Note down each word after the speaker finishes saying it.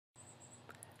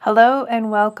Hello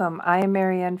and welcome. I am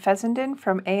Marianne Fessenden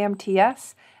from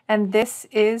AMTS, and this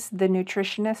is the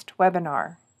Nutritionist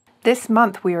webinar. This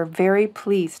month we are very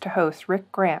pleased to host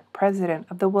Rick Grant, president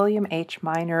of the William H.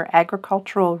 Miner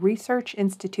Agricultural Research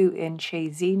Institute in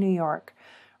Chazy, New York.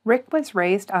 Rick was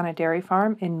raised on a dairy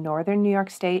farm in northern New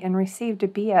York State and received a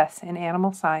BS in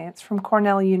animal science from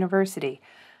Cornell University,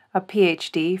 a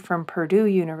PhD from Purdue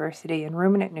University in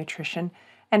ruminant nutrition,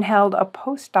 and held a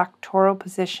postdoctoral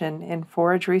position in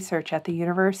forage research at the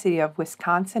University of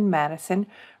Wisconsin-Madison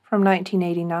from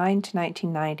 1989 to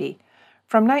 1990.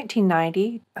 From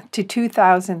 1990 to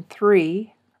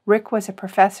 2003, Rick was a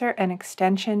professor and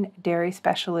extension dairy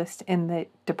specialist in the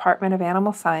Department of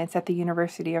Animal Science at the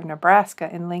University of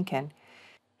Nebraska in Lincoln.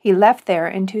 He left there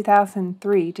in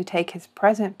 2003 to take his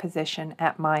present position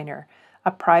at Miner, a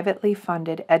privately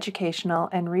funded educational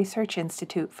and research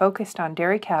institute focused on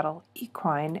dairy cattle,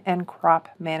 equine, and crop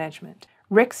management.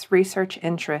 Rick's research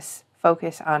interests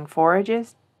focus on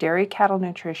forages, dairy cattle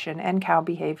nutrition, and cow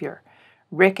behavior.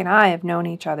 Rick and I have known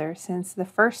each other since the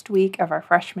first week of our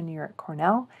freshman year at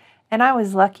Cornell, and I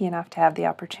was lucky enough to have the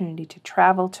opportunity to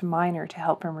travel to Miner to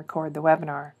help him record the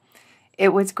webinar. It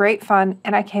was great fun,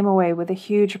 and I came away with a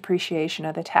huge appreciation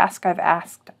of the task I've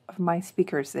asked of my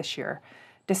speakers this year.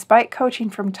 Despite coaching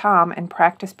from Tom and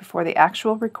practice before the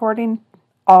actual recording,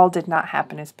 all did not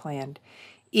happen as planned.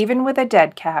 Even with a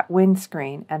dead cat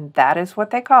windscreen, and that is what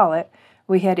they call it,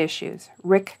 we had issues.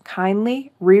 Rick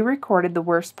kindly re-recorded the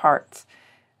worst parts.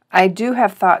 I do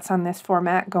have thoughts on this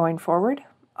format going forward.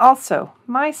 Also,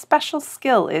 my special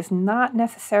skill is not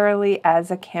necessarily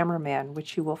as a cameraman,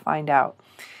 which you will find out.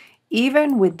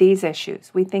 Even with these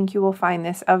issues, we think you will find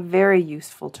this a very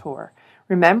useful tour.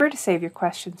 Remember to save your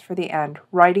questions for the end,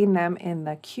 writing them in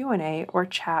the Q&A or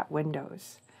chat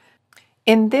windows.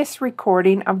 In this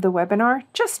recording of the webinar,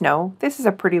 just know this is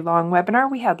a pretty long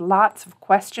webinar. We had lots of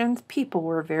questions. People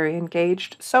were very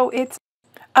engaged, so it's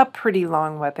a pretty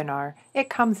long webinar. It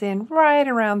comes in right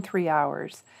around 3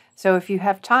 hours. So if you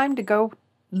have time to go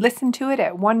listen to it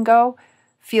at one go,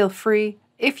 feel free.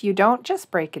 If you don't,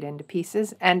 just break it into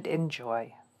pieces and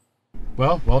enjoy.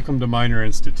 Well, welcome to Miner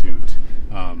Institute.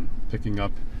 Picking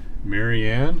up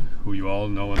Marianne, who you all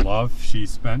know and love. She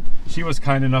was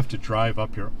kind enough to drive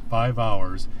up here 5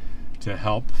 hours to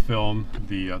help film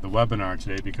the webinar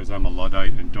today because I'm a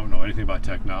Luddite and don't know anything about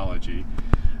technology.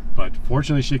 But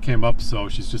fortunately she came up, so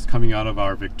she's just coming out of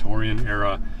our Victorian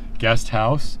era guest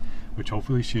house, which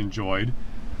hopefully she enjoyed.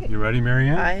 You ready,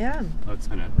 Marianne? I am. Let's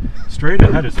in it. Straight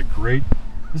ahead is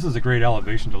this is a great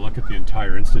elevation to look at the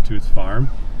entire Institute's farm.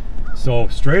 So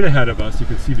straight ahead of us, you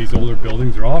can see these older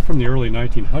buildings. They're all from the early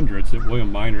 1900s that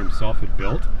William Miner himself had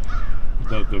built.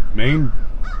 The main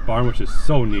barn, which is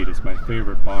so neat, it's my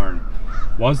favorite barn,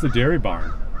 was the dairy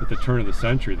barn at the turn of the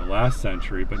century, the last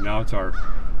century, but now it's our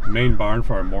main barn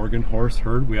for our Morgan horse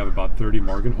herd. We have about 30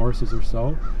 Morgan horses or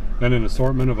so. Then an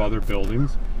assortment of other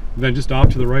buildings. And then just off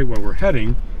to the right where we're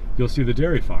heading, you'll see the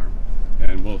dairy farm.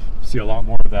 And we'll see a lot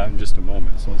more of that in just a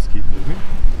moment. So let's keep moving.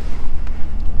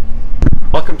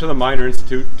 Welcome to the Miner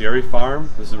Institute Dairy Farm.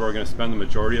 This is where we're going to spend the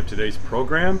majority of today's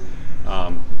program.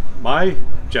 My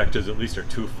objectives at least are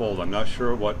twofold. I'm not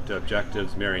sure what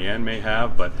objectives Marianne may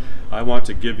have, but I want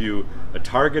to give you a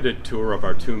targeted tour of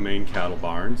our two main cattle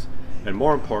barns, and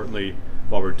more importantly,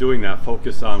 while we're doing that,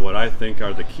 focus on what I think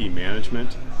are the key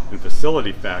management and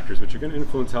facility factors which are going to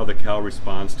influence how the cow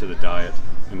responds to the diet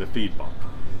and the feed bulk.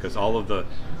 Because all of the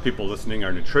people listening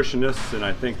are nutritionists, and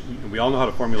I think we all know how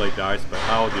to formulate diets, but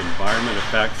how the environment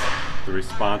affects the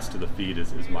response to the feed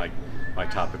is my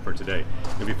topic for today.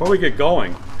 And before we get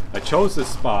going, I chose this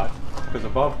spot because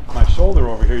above my shoulder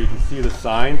over here you can see the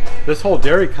sign. This whole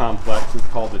dairy complex is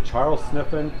called the Charles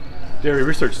Sniffen Dairy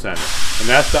Research Center, and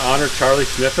that's to honor Charlie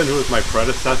Sniffen, who was my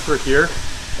predecessor here.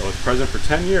 I was president for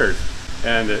 10 years,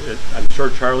 and I'm sure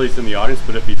Charlie's in the audience,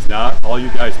 but if he's not, all you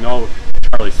guys know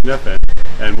Charlie Sniffen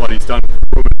and what he's done for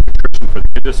ruminant nutrition for the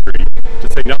industry,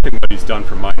 to say nothing what he's done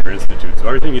for Miner Institute. So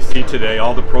everything you see today,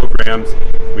 all the programs,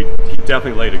 he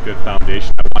definitely laid a good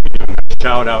foundation. I want to give him a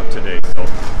shout out today. So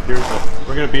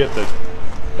we're going to be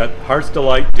at Heart's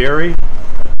Delight Dairy,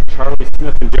 at the Charlie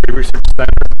Sniffen Dairy Research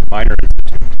Center, Miner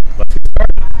Institute. Let's get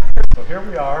started. So here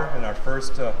we are in our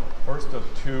first of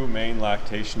two main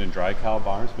lactation and dry cow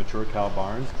barns, mature cow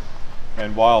barns.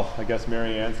 And while I guess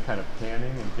Marianne's kind of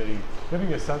panning and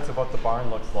giving a sense of what the barn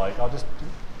looks like, I'll just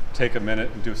take a minute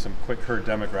and do some quick herd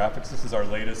demographics. This is our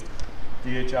latest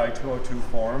DHI 202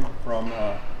 form from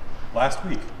last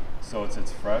week. So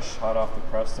it's fresh, hot off the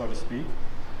press, so to speak.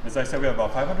 As I said, we have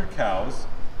about 500 cows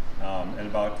and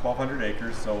about 1,200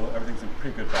 acres, so everything's in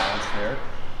pretty good balance there.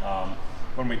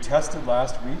 When we tested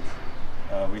last week,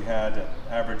 We had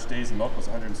average days in milk was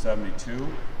 172.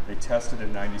 They tested at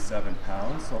 97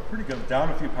 pounds, so pretty good. Down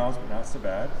a few pounds, but not so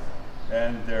bad.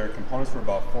 And their components were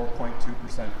about 4.2%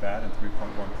 fat and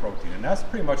 3.1 protein. And that's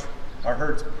pretty much, our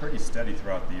herd's pretty steady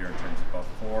throughout the year in terms of about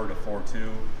 4 to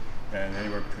 4.2 and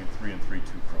anywhere between 3 and 3.2 protein,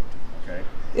 okay?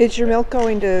 Is your milk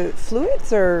going to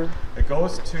fluids or? It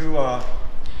goes to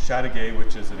Chazy,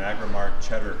 which is an Agrimark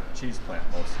cheddar cheese plant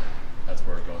mostly. That's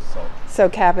where it goes. So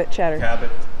Cabot cheddar.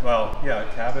 Cabot, well, yeah,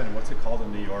 Cabot, and what's it called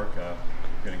in New York?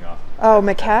 Getting off. Oh,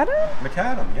 macadam?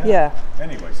 Macadam, yeah. Yeah.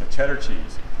 Anyway, so cheddar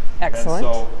cheese. Excellent.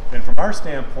 And from our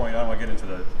standpoint, I don't want to get into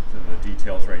the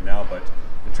details right now, but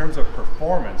in terms of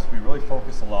performance, we really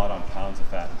focus a lot on pounds of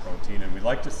fat and protein, and we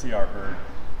like to see our herd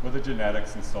with the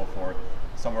genetics and so forth,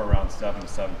 somewhere around 7 to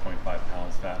 7.5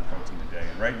 pounds fat and protein a day.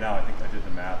 And right now, I think I did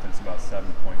the math, and it's about 7.1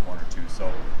 or 2.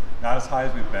 So not as high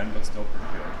as we've been, but still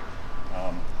pretty good.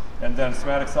 And then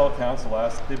somatic cell counts,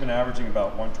 they've been averaging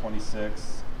about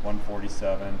 126,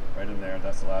 147, right in there.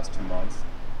 That's the last 2 months.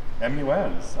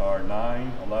 MUNs are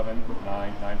 9, 11,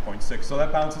 9, 9.6. So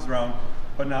that bounces around,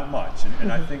 but not much.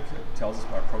 And I think it tells us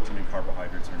our protein and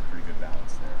carbohydrates are in pretty good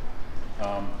balance there.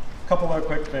 A couple other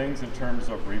quick things in terms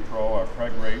of repro, our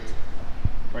preg rate.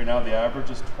 Right now the average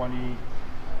is 28%.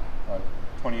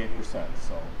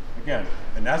 So again,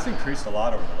 and that's increased a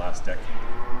lot over the last decade,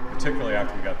 particularly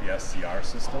after we got the SCR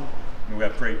system. I mean, we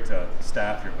have great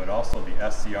staff here, but also the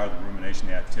SCR, the rumination,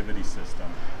 the activity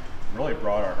system, really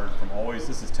brought our herd from always,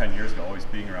 this is 10 years ago, always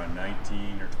being around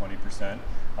 19 or 20%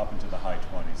 up into the high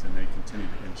 20s, and they continue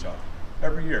to inch up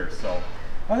every year. So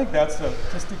I think that's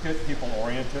just to get people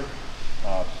oriented.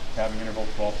 Calving interval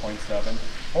 12.7.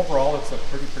 Overall, it's a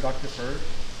pretty productive herd.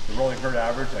 The rolling herd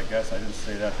average, I guess, I didn't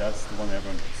say that, that's the one that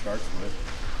everyone starts with.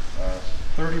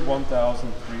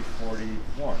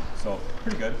 31,341, so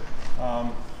pretty good.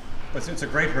 But it's a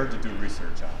great herd to do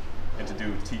research on and to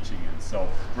do teaching in. So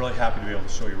really happy to be able to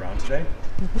show you around today.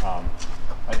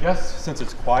 I guess since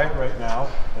it's quiet right now,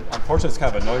 unfortunately it's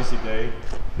kind of a noisy day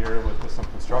here with some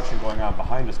construction going on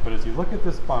behind us, but as you look at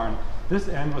this barn, this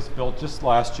end was built just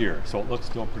last year, so it looks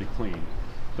still pretty clean.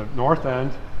 The north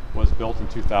end was built in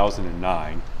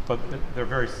 2009, but they're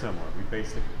very similar. We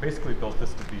basically built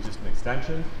this to be just an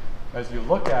extension. As you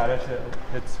look at it,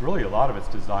 it's really a lot of it's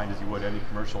designed as you would any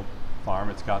commercial farm.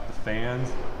 It's got the fans,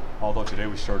 although today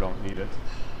we sure don't need it.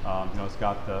 It's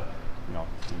got the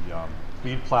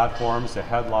feed platforms, the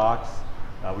headlocks.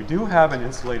 We do have an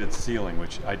insulated ceiling,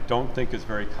 which I don't think is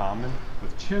very common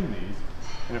with chimneys.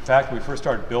 And in fact, when we first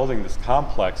started building this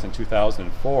complex in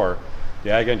 2004,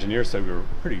 the ag engineer said we were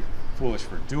pretty foolish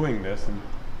for doing this. And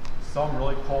some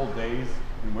really cold days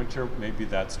in winter, maybe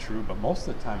that's true, but most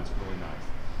of the time it's really nice.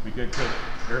 We get good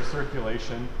air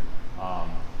circulation.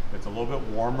 It's a little bit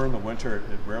warmer in the winter.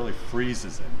 It rarely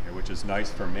freezes in here, which is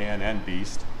nice for man and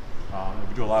beast.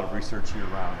 We do a lot of research year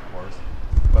round, of course.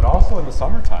 But also in the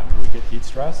summertime, when we get heat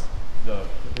stress, the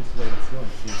insulated ceiling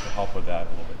seems to help with that a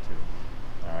little bit too.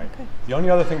 All right. Okay. The only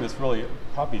other thing that's really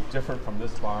probably different from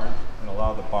this barn and a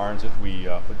lot of the barns that we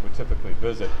would typically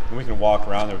visit, and we can walk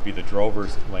around, there would be the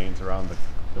drovers lanes around the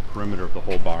perimeter of the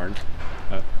whole barn.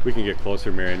 We can get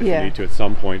closer, Marion, if you need to at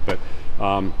some point, but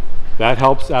that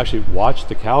helps actually watch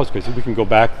the cows, because we can go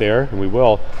back there, and we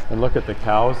will, and look at the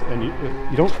cows, and you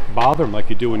don't bother them like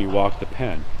you do when you walk the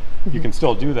pen. You can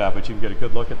still do that, but you can get a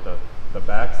good look at the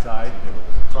back side, you can look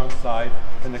at the front side,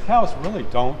 and the cows really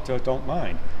don't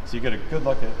mind. So you get a good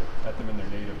look at them in their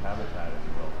native habitat, if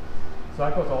you will. So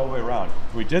that goes all the way around.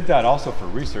 We did that also for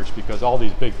research, because all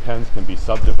these big pens can be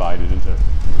subdivided into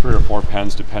 3 or 4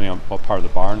 pens depending on what part of the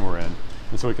barn we're in.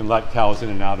 And so we can let cows in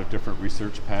and out of different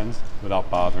research pens without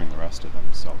bothering the rest of them.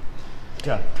 So,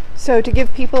 yeah. So to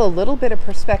give people a little bit of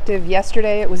perspective,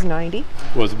 yesterday it was 90. It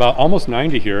was about almost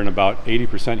 90 here and about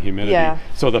 80% humidity. Yeah.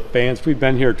 So the fans, if we'd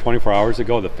been here 24 hours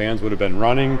ago, the fans would have been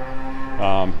running.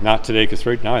 Not today, because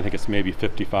right now I think it's maybe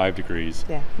 55 degrees.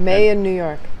 Yeah, May in New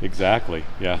York. Exactly,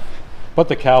 yeah. But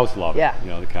the cows love it. Yeah.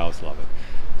 The cows love it.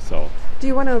 So. Do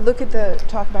you want to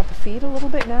talk about the feed a little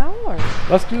bit now, or?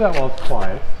 Let's do that while it's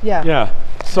quiet. Yeah. Yeah.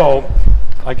 So,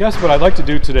 I guess what I'd like to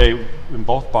do today in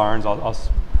both barns, I'll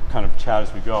kind of chat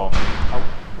as we go.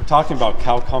 We're talking about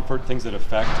cow comfort, things that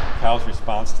affect cows'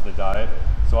 response to the diet.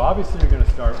 So obviously you're going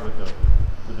to start with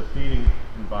the feeding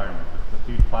environment, the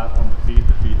feed platform, the feed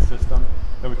system.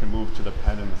 Then we can move to the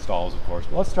pen and the stalls, of course.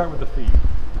 But let's start with the feed.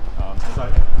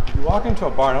 If you walk into a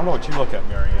barn, I don't know what you look at,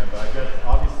 Marianne, but I guess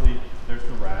obviously there's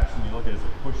the ration. You look at it, is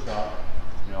it pushed up?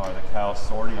 Are the cows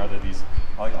sorting? Are there these,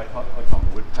 I call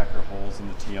them woodpecker holes in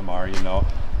the TMR,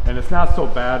 And it's not so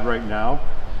bad right now,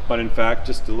 but in fact,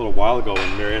 just a little while ago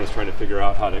when Marianne was trying to figure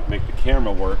out how to make the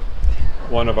camera work,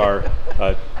 one of our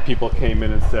people came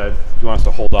in and said, you want us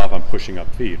to hold off on pushing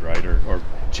up feed, right? Or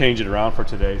change it around for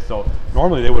today. So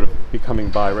normally they would be coming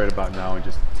by right about now and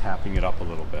just tapping it up a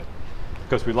little bit.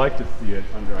 Because we like to see it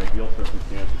under ideal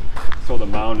circumstances. So the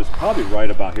mound is probably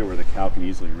right about here where the cow can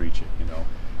easily reach it, you know.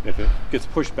 If it gets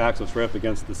pushed back so it's right up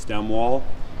against the stem wall,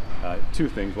 two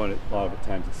things. One, a lot of the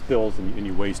times it spills and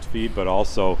you waste feed, but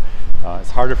also it's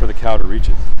harder for the cow to reach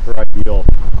it. Her ideal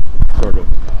sort of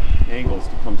angles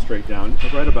to come straight down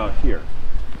right about here.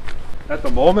 At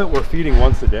the moment we're feeding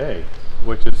once a day,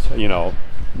 which is, you know,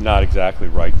 not exactly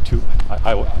right.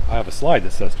 I have a slide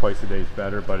that says twice a day is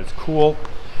better, but it's cool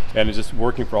and it's just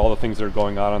working for all the things that are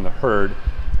going on the herd,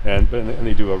 and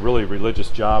they do a really religious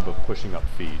job of pushing up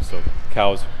feed, so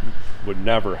cows would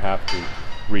never have to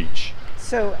reach.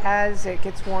 So as it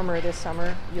gets warmer this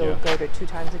summer, you'll go to 2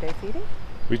 times a day feeding?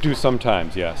 We do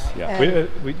sometimes, yes. Yeah,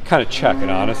 we kind of check it,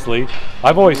 honestly.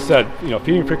 I've always said, you know,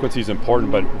 feeding frequency is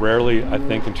important, but rarely, I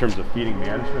think, in terms of feeding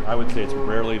management, I would say it's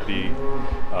rarely the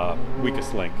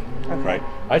weakest link, right?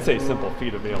 I'd say simple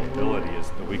feed availability is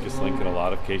the weakest link in a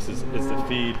lot of cases, is the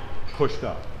feed pushed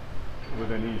up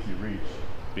within easy reach,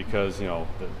 because, you know,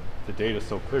 the data is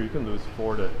so clear, you can lose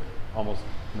 4 to almost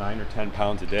 9 or 10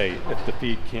 pounds a day if the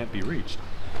feed can't be reached.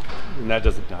 And that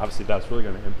doesn't, obviously that's really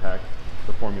going to impact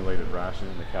the formulated ration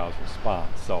and the cow's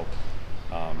response. So,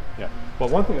 yeah. But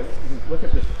one thing, look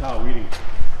at this cow eating.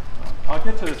 I'll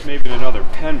get to this maybe in another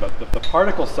pen, but the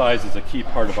particle size is a key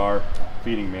part of our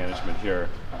feeding management here.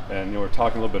 And you know, we were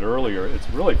talking a little bit earlier, it's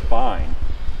really fine,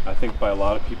 I think, by a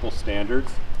lot of people's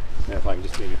standards. And if I can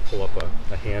just maybe pull up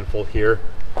a handful here,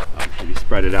 maybe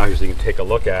spread it out here so you can take a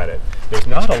look at it. There's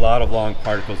not a lot of long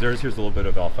particles. Here's a little bit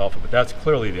of alfalfa, but that's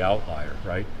clearly the outlier,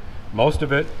 right? Most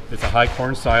of it is a high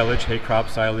corn silage, hay crop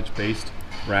silage based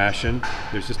ration.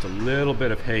 There's just a little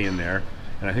bit of hay in there,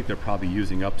 and I think they're probably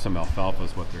using up some alfalfa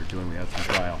is what they're doing. We had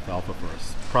some dry alfalfa for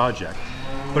a project.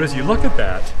 But as you look at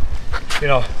that, you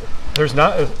know, there's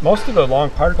not, most of the long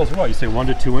particles are what, you say 1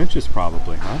 to 2 inches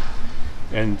probably, huh?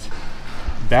 And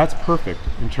that's perfect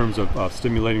in terms of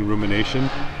stimulating rumination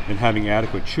and having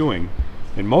adequate chewing.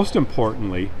 And most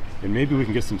importantly, and maybe we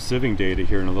can get some sieving data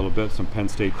here in a little bit, some Penn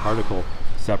State particle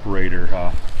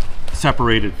separator,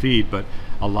 separated feed, but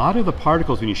a lot of the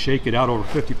particles, when you shake it out, over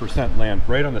 50% land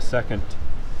right on the second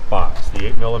box, the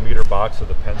 8mm box of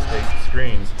the Penn State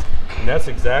screens. And that's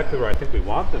exactly where I think we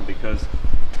want them, because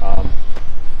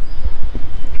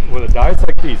with a diets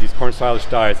like these corn silage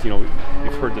diets, you know,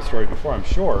 you've heard this story before, I'm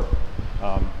sure,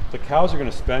 the cows are going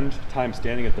to spend time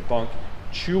standing at the bunk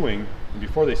chewing, and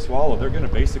before they swallow, they're going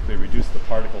to basically reduce the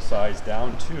particle size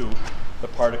down to the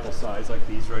particle size like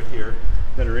these right here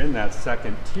that are in that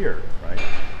second tier, right?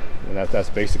 And that's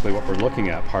basically what we're looking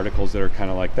at, particles that are kind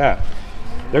of like that.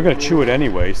 They're going to chew it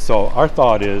anyway, so our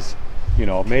thought is, you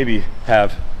know, maybe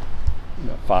have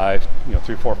 3, 4,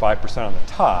 5% on the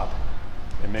top,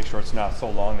 and make sure it's not so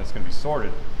long that it's going to be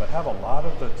sorted, but have a lot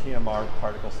of the TMR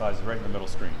particle sizes right in the middle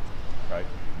screen, right?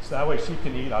 So that way she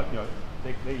can eat, you know,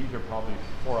 they eat here probably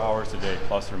 4 hours a day,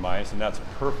 plus or minus, and that's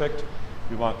perfect.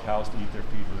 We want cows to eat their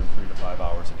feed within 3 to 5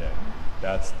 hours a day.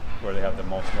 That's where they have the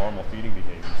most normal feeding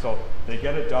behavior. So they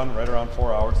get it done right around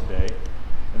 4 hours a day,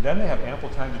 and then they have ample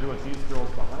time to do what these girls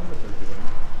behind us are doing,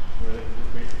 where they can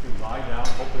just basically lie down,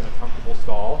 hopefully in a comfortable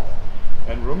stall,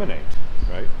 and ruminate,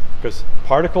 right? Because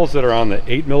particles that are on the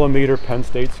 8mm Penn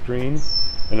State screen,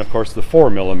 and of course the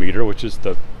 4mm, which is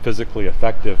the physically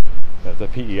effective, the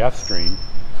PEF screen,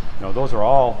 you know, those are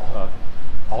all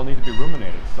need to be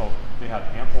ruminated. So they have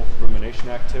ample rumination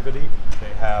activity,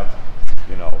 they have,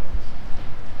 you know,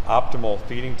 optimal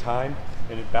feeding time,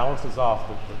 and it balances off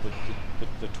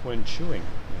the twin chewing,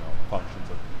 you know, functions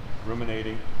of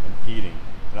ruminating and eating.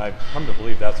 And I've come to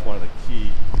believe that's one of the key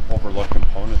overlooked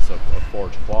components of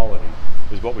forage quality,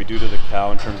 is what we do to the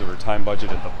cow in terms of her time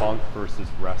budget at the bunk versus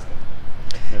resting.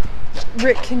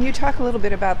 Rick, can you talk a little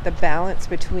bit about the balance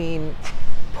between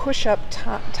push-up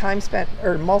time spent,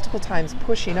 or multiple times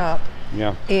pushing up,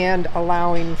 and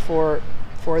allowing for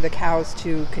the cows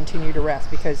to continue to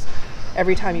rest? Because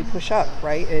every time you push up,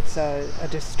 right, it's a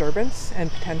disturbance,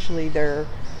 and potentially they're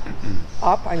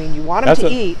up. I mean, you want them to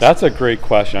eat. That's a great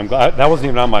question. I'm glad that wasn't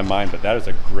even on my mind, but that is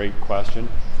a great question,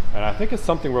 and I think it's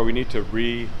something where we need to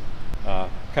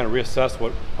kind of reassess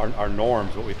what our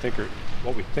norms, what we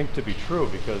think to be true.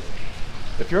 Because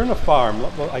if you're in a farm,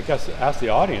 well, I guess ask the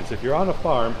audience, if you're on a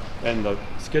farm and the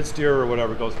skid steer or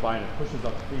whatever goes by and it pushes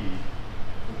up feed,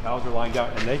 and cows are lying down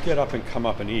and they get up and come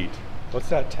up and eat, what's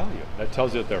that tell you? That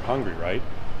tells you that they're hungry, right?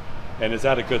 And is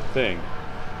that a good thing?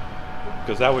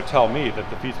 Because that would tell me that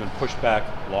the feed's been pushed back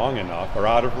long enough or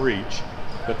out of reach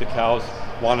that the cows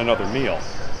want another meal.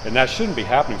 And that shouldn't be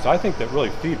happening. So I think that really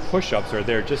feed push-ups are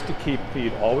there just to keep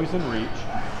feed always in reach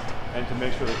and to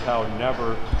make sure the cow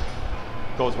never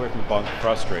goes away from the bunk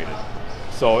frustrated.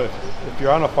 So if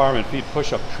you're on a farm and feed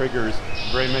push-up triggers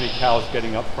very many cows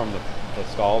getting up from the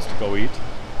stalls to go eat,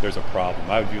 there's a problem.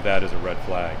 I would view that as a red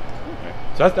flag. Okay.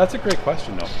 So that's a great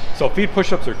question though. So feed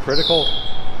push-ups are critical.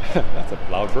 That's a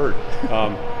loud bird.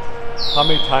 How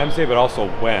many times a day, but also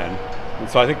when. And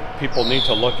so I think people need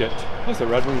to look at, there's a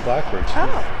red-winged blackbird.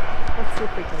 Oh, let's see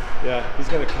if we can. Yeah, he's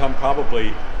going to come probably,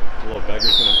 the little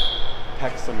beggar's going to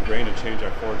peck some grain and change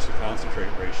our forage to concentrate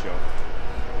ratio.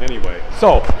 Anyway,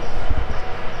 so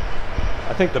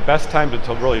I think the best time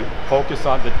to really focus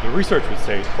on, the research would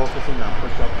say, focusing on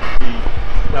push-up and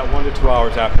feed that 1 to 2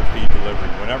 hours after feed delivery,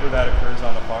 whenever that occurs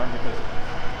on a farm,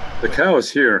 because the cow is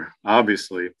here,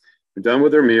 obviously. They're done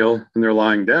with their meal and they're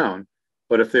lying down.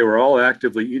 But if they were all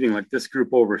actively eating like this group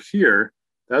over here,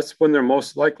 that's when they're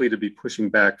most likely to be pushing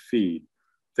back feed.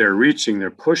 They're reaching, they're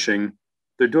pushing,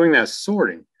 they're doing that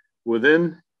sorting.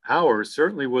 Within hours,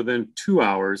 certainly within 2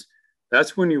 hours,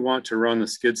 that's when you want to run the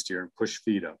skid steer and push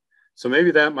feed up. So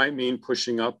maybe that might mean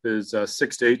pushing up is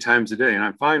 6 to 8 times a day, and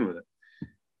I'm fine with it.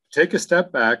 Take a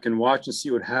step back and watch and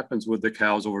see what happens with the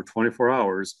cows over 24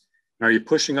 hours. And are you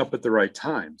pushing up at the right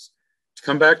times? To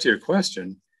come back to your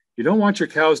question, you don't want your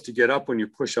cows to get up when you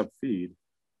push up feed.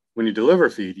 When you deliver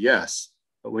feed, yes,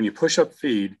 but when you push up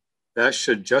feed, that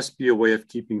should just be a way of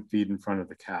keeping feed in front of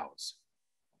the cows.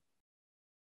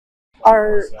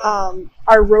 Are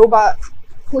robot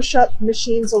push-up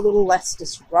machines a little less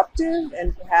disruptive,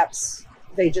 and perhaps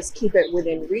they just keep it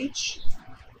within reach?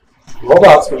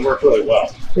 Robots can work really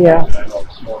well. Yeah. And I know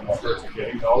more and more birds are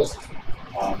getting those.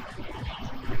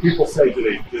 People say,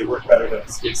 do they work better than a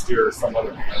skid steer or some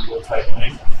other manual type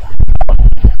thing?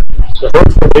 The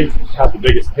herds where they have the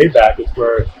biggest payback is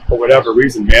where, for whatever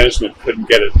reason, management couldn't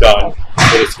get it done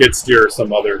with a skid steer or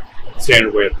some other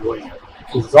standard way of doing it.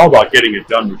 Because it's all about getting it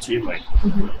done routinely.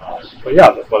 Mm-hmm. But yeah,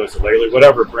 whether it's a Lely,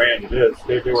 whatever brand it is,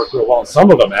 they work real well. And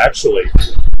some of them actually,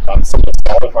 some of the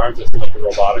smaller farms, some of the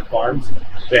robotic farms,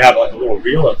 they have like a little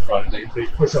reel in front, and they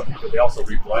push up, but they also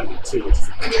reblend it too, which is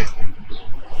a great thing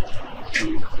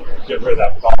to get rid of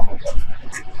that problem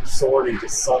of sorting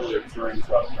just suddenly occurring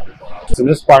throughout 24 hours. In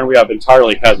this barn, we have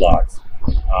entirely headlocks.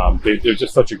 They're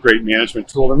just such a great management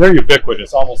tool, and they're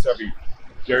ubiquitous. Almost every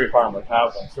dairy farm would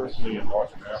have them, certainly in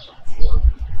North America, for sure.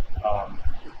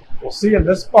 We'll see in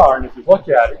this barn, if you look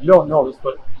at it, you don't notice,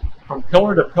 but from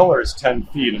pillar to pillar is 10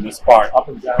 feet in this barn, up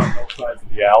and down both sides of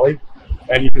the alley.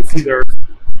 And you can see there's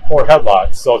 4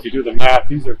 headlocks. So if you do the math,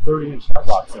 these are 30-inch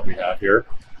headlocks that we have here.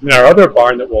 In our other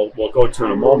barn that we'll go to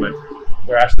in a moment,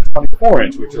 they're actually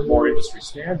 24-inch, which are more industry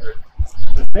standard.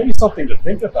 There's maybe something to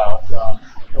think about.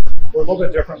 We're a little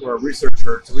bit different. We're a research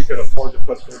herd, so we could afford to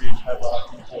put 30-inch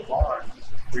headlocks in the whole barn,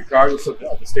 regardless of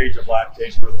the stage of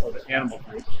lactation or the animal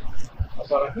group.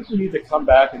 But I think we need to come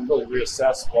back and really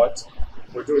reassess what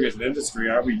we're doing as an industry.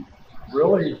 Are we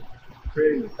really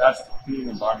creating the best feeding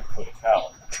environment for the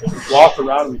cow? If we walk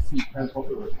around and we see 10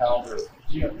 foot of a cow,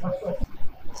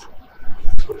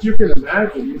 but you can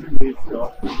imagine using these,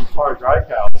 these far dry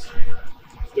cows.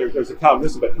 There's a cow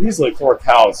missing, but easily 4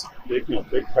 cows, big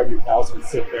pregnant cows, can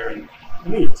sit there and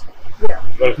eat. Yeah.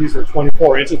 But if these were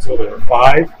 24 inches, so there were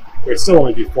 5, there'd still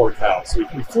only be 4 cows. So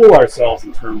we fool ourselves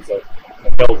in terms of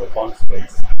available bunk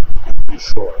space, to be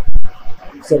sure.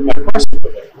 So my question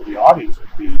for the audience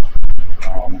would be,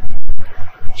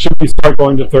 should we start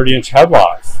going to 30-inch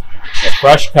headlocks?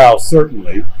 Fresh cows,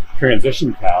 certainly,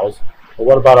 transition cows, but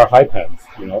what about our high pens?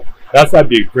 That'd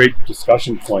be a great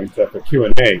discussion point for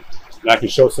Q&A, and I can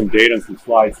show some data and some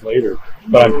slides later,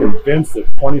 but I'm convinced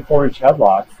that 24-inch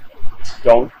headlocks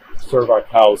don't serve our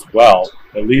cows well,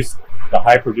 at least the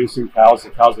high-producing cows,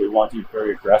 the cows that we want to eat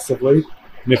very aggressively.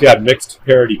 And if you have mixed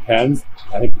parity pens,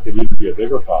 I think it could even be a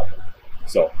bigger problem.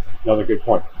 So, another good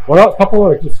point. A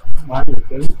couple of just minor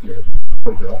things here.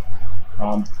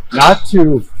 Not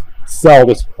to sell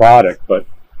this product, but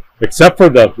except for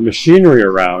the machinery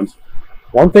around,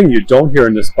 one thing you don't hear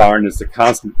in this barn is the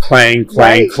constant clang,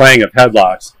 clang, clang of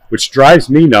headlocks, which drives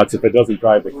me nuts if it doesn't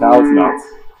drive the cows nuts.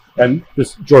 And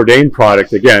this Jourdain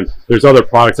product, again, there's other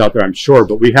products out there, I'm sure,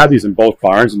 but we have these in both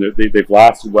barns, and they've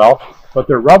lasted well. But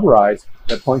they're rubberized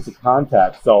at points of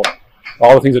contact, so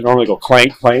all the things that normally go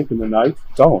clank, clank in the night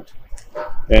don't.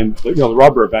 And the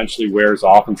rubber eventually wears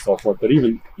off and so forth. But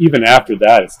even after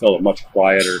that, it's still a much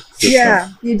quieter system. Yeah,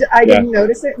 I didn't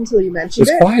notice it until you mentioned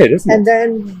it. It's quiet, isn't it? And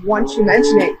then once you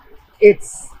mention it,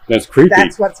 that's creepy.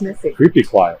 That's what's missing. Creepy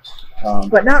quiet.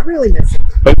 But not really missing.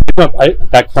 But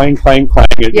that clang, clang, clang,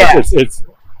 it's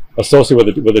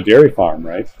associated with a dairy farm,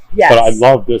 right? Yes. But I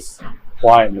love this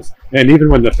quietness. And even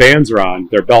when the fans are on,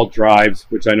 their belt drives,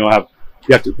 which I know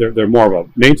they're more of a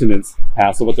maintenance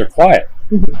hassle, but they're quiet,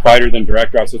 quieter than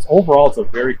direct drive. So overall, it's a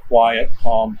very quiet,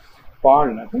 calm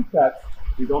barn. And I think that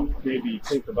we don't maybe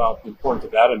think about the importance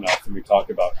of that enough when we talk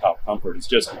about cow comfort. It's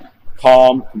just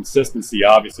calm, consistency,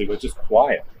 obviously, but just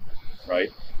quiet, right?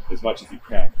 As much as you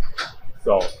can.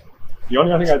 So the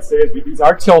only other thing I'd say is these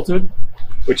are tilted,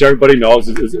 which everybody knows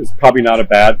is probably not a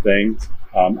bad thing.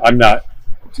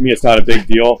 To me, it's not a big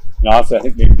deal. And also, I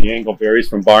think maybe the angle varies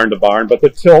from barn to barn, but the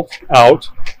tilt out,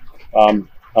 I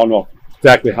don't know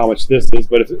exactly how much this is,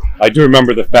 but I do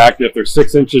remember the fact that if they're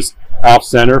 6 inches off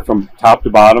center from top to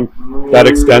bottom, that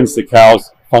extends the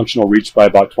cow's functional reach by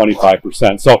about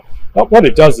 25%. So what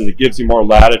it does is it gives you more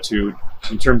latitude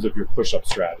in terms of your push-up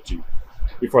strategy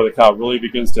before the cow really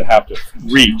begins to have to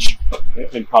reach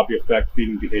and probably affect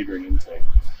feeding behavior and intake.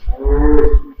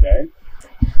 Okay.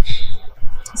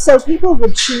 So people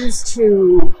would choose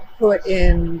to put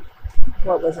in,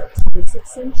 what was it,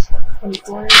 26 inch,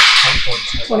 24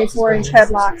 inch, 24 inch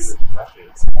headlocks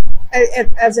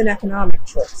as an economic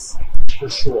choice. For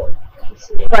sure.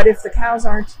 But if the cows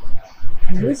aren't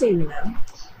using them,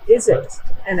 is it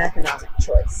an economic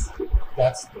choice?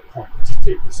 That's the point. To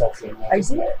take yourself in. I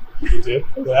did. You did?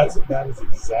 That is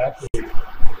exactly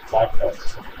my point.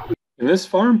 In this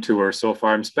farm tour so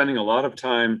far, I'm spending a lot of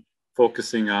time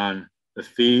focusing on the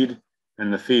feed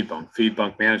and the feed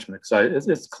bunk management. Because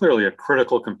it's clearly a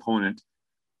critical component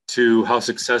to how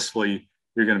successfully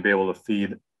you're going to be able to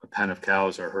feed a pen of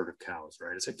cows or a herd of cows,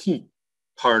 right? It's a key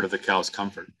part of the cow's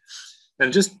comfort.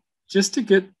 And just to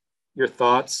get your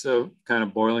thoughts kind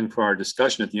of boiling for our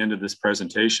discussion at the end of this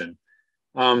presentation,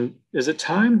 is it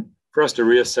time for us to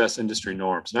reassess industry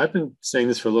norms? And I've been saying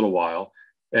this for a little while,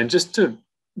 and just to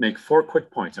make 4 quick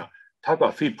points. Now, talk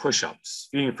about feed push-ups,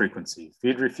 feeding frequency,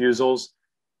 feed refusals,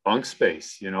 bunk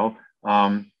space,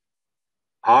 are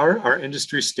our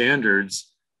industry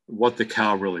standards what the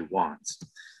cow really wants?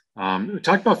 We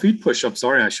talked about feed push-ups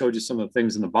already. I showed you some of the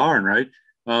things in the barn, right?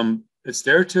 It's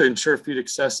there to ensure feed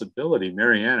accessibility.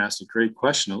 Mary Ann asked a great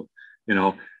question.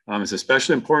 It's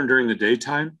especially important during the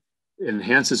daytime. It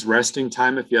enhances resting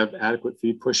time if you have adequate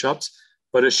feed push-ups,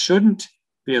 but it shouldn't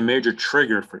be a major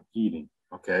trigger for eating,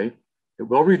 okay? It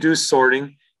will reduce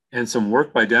sorting, and some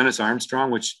work by Dennis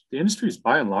Armstrong, which the industry's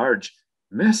by and large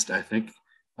missed, I think.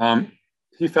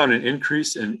 He found an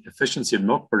increase in efficiency of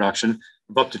milk production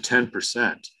of up to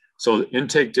 10%. So the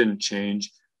intake didn't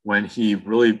change when he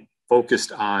really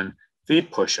focused on feed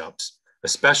push-ups,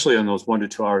 especially on those 1 to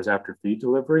 2 hours after feed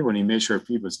delivery, when he made sure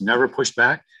feed was never pushed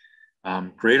back.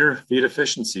 Greater feed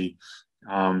efficiency.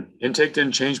 Intake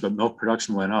didn't change, but milk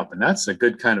production went up. And that's a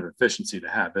good kind of efficiency to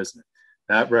have, isn't it?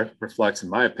 That reflects, in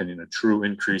my opinion, a true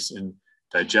increase in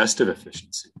digestive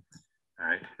efficiency. All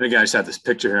right. And again, I just have this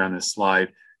picture here on this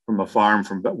slide from a farm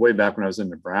from way back when I was in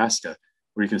Nebraska,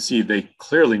 where you can see they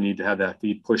clearly need to have that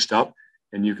feed pushed up.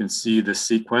 And you can see the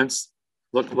sequence.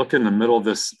 Look in the middle of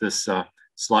this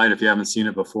slide if you haven't seen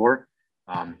it before.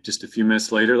 Just a few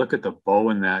minutes later, look at the bow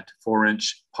in that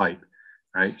 4-inch pipe,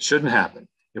 right? Shouldn't happen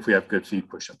if we have good feed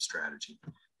push-up strategy.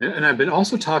 And I've been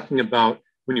also talking about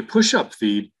when you push up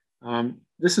feed,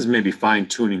 this is maybe fine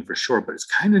tuning for sure, but it's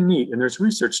kind of neat. And there's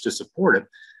research to support it,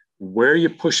 where you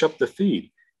push up the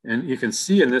feed. And you can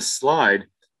see in this slide,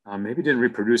 maybe didn't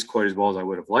reproduce quite as well as I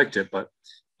would have liked it, but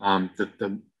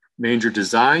the manger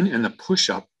design and the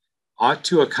push-up ought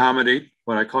to accommodate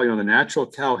what I call, the natural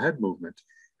cow head movement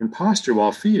and posture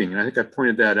while feeding. And I think I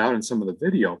pointed that out in some of the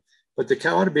video, but the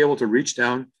cow ought to be able to reach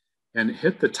down and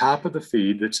hit the top of the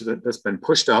feed that's been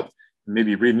pushed up, and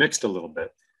maybe remixed a little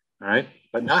bit, all right?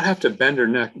 But not have to bend her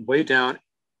neck way down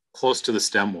close to the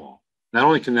stem wall. Not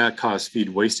only can that cause feed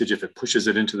wastage if it pushes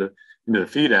it into the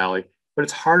feed alley, but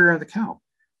it's harder on the cow.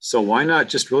 So why not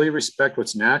just really respect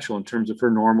what's natural in terms of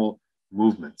her normal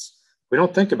movements? We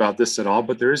don't think about this at all,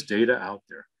 but there is data out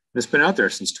there. It's been out there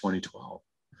since 2012.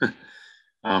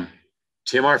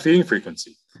 TMR feeding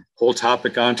frequency, whole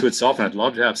topic onto itself, and I'd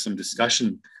love to have some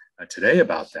discussion today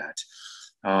about that.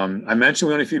 I mentioned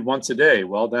we only feed once a day.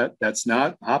 Well, that's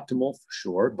not optimal for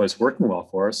sure, but it's working well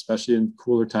for us, especially in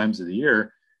cooler times of the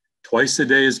year. Twice a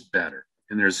day is better.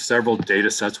 And there's several data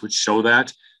sets which show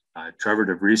that. Trevor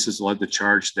DeVries has led the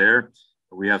charge there.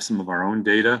 But we have some of our own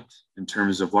data in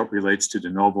terms of what relates to de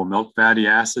novo milk fatty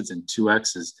acids, and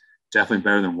 2x is definitely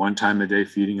better than 1 time a day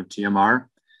feeding of TMR.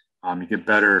 You get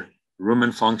better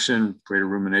rumen function, greater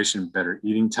rumination, better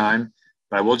eating time.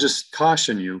 But I will just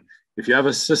caution you, if you have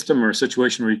a system or a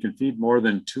situation where you can feed more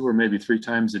than 2 or maybe 3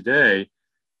 times a day,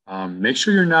 make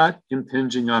sure you're not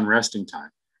impinging on resting time,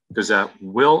 because that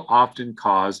will often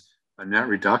cause a net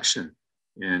reduction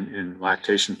in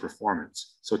lactation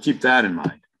performance. So keep that in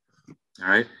mind. All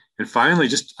right. And finally,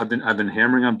 I've been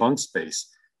hammering on bunk space.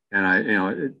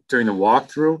 And during the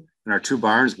walkthrough in our two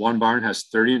barns, one barn has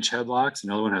 30-inch headlocks,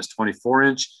 another one has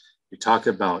 24-inch. We talk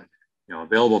about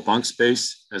available bunk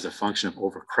space as a function of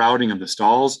overcrowding of the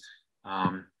stalls.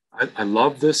 I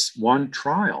love this one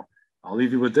trial. I'll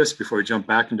leave you with this before we jump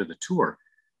back into the tour.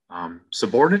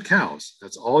 Subordinate cows,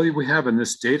 that's all we have in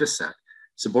this data set.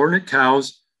 Subordinate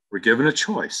cows were given a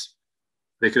choice.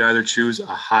 They could either choose a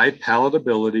high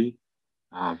palatability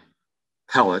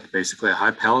pellet, basically a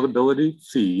high palatability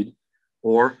feed,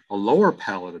 or a lower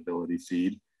palatability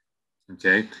feed.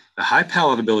 Okay, the high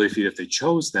palatability feed, if they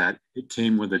chose that, it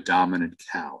came with a dominant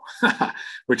cow,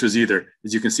 which was either,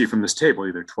 as you can see from this table,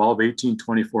 either 12, 18,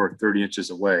 24, or 30 inches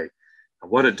away.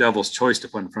 What a devil's choice to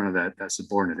put in front of that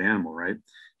subordinate animal, right?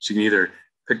 She can either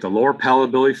pick the lower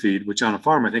palatability feed, which on a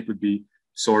farm I think would be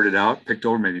sorted out, picked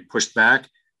over, maybe pushed back,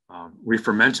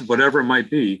 re-fermented, whatever it might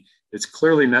be. It's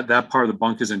clearly not that part of the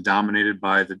bunk isn't dominated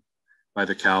by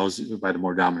the cows, by the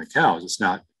more dominant cows. It's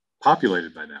not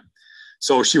populated by them.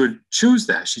 So she would choose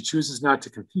that. She chooses not to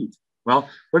compete. Well,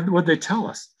 what would they tell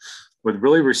us? With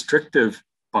really restrictive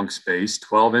bunk space,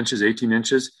 12 inches, 18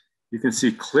 inches, you can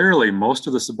see clearly most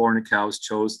of the subordinate cows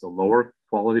chose the lower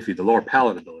quality feed, the lower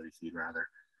palatability feed rather.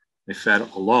 They fed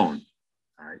alone,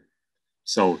 all right?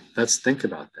 So let's think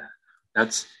about that.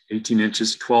 That's 18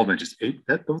 inches, 12 inches.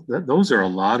 Those are a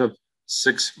lot of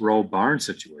 6-row barn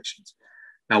situations.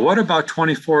 Now, what about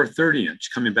 24 or 30 inch?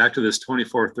 Coming back to this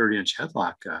 24 or 30 inch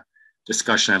headlock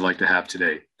discussion I'd like to have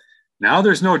today. Now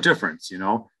there's no difference,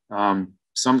 some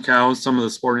of the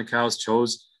subordinate cows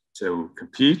chose to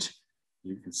compete.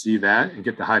 You can see that and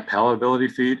get the high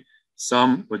palatability feed.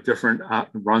 Some with different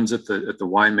runs at the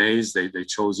Y maze, they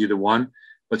chose either one.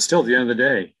 But still, at the end of the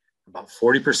day, about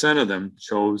 40% of them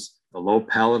chose the low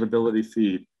palatability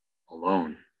feed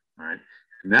alone. All right,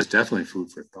 and that's definitely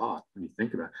food for thought when you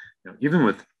think about it. Even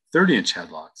with 30-inch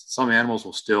headlocks, some animals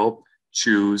will still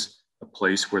choose a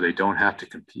place where they don't have to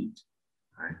compete.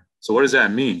 All right. So what does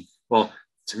that mean? Well,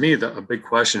 to me, a big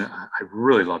question, I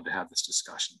really love to have this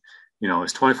discussion.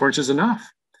 Is 24 inches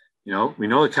enough? We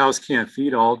know the cows can't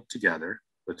feed all together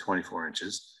with 24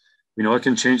 inches. We know it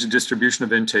can change the distribution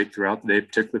of intake throughout the day,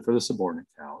 particularly for the subordinate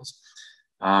cows.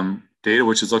 Data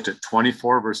which is looked at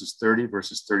 24 versus 30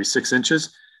 versus 36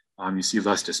 inches. You see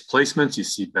less displacements, you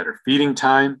see better feeding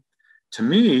time. To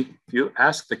me, if you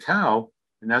ask the cow,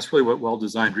 and that's really what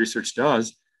well-designed research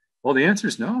does, well, the answer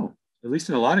is no. At least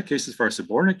in a lot of cases for our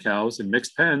subordinate cows in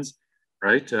mixed pens,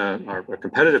 right? Our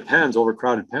competitive pens,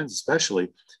 overcrowded pens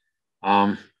especially,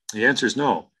 the answer is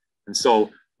no. And so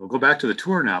we'll go back to the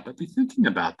tour now, but be thinking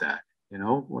about that.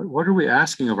 What are we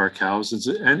asking of our cows?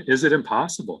 And is it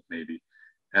impossible maybe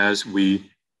as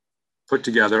we put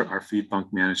together our feed bunk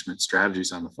management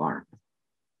strategies on the farm?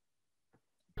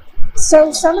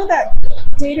 So some of that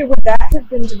data, would that have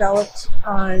been developed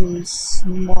on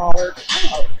smaller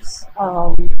cows?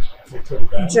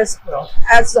 Just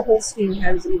as the Holstein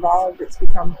has evolved, it's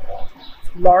become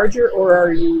larger,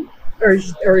 or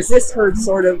is this herd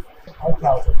sort of? Our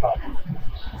cows are probably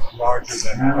larger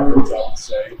than average, I would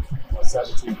say.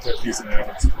 1750s and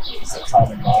average is a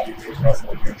common body weight for us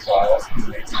looking at trials,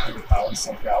 1,800 pounds,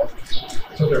 some cows.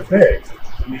 So they're big.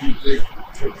 You need big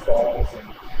stalls,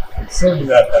 and certainly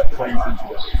that plays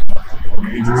into the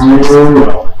major space as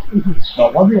well.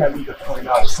 Now, one thing I need to point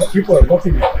out is some people are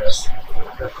looking at this,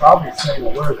 they're probably saying,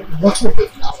 well, where are they? Look at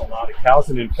this, not a lot of cows.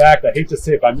 And in fact, I hate to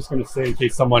say it, but I'm just going to say in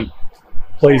case someone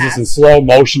plays this in slow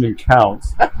motion and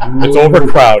counts, it's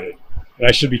overcrowded. And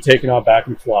I should be taken out back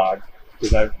and flogged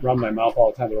because I run my mouth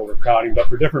all the time at overcrowding. But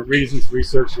for different reasons,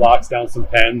 research locks down some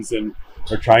pens and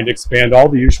they're trying to expand all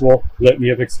the usual litany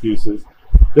of excuses.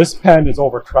 This pen is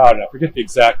overcrowded. I forget the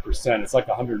exact percent. It's like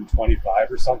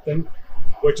 125 or something,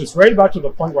 which is right about to the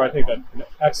point where I think an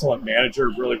excellent manager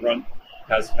really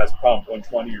has problem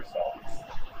 120 or so.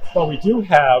 But we do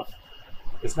have,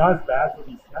 it's not as bad for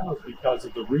these cows because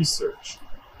of the research.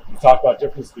 We talk about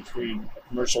difference between a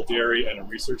commercial dairy and a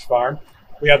research farm.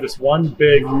 We have this one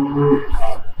big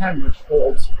pen which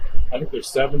holds, I think there's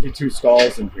 72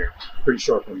 stalls in here. Pretty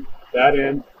sure from that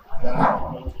end,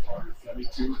 that middle part is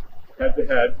 72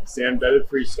 head-to-head, sand-bedded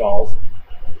free stalls.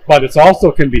 But it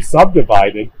also can be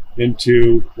subdivided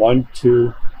into 1,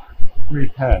 2, 3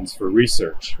 pens for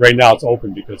research. Right now it's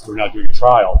open because we're not doing a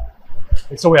trial.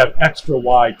 And so we have extra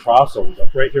wide crossovers.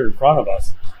 Like right here in front of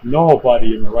us,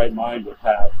 nobody in their right mind would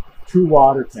have 2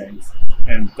 water tanks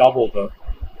and double the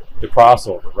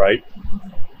crossover, right?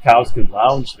 Cows can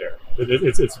lounge there.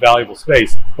 It's valuable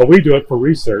space, but we do it for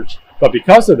research. But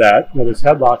because of that, there's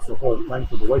headlocks the whole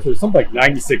length of the way. So there's something like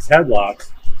 96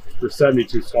 headlocks for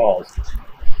 72 stalls.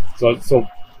 So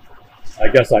I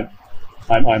guess I'm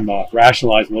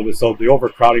rationalizing a little bit. So the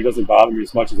overcrowding doesn't bother me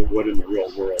as much as it would in the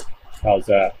real world. How's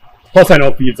that? Plus, I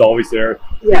know feed's always there.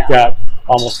 Yeah. We've got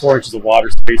almost 4 inches of water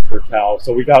space per cow,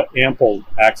 so we got ample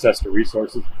access to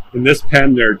resources. In this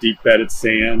pen, they're deep bedded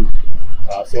sand,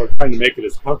 so we're trying to make it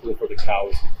as comfortable for the cow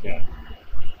as we can.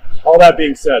 All that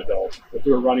being said, though, if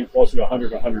we were running closer to 100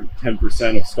 to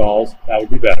 110% of stalls, that would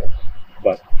be better.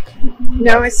 But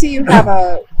now I see you have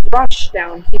a brush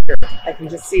down here. I can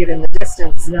just see it in the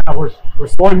distance. yeah, we're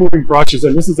slowly moving brushes,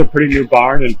 and this is a pretty new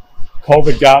barn, and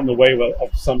COVID got in the way of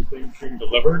some things being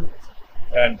delivered,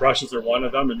 and brushes are one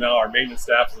of them, and now our maintenance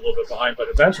staff is a little bit behind, but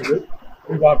eventually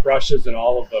we want brushes in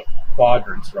all of the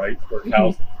quadrants, right, for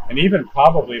cows. And even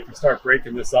probably if we start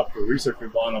breaking this up for research, we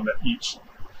want them at each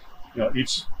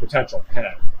potential pen.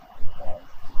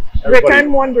 Rick,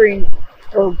 I'm wondering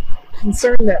or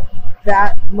concerned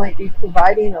that might be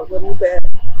providing a little bit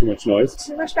too much noise.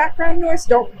 Too much background noise.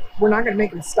 We're not going to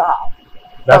make them stop.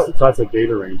 That's a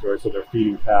data range, right? So they're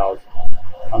feeding cows.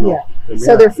 Yeah.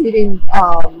 So they're feeding.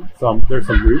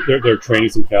 They're training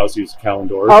some cows to use cow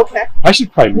indoors. Okay. I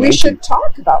should probably. We should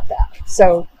talk about that.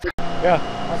 So. Yeah.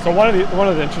 So one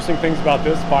of the interesting things about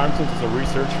this farm, since it's a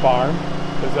research farm,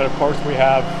 is that of course we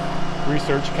have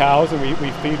research cows, and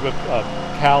we feed with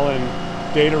Callan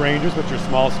data rangers, which are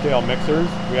small scale mixers.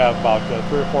 We have about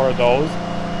 3 or 4 of those,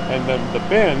 and then the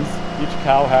bins. Each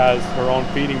cow has her own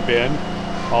feeding bin,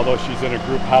 although she's in a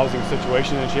group housing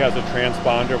situation, and she has a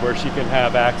transponder where she can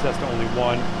have access to only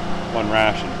one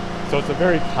ration. So it's a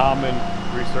very common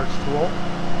research tool.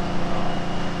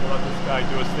 We'll let this guy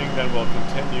do his thing, then we'll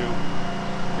continue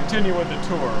with the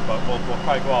tour, but we'll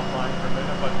probably go offline for a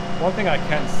minute. But one thing I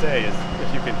can say is,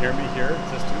 if you can hear me here,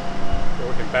 just so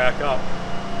we can back up.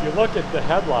 If you look at the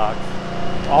headlocks,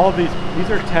 all of these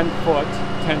are 10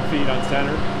 feet on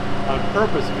center. On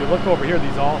purpose, if you look over here,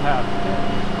 these all have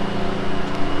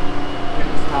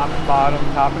top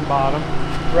and bottom,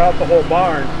 throughout the whole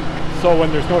barn. So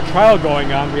when there's no trial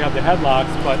going on, we have the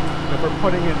headlocks, but if we're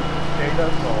putting in data,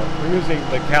 so we're using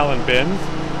the Callan bins.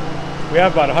 We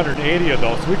have about 180 of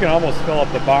those, so we can almost fill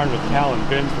up the barn with Callan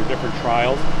bins for different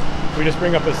trials. We just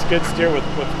bring up a skid steer with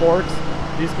forks.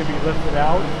 These can be lifted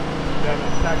out, then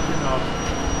a section of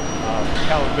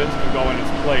Callan bins can go in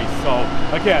its place. So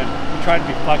again, we try to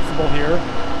be flexible here.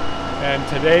 And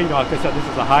today, like I said, this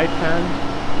is a high pen.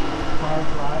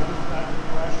 Drive, that's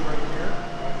fresh right here.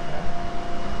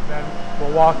 Then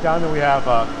we'll walk down and we have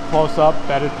a close-up,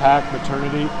 bedded pack,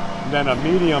 maternity, and then a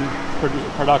medium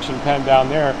production pen down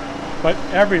there. But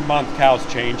every month cows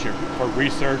change here for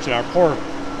research, and our poor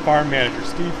farm manager,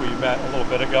 Steve, who you met a little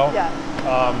bit ago,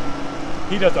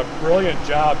 he does a brilliant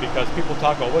job, because people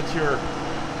talk about what's your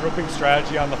grouping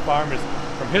strategy on the farm. Is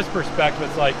from his perspective,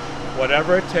 it's like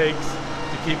whatever it takes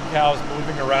to keep cows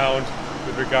moving around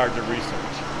with regard to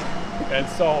research. And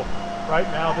so right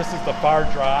now this is the far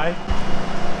dry.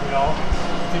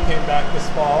 If he came back this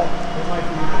fall, it might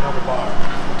be another barn.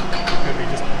 It could be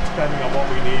just depending on what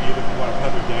we need, either if we want to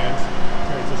Heather Dance,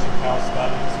 transition cow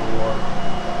studies, or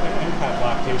any kind of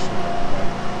lactation,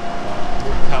 right?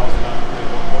 Cows not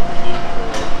what we need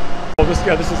for. Well,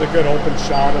 this is a good open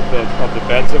shot of the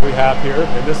beds that we have here.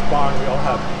 In this barn,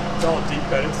 it's all deep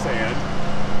bedded sand.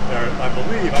 I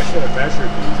believe, I should have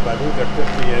measured these, but I believe they're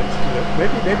 50 inch,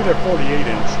 maybe they're 48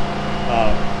 inch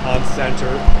on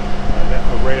center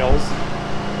rails.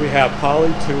 We have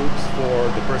poly tubes for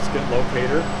the brisket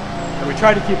locator, and we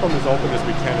try to keep them as open as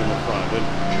we can in the front. And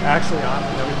actually, on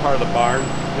every part of the barn,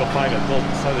 you'll find a little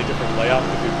slightly different layout,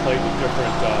 because we've played with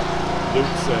different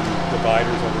loops and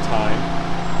dividers over time.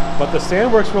 But the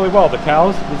sand works really well. The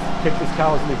cows, take this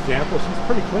cow as an example, she's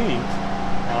pretty clean.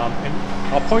 And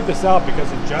I'll point this out because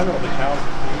in general the cows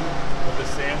are clean with the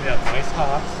sand. They have nice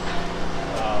hops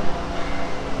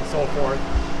and so forth.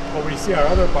 But when you see our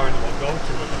other barn that we'll go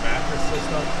to with the mattress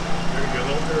system, they're going to be a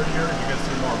little dirtier, and you're going to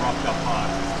see more roughed up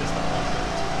hops. It's just a whole thing.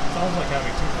 It sounds like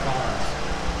having two farms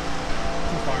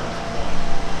in one.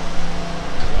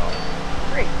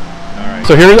 Great. All right.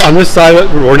 So here on this side,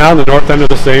 we're now on the north end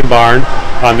of the same barn.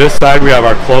 On this side we have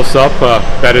our close-up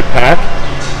bedded pack.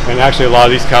 And actually a lot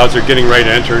of these cows are getting ready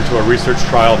to enter into a research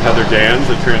trial of Heather Dan's,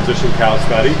 a transition cow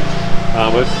study.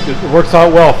 It works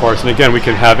out well for us, and again, we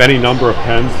can have any number of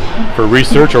pens for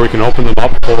research, or we can open them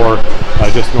up for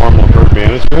just normal herd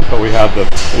management. But we have the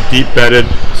deep bedded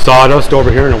sawdust over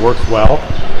here, and it works well.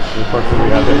 And of course, then we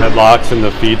have the headlocks and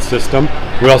the feed system.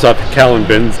 We also have the Callan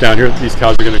bins down here. These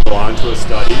cows are going to go on to a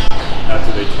study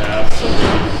after they calve, so they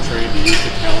need to be trained to use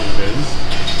the Callan bins.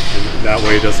 And That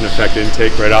way it doesn't affect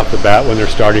intake right off the bat when they're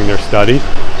starting their study.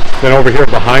 Then over here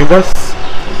behind us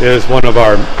is one of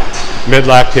our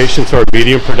mid-lactation, or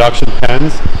medium production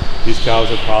pens. These cows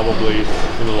are probably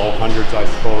in the low hundreds, I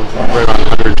suppose, right around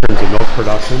 100 in terms of milk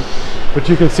production.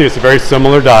 But you can see it's a very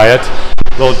similar diet,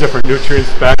 a little different nutrient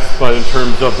specs, but in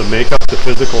terms of the makeup, the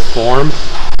physical form,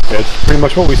 it's pretty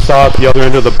much what we saw at the other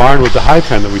end of the barn with the high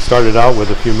pen that we started out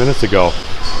with a few minutes ago.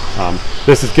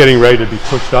 This is getting ready to be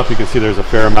pushed up. You can see there's a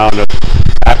fair amount of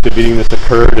active eating that's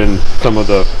occurred in some of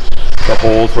the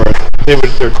holes where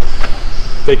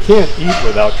they can't eat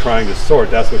without trying to sort.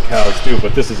 That's what cows do,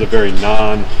 but this is a very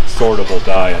non-sortable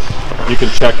diet. You can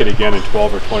check it again in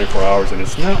 12 or 24 hours, and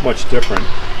it's not much different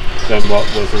than what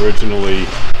was originally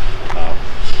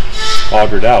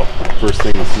augured out first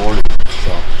thing this morning.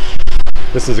 So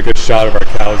this is a good shot of our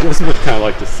cows. This is what you kind of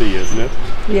like to see, isn't it?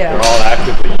 Yeah. They're all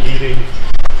actively eating.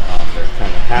 They're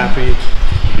kind of happy.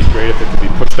 It'd be great if it could be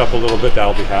pushed up a little bit.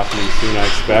 That'll be happening soon, I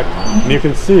expect. And you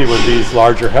can see with these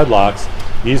larger headlocks,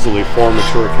 easily 4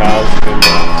 mature cows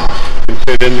can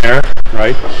fit in there,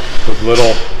 right? With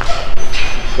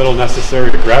little necessary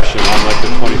aggression on like the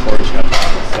 24-inch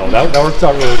headlock. So that works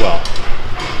out really well.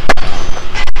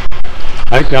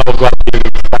 I think now we'll go out to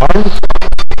the barn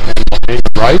and we'll hang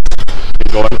right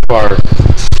and go into our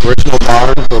original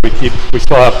barn where we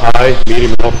still have high,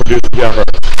 medium, and low producers. We have our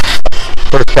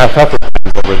first calf heifer pens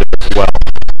over there as well.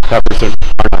 Heifers are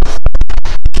nice.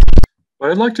 What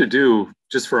I'd like to do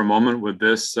just for a moment with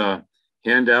this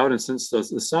handout, and since the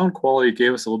sound quality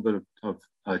gave us a little bit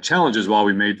of challenges while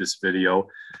we made this video,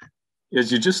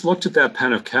 is you just looked at that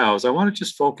pen of cows. I want to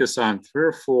just focus on 3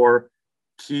 or 4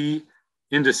 key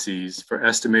indices for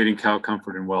estimating cow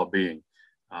comfort and well-being.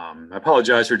 I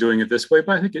apologize for doing it this way,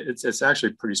 but I think it's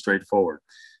actually pretty straightforward.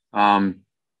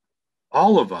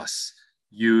 All of us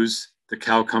use the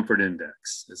cow comfort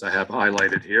index, as I have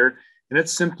highlighted here, and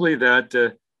it's simply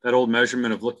that old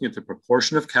measurement of looking at the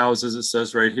proportion of cows, as it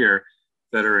says right here,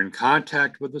 that are in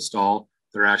contact with the stall,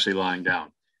 they're actually lying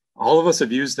down. All of us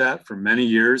have used that for many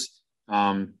years,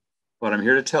 but I'm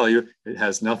here to tell you it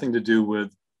has nothing to do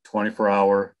with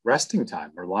 24-hour resting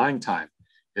time or lying time.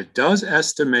 It does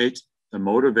estimate the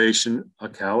motivation a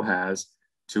cow has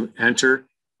to enter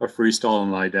a free stall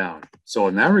and lie down. So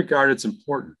in that regard, it's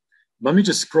important. Let me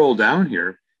just scroll down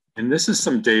here, and this is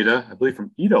some data, I believe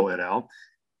from Ito et al.,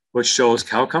 which shows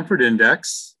cow comfort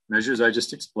index, measures I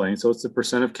just explained. So it's the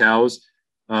percent of cows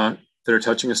that are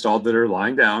touching a stall that are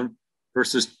lying down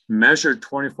versus measured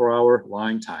 24-hour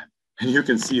lying time. And you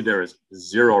can see there is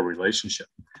 0 relationship.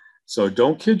 So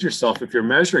don't kid yourself if you're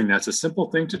measuring. That's a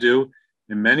simple thing to do.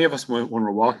 And many of us, when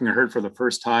we're walking a herd for the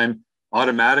first time,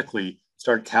 automatically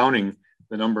start counting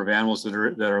the number of animals that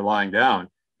are lying down.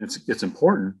 It's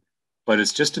important, but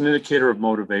it's just an indicator of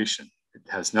motivation. It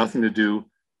has nothing to do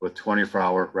with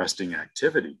 24-hour resting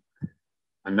activity.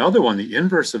 Another one, the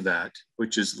inverse of that,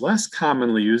 which is less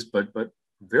commonly used, but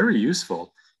very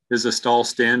useful, is the stall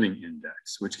standing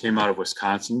index, which came out of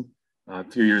Wisconsin a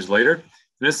few years later.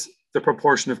 And it's the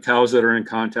proportion of cows that are in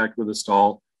contact with the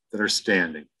stall that are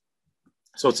standing.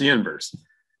 So it's the inverse.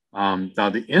 Now,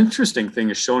 the interesting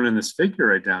thing is shown in this figure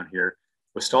right down here,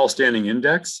 with stall standing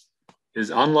index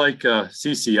is unlike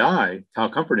CCI, cow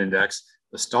comfort index,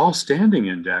 the stall standing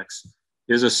index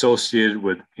is associated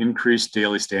with increased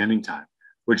daily standing time,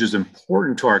 which is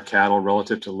important to our cattle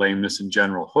relative to lameness and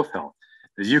general hoof health.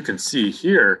 As you can see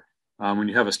here, when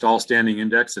you have a stall standing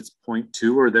index that's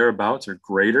 0.2 or thereabouts or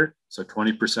greater, so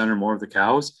 20% or more of the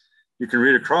cows, you can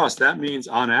read across, that means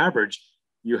on average,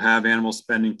 you have animals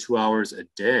spending 2 hours a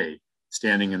day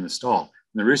standing in the stall.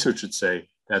 And the research would say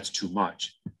that's too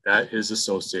much. That is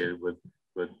associated with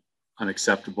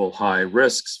unacceptable high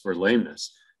risks for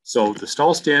lameness. So the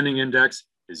stall standing index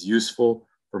is useful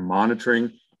for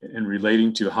monitoring and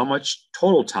relating to how much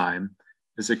total time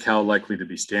is a cow likely to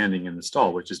be standing in the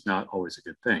stall, which is not always a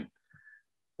good thing.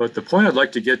 But the point I'd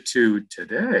like to get to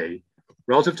today,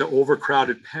 relative to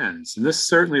overcrowded pens, and this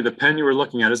certainly the pen you were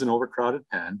looking at is an overcrowded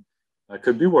pen. It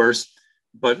could be worse,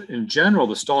 but in general,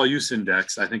 the stall use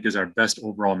index, I think, is our best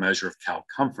overall measure of cow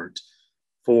comfort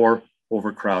for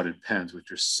overcrowded pens, which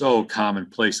are so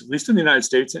commonplace, at least in the United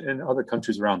States and other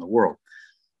countries around the world.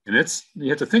 And you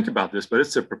have to think about this, but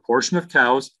it's a proportion of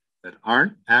cows that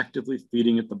aren't actively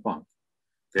feeding at the bunk.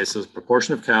 Okay, so the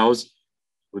proportion of cows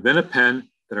within a pen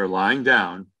that are lying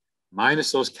down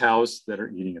minus those cows that are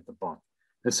eating at the bunk.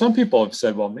 And some people have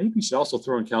said, well, maybe you should also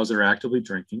throw in cows that are actively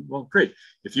drinking. Well, great.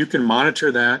 If you can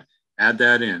monitor that, add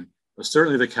that in. But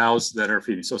certainly the cows that are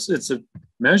feeding. So it's a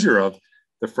measure of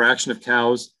the fraction of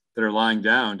cows that are lying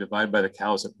down divided by the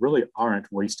cows that really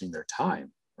aren't wasting their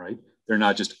time, right? They're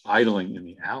not just idling in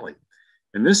the alley.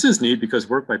 And this is neat because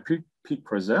work by Pete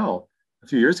Crozel a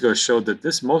few years ago showed that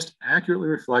this most accurately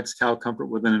reflects cow comfort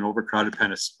within an overcrowded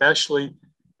pen, especially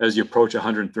as you approach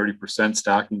 130%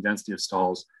 stocking density of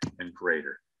stalls and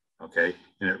greater, okay?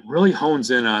 And it really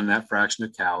hones in on that fraction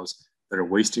of cows that are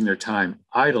wasting their time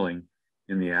idling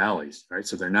in the alleys, right?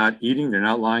 So they're not eating, they're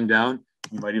not lying down.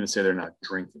 You might even say they're not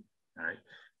drinking, all right?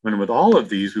 When with all of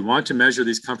these, we want to measure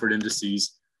these comfort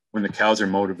indices when the cows are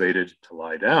motivated to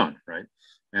lie down, right?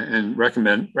 And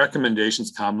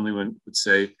recommendations commonly would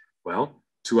say, well,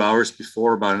 2 hours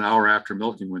before, about an hour after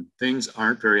milking, when things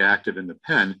aren't very active in the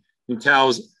pen, and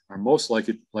cows are most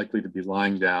likely to be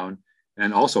lying down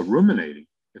and also ruminating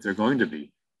if they're going to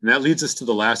be. And that leads us to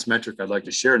the last metric I'd like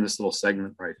to share in this little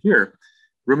segment right here,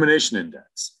 rumination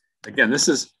index. Again, this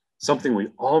is something we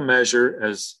all measure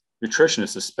as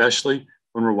nutritionists, especially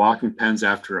when we're walking pens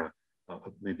after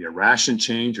maybe a ration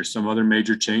change or some other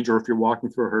major change, or if you're walking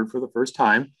through a herd for the first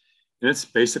time. And it's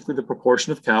basically the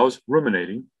proportion of cows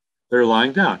ruminating that are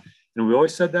lying down. And we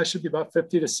always said that should be about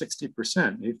 50 to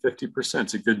 60%, maybe 50%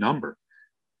 is a good number.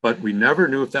 But we never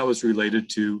knew if that was related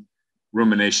to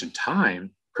rumination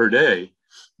time per day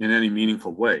in any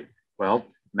meaningful way. Well,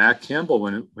 Matt Campbell,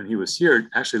 when he was here,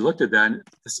 actually looked at that. And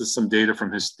this is some data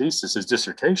from his thesis, his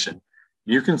dissertation.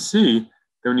 You can see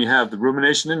that when you have the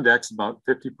rumination index about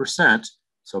 50%,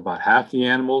 so about half the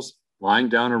animals lying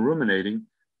down or ruminating,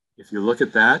 if you look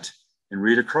at that and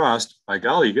read across, by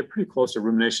golly, you get pretty close to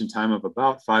rumination time of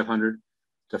about 500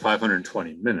 to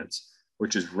 520 minutes,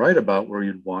 which is right about where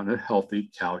you'd want a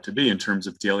healthy cow to be in terms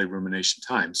of daily rumination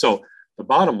time. So the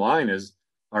bottom line is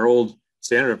our old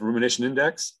standard of rumination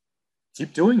index,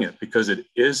 keep doing it because it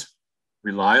is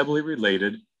reliably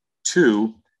related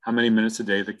to how many minutes a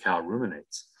day the cow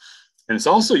ruminates. And it's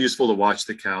also useful to watch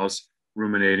the cows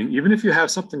ruminating, even if you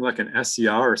have something like an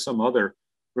SCR or some other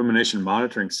rumination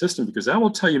monitoring system, because that will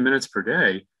tell you minutes per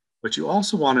day, but you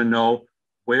also want to know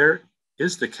where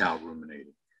is the cow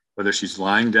ruminating, whether she's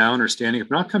lying down or standing up.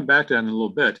 And I'll come back to that in a little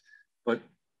bit, but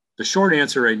the short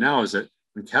answer right now is that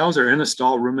when cows are in a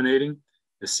stall ruminating,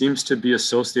 it seems to be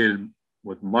associated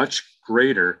with much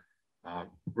greater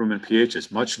rumen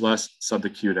pHs, much less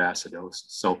subacute acidosis.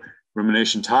 So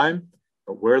rumination time,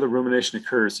 but where the rumination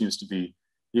occurs seems to be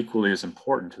equally as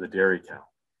important to the dairy cow.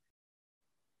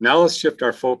 Now let's shift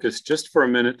our focus just for a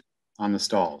minute on the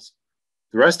stalls.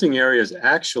 The resting area is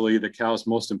actually the cow's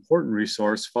most important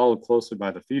resource, followed closely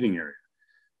by the feeding area.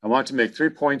 I want to make 3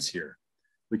 points here.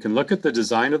 We can look at the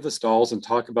design of the stalls and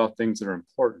talk about things that are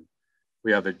important.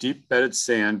 We have a deep bedded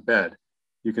sand bed.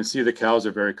 You can see the cows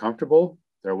are very comfortable.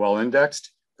 They're well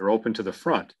indexed. They're open to the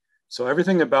front. So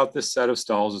everything about this set of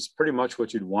stalls is pretty much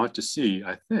what you'd want to see,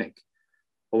 I think.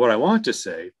 But what I want to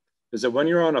say is that when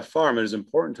you're on a farm, it is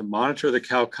important to monitor the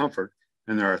cow comfort.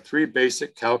 And there are 3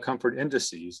 basic cow comfort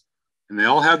indices, and they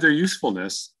all have their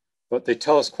usefulness, but they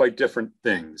tell us quite different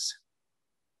things.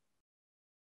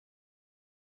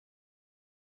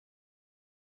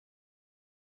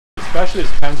 Especially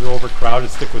as pens are overcrowded,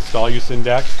 stick with stall use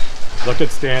index, look at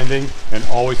standing, and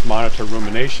always monitor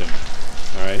rumination.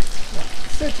 All right.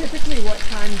 So typically, what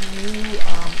time do you?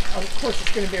 Of course,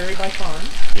 it's going to vary by farm.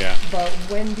 Yeah. But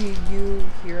when do you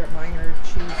here at Minor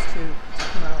choose to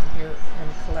come out here and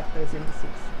collect those indices?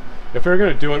 If we were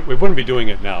going to do it, we wouldn't be doing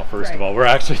it now. First of Right. all, we're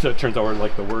actually, it turns out we're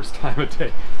like the worst time of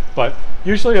day. But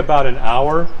usually about an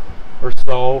hour or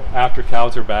so after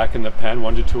cows are back in the pen,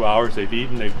 1 to 2 hours, they've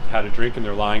eaten, they've had a drink, and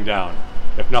they're lying down.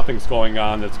 If nothing's going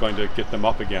on that's going to get them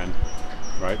up again,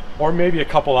 right? Or maybe a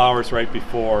couple hours right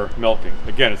before milking.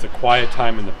 Again, it's a quiet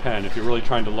time in the pen if you're really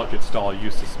trying to look at stall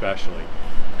use especially.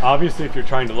 Obviously, if you're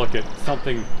trying to look at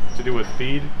something to do with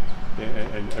feed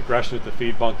and aggression at the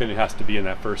feed bunk, then it has to be in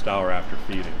that first hour after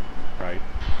feeding, right?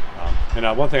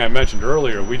 And one thing I mentioned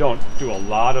earlier, we don't do a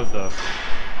lot of the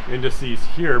indices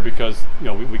here because, you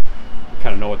know, we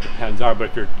kind of know what the pens are, but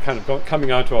if you're kind of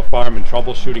coming onto a farm in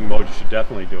troubleshooting mode, you should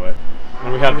definitely do it.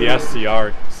 And we have the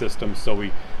SCR system, so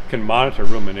we can monitor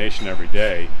rumination every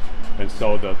day, and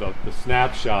so the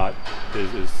snapshot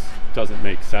doesn't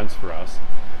make sense for us.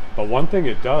 But one thing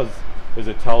it does is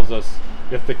it tells us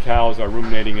if the cows are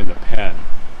ruminating in the pen,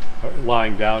 or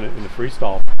lying down in the free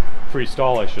stall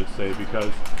I should say,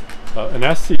 because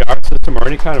an SCR system or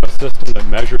any kind of a system that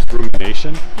measures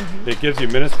rumination, it gives you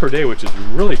minutes per day, which is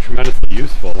really tremendously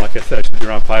useful. Like I said, it should be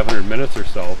around 500 minutes or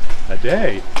so a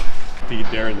day. Feed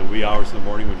there in the wee hours in the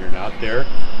morning when you're not there,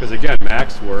 because again,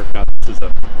 Mac's work, now this is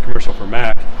a commercial for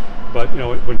Mac, but you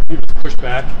know, when feed was pushed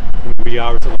back in the wee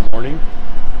hours of the morning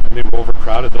and they were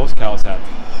overcrowded, those cows had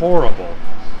horrible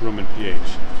rumen pH.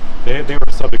 They were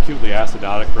subacutely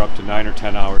acidotic for up to 9 or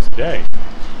 10 hours a day.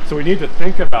 So we need to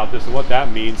think about this and what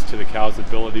that means to the cow's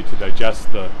ability to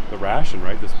digest the ration,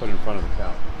 right? That's put in front of the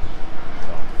cow.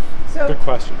 So good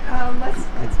question. Let's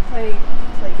play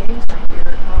games right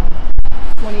here.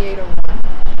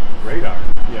 2801. Radar,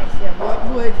 yes. Yeah. What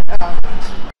would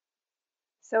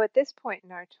So at this point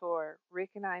in our tour,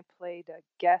 Rick and I played a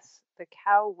guess the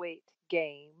cow weight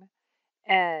game,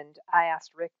 and I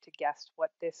asked Rick to guess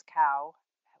what this cow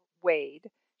weighed.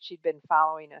 She'd been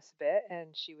following us a bit, and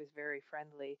she was very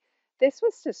friendly. This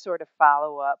was to sort of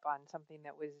follow up on something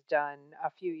that was done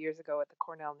a few years ago at the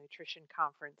Cornell Nutrition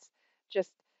Conference, just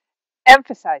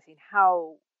emphasizing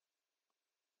how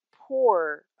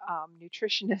poor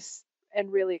nutritionists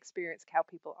and really experienced cow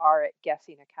people are at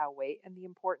guessing a cow weight and the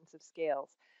importance of scales.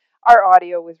 Our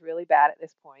audio was really bad at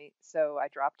this point, so I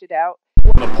dropped it out.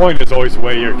 Well, the point is always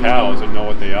weigh your cows and know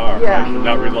what they are, Yeah. right? And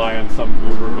not rely on some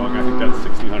goober going, I think that's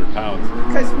 1,600 pounds.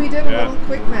 because we did a little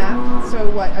quick math. So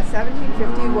what? A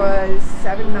 1750 was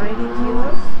 790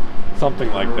 kilos.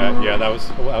 Something like that. Yeah, that was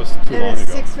too long And a ago.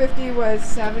 650 was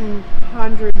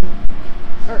 700.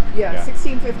 Yeah.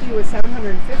 1650 was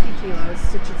 750 kilos.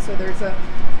 So there's a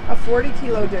 40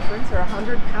 kilo difference or a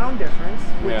 100-pound difference,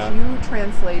 which Yeah. you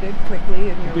translated quickly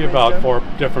in your Be about wisdom.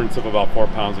 difference of about 4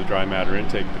 pounds of dry matter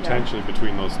intake potentially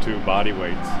between those two body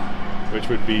weights, which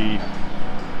would be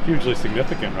hugely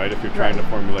significant, right? If you're trying to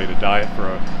formulate a diet for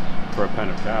a pen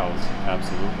of cows,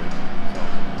 absolutely.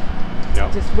 So,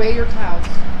 yeah, Just weigh your cows.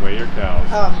 weigh your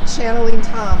cows. Channeling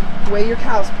Tom. Weigh your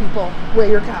cows, people.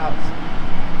 Weigh your cows.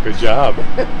 Good job.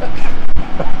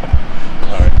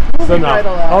 All right. So Moving right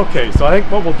along. okay. So I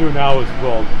think what we'll do now is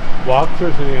we'll walk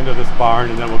through to the end of this barn,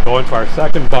 and then we'll go into our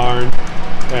second barn.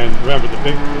 And remember, the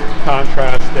big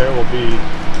contrast there will be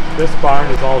this barn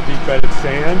is all deep-bedded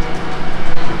sand,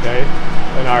 okay,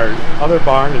 and our other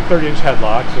barn and 30-inch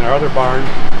headlocks, and our other barn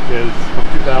is from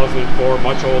 2004,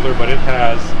 much older, but it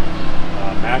has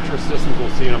mattress systems we'll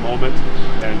see in a moment,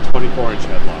 and 24-inch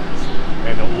headlocks,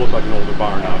 and it'll look like an older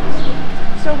barn, obviously.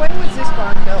 So when was this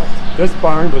barn built? This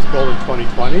barn was built in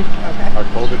 2020, Okay. our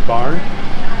COVID barn,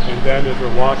 and then as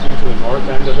we're walking to the north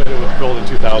end of it, it was built in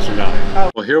 2009. Oh.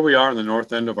 Well, here we are on the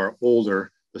north end of our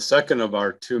older, the second of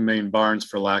our two main barns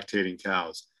for lactating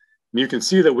cows. And you can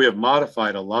see that we have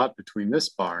modified a lot between this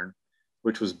barn,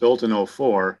 which was built in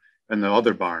 04, and the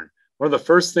other barn. One of the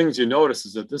first things you notice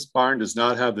is that this barn does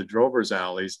not have the drover's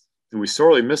alleys, and we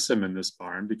sorely miss them in this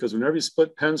barn because whenever you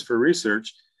split pens for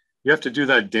research, you have to do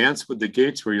that dance with the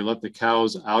gates where you let the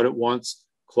cows out at once,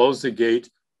 close the gate,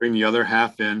 bring the other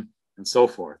half in, and so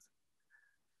forth.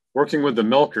 Working with the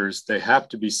milkers, they have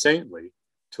to be saintly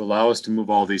to allow us to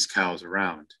move all these cows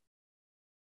around.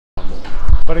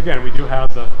 But again, we do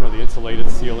have the insulated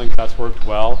ceiling. That's worked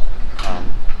well.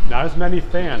 Not as many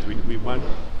fans. We went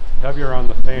heavier on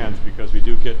the fans because we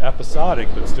do get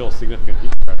episodic but still significant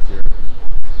heat stress here.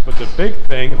 But the big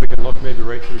thing, if we can look maybe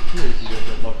right through here, you can get a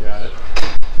good look at it.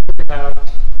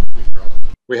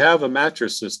 We have a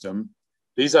mattress system.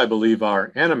 These, I believe,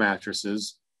 are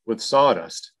antimattresses with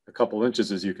sawdust, a couple inches,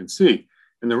 as you can see.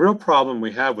 And the real problem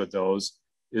we have with those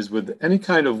is with any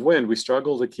kind of wind, we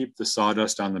struggle to keep the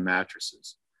sawdust on the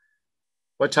mattresses.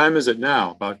 What time is it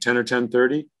now? About 10 or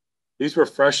 10:30? These were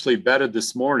freshly bedded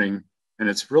this morning, and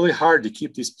it's really hard to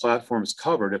keep these platforms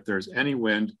covered if there's any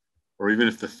wind or even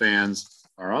if the fans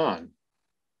are on.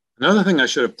 Another thing I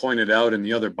should have pointed out in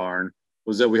the other barn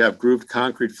was that we have grooved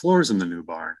concrete floors in the new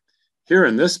barn. Here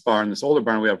in this barn, this older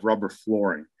barn, we have rubber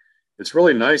flooring. It's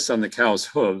really nice on the cow's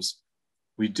hooves.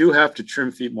 We do have to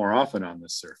trim feet more often on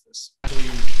this surface. Our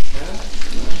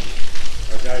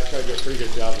guys try to do a pretty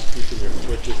good job of keeping their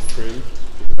switches trimmed to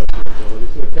the best of their ability.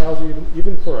 So the cows,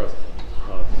 even for a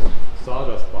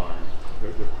sawdust barn,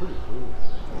 they're pretty clean.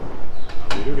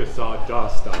 We do get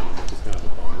sawdust on them, which is kind of a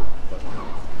bummer. But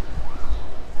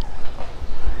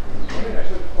I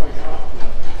should point out,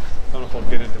 I don't know if we'll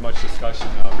get into much discussion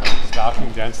of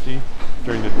stocking density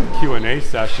during the Q&A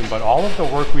session, but all of the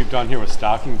work we've done here with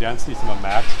stocking density, some of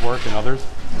Mac's work and others,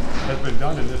 has been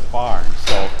done in this barn.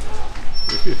 So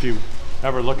if you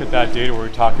ever look at that data where we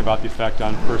talk about the effect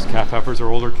on first calf heifers or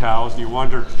older cows, and you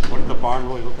wonder, what did the barn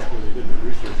really look like when they did the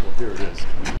research? Well, here it is.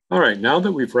 All right, now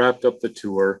that we've wrapped up the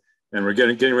tour and we're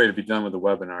getting ready to be done with the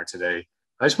webinar today,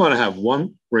 I just want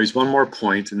to raise one more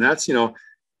point, and that's,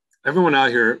 everyone out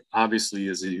here obviously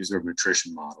is a user of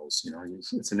nutrition models.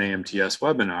 It's an AMTS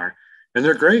webinar, and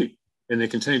they're great, and they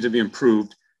continue to be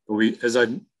improved. But we, as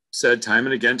I've said time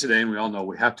and again today, and we all know,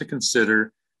 we have to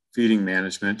consider feeding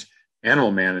management,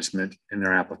 animal management in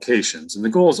their applications. And the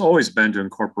goal has always been to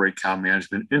incorporate cow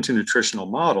management into nutritional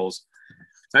models.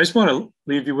 I just want to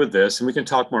leave you with this, and we can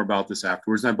talk more about this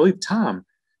afterwards. And I believe Tom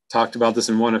talked about this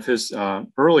in one of his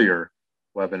earlier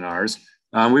webinars,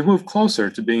 we've moved closer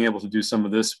to being able to do some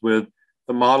of this with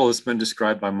the model that's been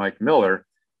described by Mike Miller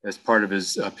as part of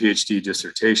his PhD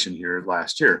dissertation here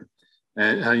last year.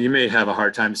 And you may have a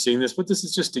hard time seeing this, but this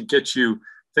is just to get you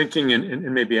thinking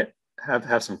and maybe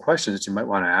have some questions that you might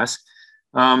want to ask.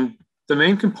 The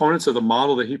main components of the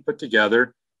model that he put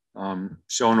together,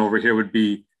 shown over here, would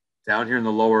be down here in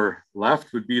the lower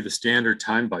left would be the standard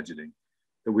time budgeting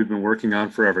that we've been working on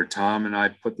forever. Tom and I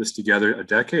put this together a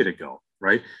decade ago,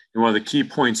 right? And one of the key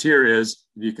points here is,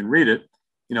 if you can read it,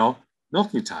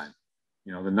 milking time,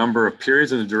 the number of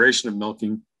periods and the duration of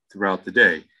milking throughout the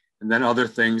day. And then other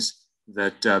things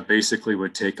that basically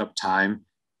would take up time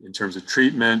in terms of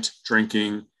treatment,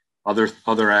 drinking,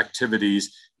 other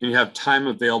activities, and you have time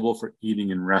available for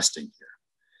eating and resting here.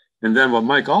 And then what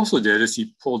Mike also did is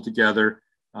he pulled together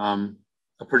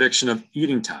a prediction of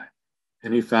eating time.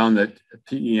 And he found that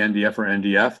PE, NDF, or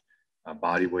NDF,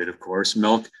 body weight, of course,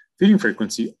 milk, feeding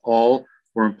frequency, all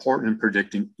were important in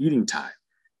predicting eating time.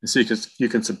 And so you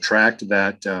can subtract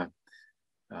that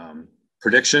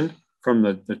prediction from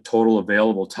the total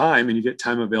available time, and you get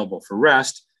time available for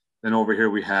rest. Then over here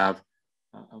we have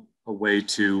a way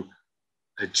to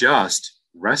adjust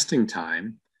resting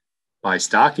time by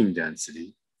stocking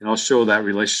density. And I'll show that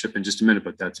relationship in just a minute,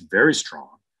 but that's very strong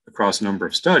across a number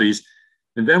of studies.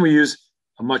 And then we use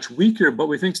a much weaker, but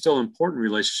we think still important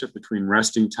relationship between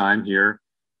resting time here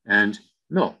and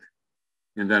milk.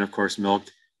 And then of course, milk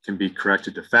can be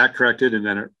corrected to fat corrected, and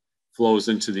then it flows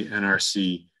into the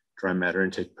NRC dry matter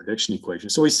intake prediction equation.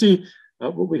 So we see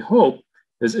what we hope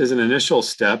is an initial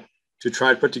step to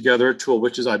try to put together a tool,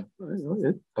 which is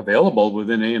available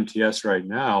within AMTS right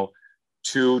now,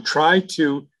 to try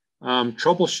to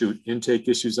troubleshoot intake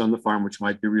issues on the farm, which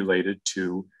might be related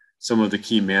to some of the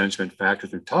key management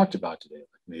factors we've talked about today,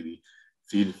 like maybe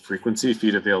feed frequency,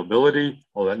 feed availability,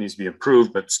 all that needs to be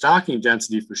improved, but stocking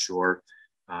density for sure,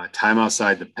 time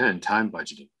outside the pen, time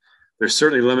budgeting. There's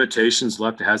certainly limitations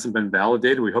left. It hasn't been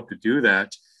validated. We hope to do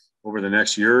that over the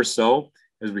next year or so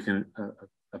as we can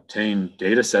obtain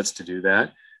data sets to do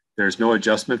that. There's no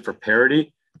adjustment for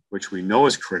parity, which we know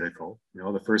is critical.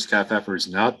 The first calf heifer is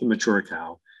not the mature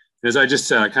cow. As I just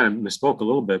said, I kind of misspoke a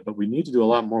little bit, but we need to do a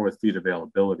lot more with feed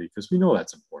availability because we know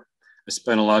that's important. I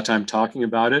spent a lot of time talking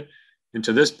about it. And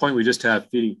to this point, we just have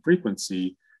feeding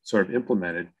frequency sort of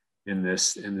implemented in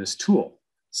this tool.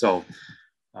 So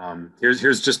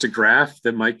here's just a graph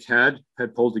that Mike had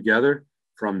pulled together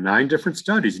from 9 different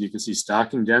studies. And you can see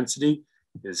stocking density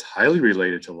is highly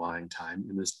related to lying time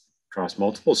in this across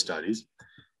multiple studies.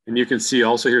 And you can see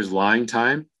also here's lying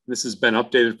time. This has been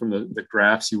updated from the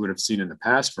graphs you would have seen in the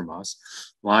past from us.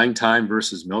 Lying time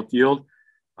versus milk yield.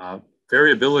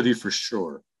 Variability for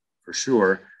sure,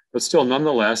 but still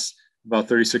nonetheless, about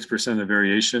 36% of the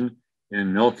variation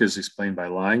in milk is explained by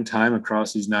lying time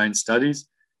across these 9 studies.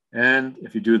 And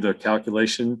if you do the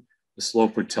calculation, the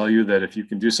slope would tell you that if you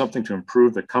can do something to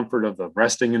improve the comfort of the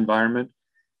resting environment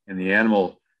and the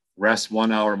animal rests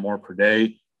 1 hour more per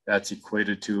day, that's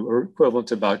equated to or equivalent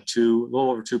to about a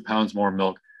little over 2 pounds more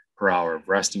milk per hour of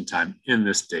resting time in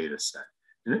this data set.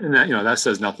 And that, that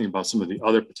says nothing about some of the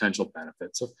other potential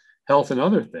benefits of health and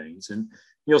other things. And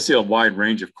you'll see a wide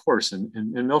range, of course,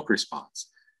 in milk response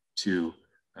to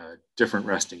different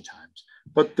resting times.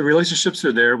 But the relationships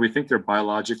are there. We think they're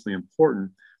biologically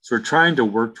important. So we're trying to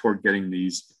work toward getting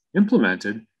these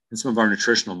implemented in some of our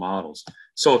nutritional models.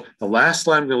 So the last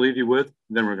slide I'm going to leave you with,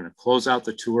 and then we're going to close out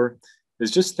the tour,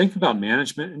 is just think about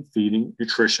management and feeding,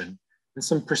 nutrition, and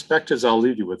some perspectives I'll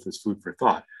leave you with as food for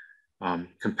thought.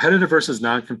 Competitive versus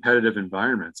non-competitive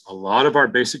environments. A lot of our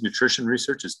basic nutrition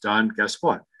research is done, guess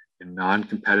what, in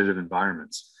non-competitive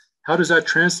environments. How does that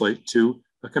translate to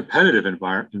a competitive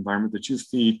environment that you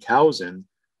feed cows in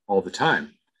all the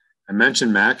time? I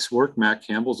mentioned Mac's work. Mac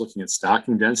Campbell's looking at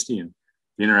stocking density and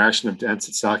the interaction of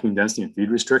stocking density and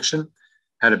feed restriction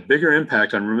had a bigger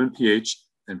impact on rumen pH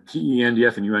than PE,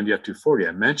 NDF, and UNDF 240.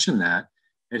 I mentioned that.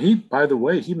 And he, by the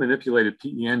way, he manipulated PE,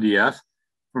 NDF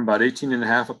from about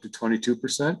 18.5 up to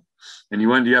 22%, and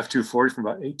UNDF 240 from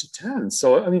about 8 to 10.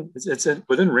 So, I mean, it's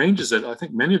within ranges that I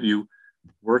think many of you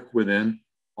work within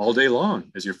all day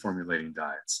long as you're formulating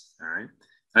diets, all right?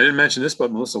 I didn't mention this,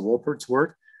 but Melissa Wolpert's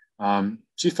work,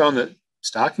 she found that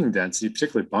stocking density,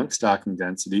 particularly bunk stocking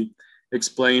density,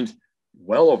 explained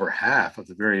well over half of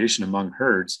the variation among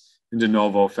herds in de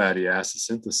novo fatty acid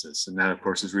synthesis. And that, of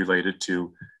course, is related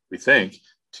to, we think,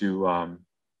 to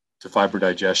fiber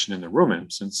digestion in the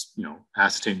rumen, since,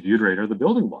 acetate and butyrate are the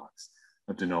building blocks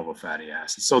of de novo fatty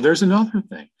acids. So there's another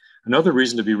thing, another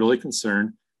reason to be really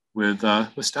concerned with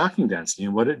stocking density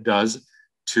and what it does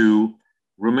to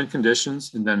rumen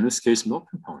conditions, and then in this case, milk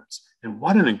components. And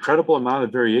what an incredible amount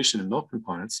of variation in milk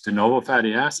components. De novo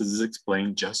fatty acids is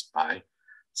explained just by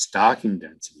stocking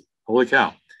density. Holy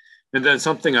cow. And then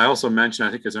something I also mentioned,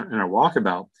 I think is in our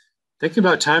walkabout, thinking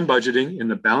about time budgeting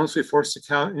and the balance we force the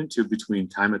cow into between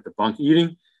time at the bunk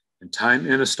eating and time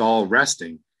in a stall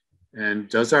resting. And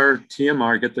does our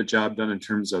TMR get the job done in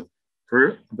terms of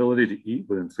her ability to eat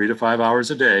within 3 to 5 hours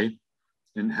a day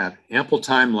and have ample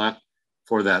time left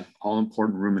for that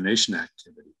all-important rumination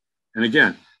activity? And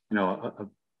again, a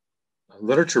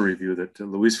literature review that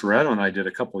Luis Ferretto and I did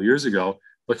a couple of years ago,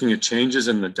 looking at changes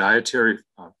in the dietary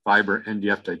fiber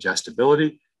NDF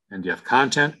digestibility, NDF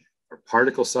content, or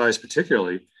particle size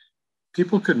particularly,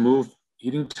 people could move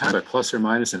eating time by plus or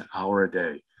minus an hour a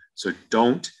day. So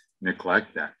don't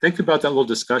neglect that. Think about that little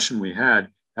discussion we had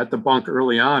at the bunk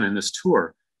early on in this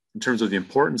tour in terms of the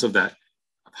importance of that,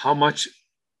 of how much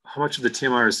of the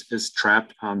TMR is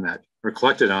trapped on that, or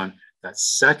collected on that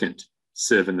second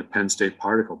sieve in the Penn State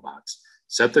particle box.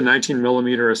 Set the 19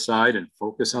 millimeter aside and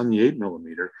focus on the 8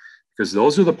 millimeter, because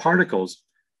those are the particles,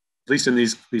 at least in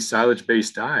these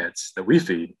silage-based diets that we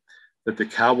feed, that the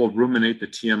cow will ruminate the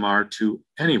TMR to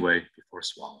anyway before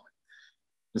swallowing.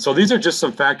 And so these are just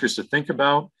some factors to think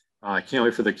about. I can't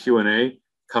wait for the Q&A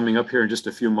coming up here in just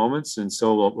a few moments. And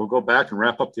so we'll go back and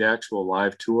wrap up the actual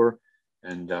live tour,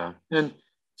 and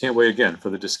can't wait again for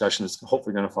the discussion that's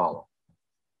hopefully going to follow.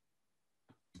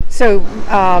 So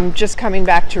just coming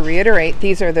back to reiterate,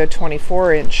 these are the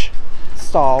 24-inch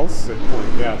stalls. Good point,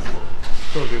 yes.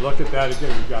 So if you look at that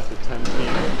again, we've got the 10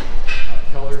 feet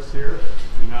pillars here,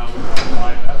 and now we've got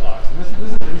 5 headlocks. And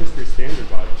this is industry standard,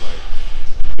 by the way.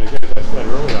 And again, as I said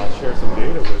earlier, I'll share some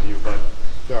data with you, but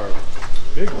there are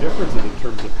big differences in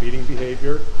terms of feeding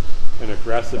behavior and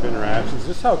aggressive interactions,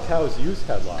 just how cows use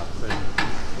headlocks. And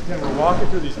again, we're walking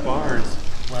through these barns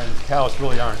when cows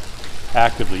really aren't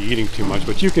actively eating too much,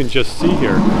 but you can just see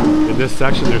here in this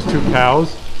section there's 2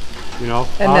 cows,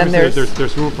 and then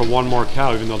there's room for 1 more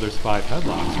cow, even though there's 5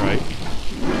 headlocks, right?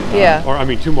 Yeah. Or I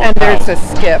mean 2 more and cows. There's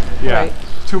a skip. Yeah, right?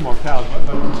 2 more cows,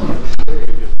 but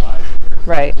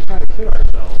right. We're trying to kid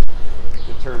ourselves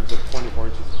in terms of 24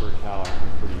 inches per cow. I'm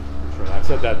pretty sure. I've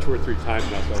said that 2 or 3 times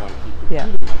now, so I want to keep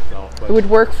repeating myself. But it would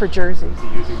work for Jersey.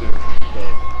 Using the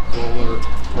roller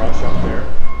brush up there.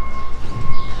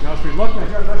 Now, as we look at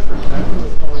here, I'm not sure exactly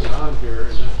what's going on here.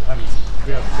 And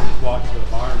we have some walk to the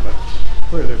barn, but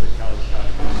clearly there's a cow that's got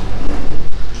it.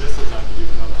 And this is, I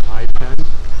believe, another high pen.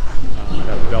 I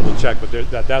have to double check, but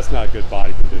that's not good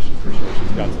body condition for sure.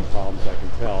 She's got some problems, I can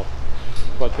tell.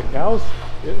 But the cows,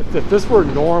 if this were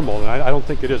normal, and I don't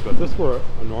think it is, but if this were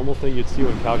a normal thing you'd see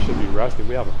when cows should be resting,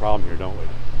 we have a problem here, don't we?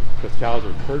 Because cows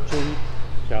are perching,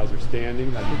 cows are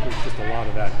standing. I think there's just a lot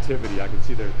of activity. I can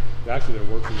see they're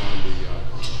working on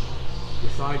the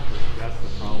side curve. That's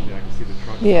the problem. I can see the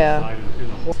truck outside in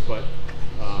the hole. But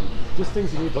just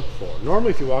things you need to look for.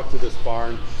 Normally, if you walk to this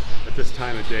barn at this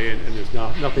time of day and there's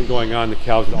nothing going on, the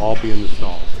cows would all be in the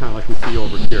stalls, kind of like we see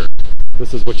over here.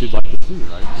 This is what you'd like to see,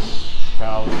 right?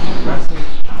 Cows resting,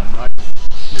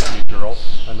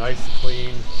 a nice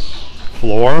clean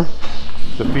floor.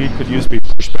 The feed could use to be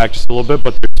pushed back just a little bit,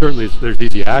 but there's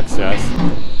easy access.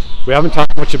 We haven't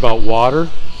talked much about water,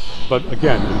 but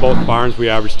again, in both barns we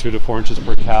average 2 to 4 inches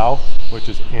per cow, which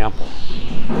is ample.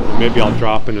 And maybe I'll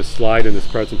drop in a slide in this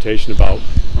presentation about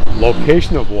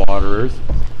location of waterers,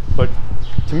 but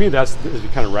to me, that's, as we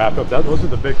kind of wrap up, those are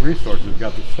the big resources. We've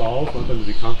got the stalls, want them to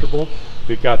be comfortable.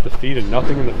 We've got the feed, and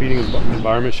nothing in the feeding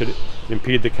environment should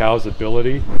impede the cow's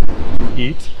ability to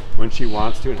eat when she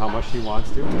wants to and how much she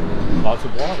wants to. Lots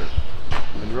of water.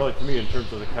 And really, to me, in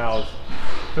terms of the cow's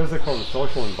physical and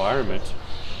social environment,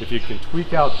 if you can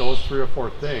tweak out those 3 or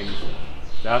 4 things,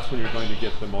 that's when you're going to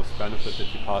get the most benefit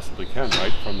that you possibly can,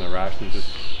 right, from the ration. You just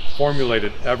formulate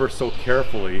it ever so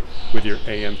carefully with your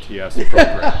AMTS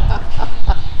program.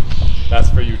 That's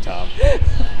for you, Tom.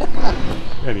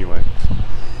 Anyway.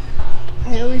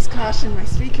 I always caution my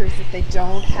speakers that they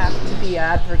don't have to be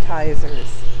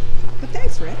advertisers. But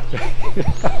thanks, Rick.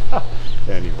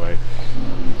 Anyway,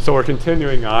 so we're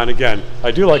continuing on. Again,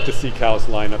 I do like to see cows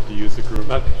line up to use the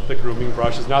grooming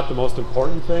brush. Is not the most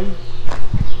important thing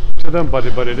to them, but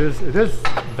it is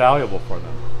valuable for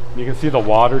them. And you can see the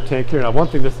water tank here. Now, one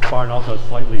thing, this barn also has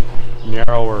slightly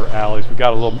narrower alleys.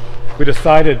 We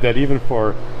decided that even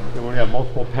for when we have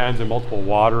multiple pens and multiple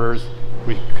waterers,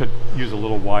 we could use a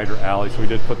little wider alley, so we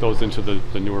did put those into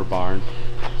the newer barn.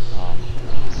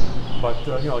 But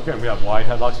again, we have wide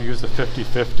headlocks. We use the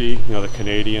 50-50, the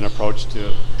Canadian approach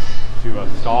to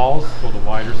stalls. So the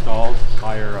wider stalls,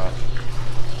 higher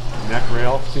neck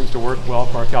rail seems to work well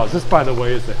for our cows. This, by the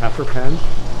way, is the heifer pen.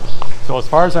 So as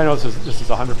far as I know, this is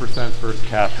 100% first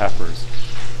calf heifers.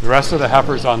 The rest of the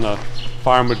heifers on the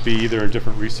farm would be either in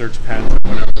different research pens or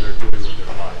whatever they're doing with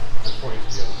their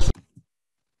life.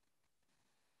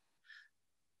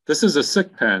 This is a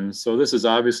sick pen, so this is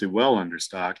obviously well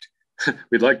understocked.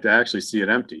 We'd like to actually see it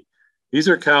empty. These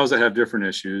are cows that have different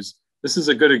issues. This is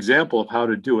a good example of how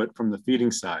to do it from the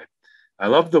feeding side. I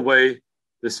love the way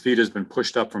this feed has been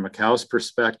pushed up from a cow's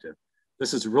perspective.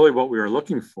 This is really what we were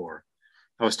looking for.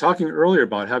 I was talking earlier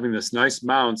about having this nice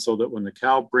mound so that when the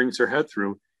cow brings her head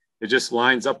through, it just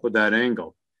lines up with that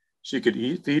angle. She could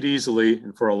feed easily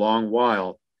and for a long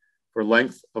while, for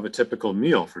length of a typical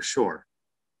meal for sure.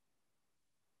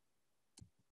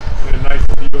 And a nice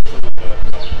view of some of the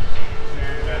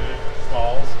bedded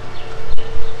stalls.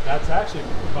 That's actually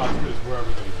about as good as we're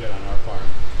ever going to get on our farm.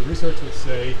 The research would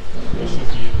say it should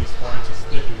be at least 4 inches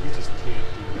thick, and we just can't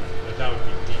do that. That would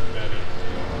be deep bedded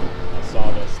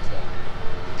sawdust.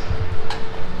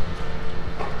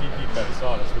 Deep bedded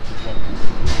sawdust, which is what the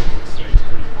research would say is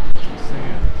pretty much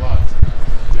sand, but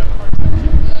we have a hard time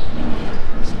keeping that in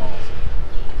the stalls.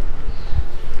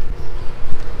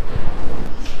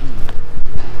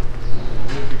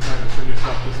 We'll be trying to finish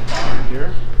up this barn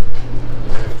here.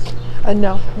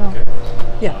 No. Okay.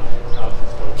 Yeah. House is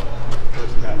still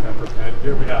first calf heifer pen.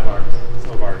 Here we have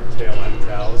some of our tail end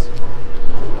cows.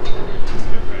 Just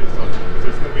getting ready. So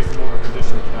there's going to be some more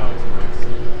conditioned cows you might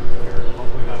see here.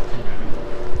 Hopefully not too many.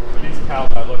 But these cows,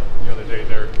 I looked the other day,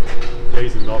 their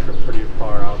days in milk are pretty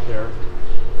far out there,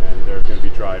 and they're going to be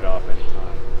dried off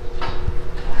anytime.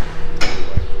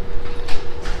 Anyway.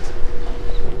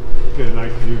 Get a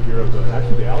nice view here of the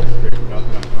alley scraper. Not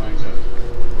that I'm trying to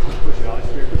push alley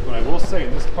scrapers, but I will say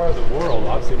in this part of the world,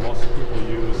 obviously most people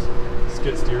use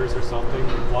skid steers or something.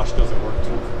 Flush doesn't work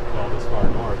too well this far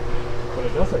north, but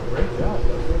it does a great job,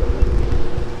 doesn't it?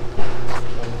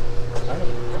 I'm kind of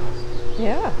impressed.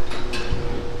 Yeah.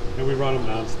 And we run them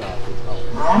nonstop as well.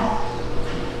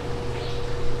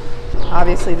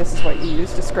 Obviously, this is what you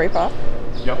use to scrape off.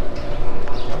 Yep.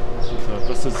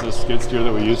 This is the skid steer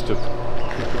that we use to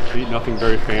feed. Nothing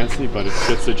very fancy, but it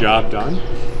gets the job done.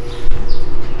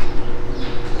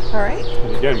 All right.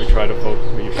 And again, we try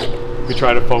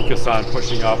to focus on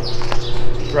pushing up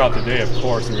throughout the day, of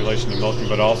course, in relation to milking,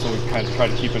 but also we kind of try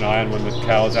to keep an eye on when the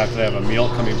cows, after they have a meal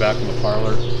coming back from the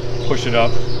parlor, push it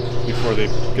up before they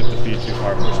get the feed too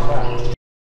far pushed back.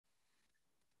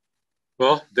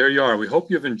 Well, there you are. We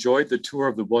hope you've enjoyed the tour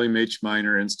of the William H.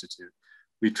 Miner Institute.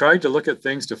 We tried to look at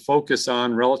things to focus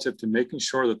on relative to making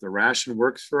sure that the ration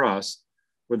works for us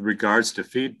with regards to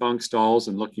feed, bunk stalls,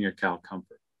 and looking at cow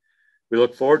comfort. We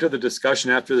look forward to the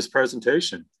discussion after this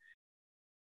presentation.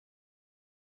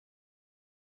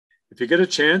 If you get a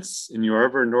chance and you're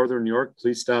ever in Northern New York,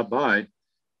 please stop by.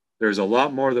 There's a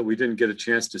lot more that we didn't get a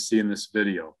chance to see in this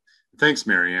video. Thanks,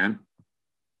 Marianne.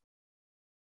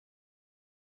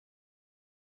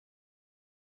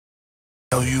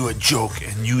 Tell you a joke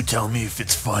and you tell me if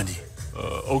it's funny.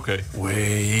 Okay.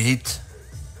 Wait.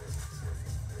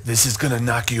 This is gonna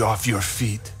knock you off your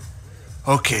feet.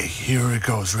 Okay, here it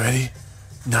goes. Ready?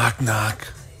 Knock, knock.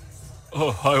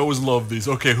 Oh, I always love these.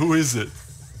 Okay, who is it?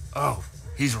 Oh,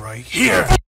 he's right here.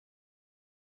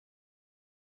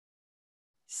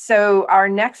 So our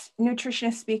next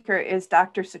nutritionist speaker is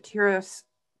Dr. Sotiros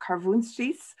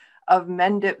Karvounstris of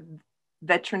Mendip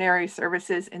Veterinary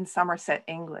Services in Somerset,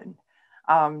 England.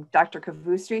 Dr.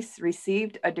 Karvounstris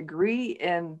received a degree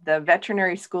in the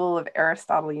Veterinary School of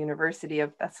Aristotle University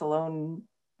of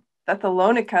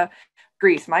Thessalonica,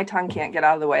 Greece. My tongue can't get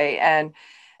out of the way. And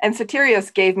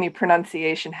Soterios gave me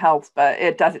pronunciation helps, but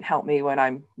it doesn't help me when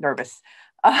I'm nervous.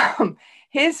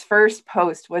 His first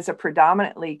post was a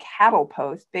predominantly cattle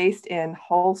post based in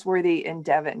Holsworthy in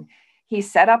Devon. He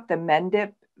set up the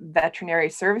Mendip Veterinary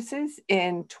Services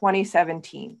in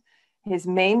 2017. His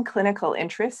main clinical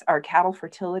interests are cattle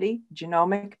fertility,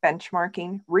 genomic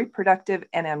benchmarking, reproductive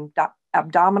and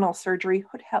abdominal surgery,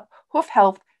 hoof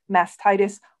health,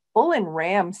 mastitis, bull and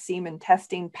ram semen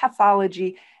testing,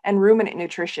 pathology, and ruminant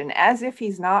nutrition. As if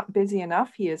he's not busy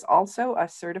enough, he is also a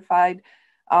certified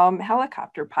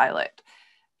helicopter pilot.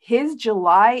 His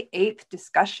July 8th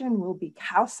discussion will be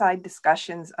cow-side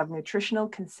discussions of nutritional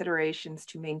considerations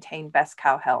to maintain best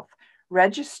cow health.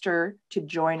 Register to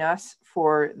join us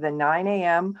for the 9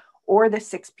 a.m. or the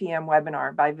 6 p.m.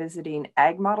 webinar by visiting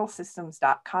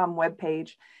agmodelsystems.com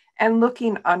webpage and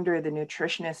looking under the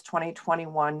Nutritionist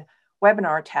 2021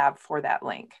 webinar tab for that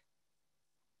link.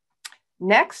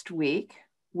 Next week,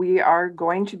 we are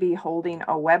going to be holding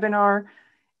a webinar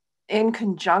in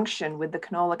conjunction with the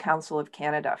Canola Council of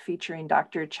Canada, featuring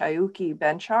Dr. Chayuki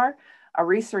Benchar, a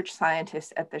research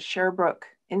scientist at the Sherbrooke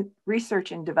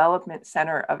Research and Development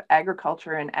Center of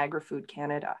Agriculture and Agri-Food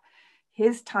Canada.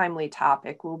 His timely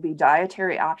topic will be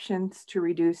dietary options to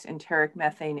reduce enteric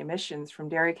methane emissions from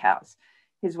dairy cows.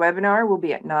 His webinar will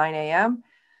be at 9 a.m.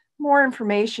 More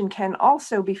information can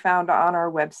also be found on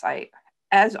our website.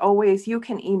 As always, you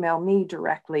can email me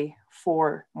directly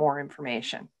for more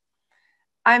information.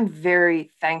 I'm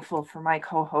very thankful for my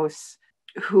co-hosts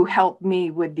who helped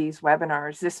me with these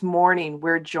webinars. This morning,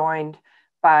 we're joined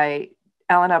by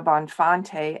Elena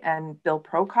Bonfante and Bill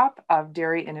Prokop of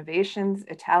Dairy Innovations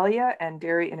Italia and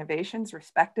Dairy Innovations,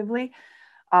 respectively,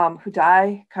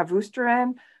 Hudai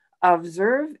Kavustaran of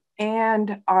Zerv,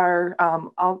 and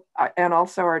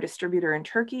also our distributor in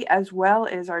Turkey, as well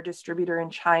as our distributor in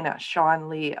China, Sean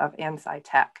Lee of Ansci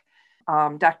Tech.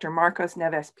 Dr. Marcos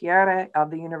Neves Pierre of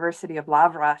the University of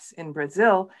Lavras in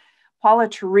Brazil. Paula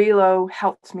Turillo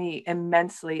helps me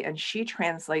immensely, and she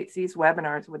translates these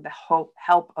webinars with the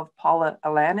help of Paula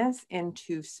Alanes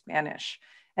into Spanish,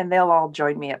 and they'll all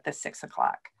join me at the 6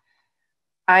 o'clock.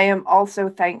 I am also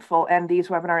thankful, and these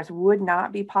webinars would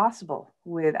not be possible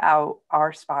without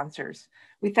our sponsors.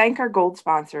 We thank our gold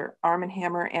sponsor, Arm &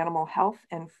 Hammer Animal Health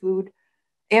and Food,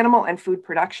 Animal and Food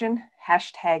Production,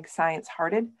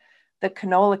 #ScienceHearted, the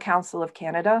Canola Council of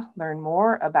Canada. Learn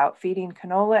more about feeding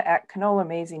canola at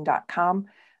canolamazing.com.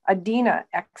 Adina,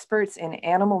 experts in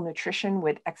animal nutrition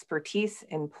with expertise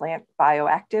in plant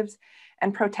bioactives.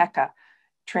 And Proteca,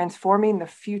 transforming the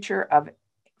future of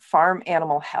farm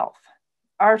animal health.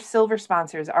 Our silver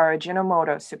sponsors are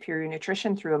Ajinomoto, superior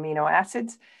nutrition through amino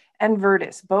acids, and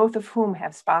Virtus, both of whom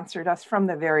have sponsored us from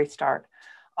the very start.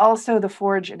 Also, the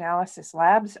Forage Analysis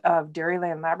Labs of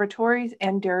Dairyland Laboratories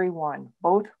and Dairy One,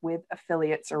 both with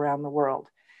affiliates around the world.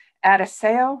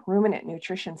 Adiseo, ruminant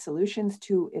nutrition solutions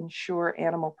to ensure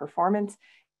animal performance,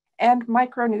 and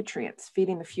Micronutrients,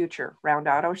 feeding the future, round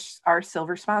out our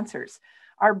silver sponsors.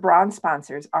 Our bronze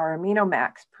sponsors are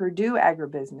AminoMax, Purdue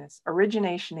Agribusiness,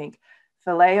 Origination Inc.,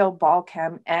 Phileo,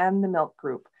 Balchem, and the Milk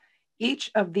Group.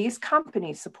 Each of these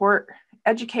companies support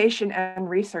education and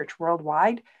research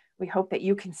worldwide. We hope that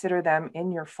you consider them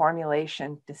in your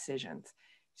formulation decisions.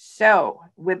 So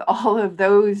with all of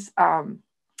those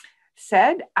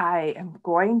said, I am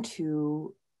going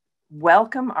to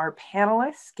welcome our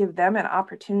panelists, give them an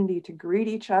opportunity to greet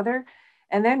each other,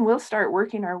 and then we'll start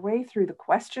working our way through the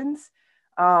questions.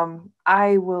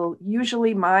 I will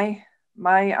usually, my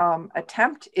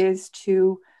attempt is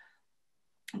to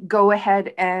go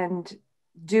ahead and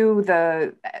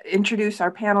introduce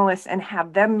our panelists and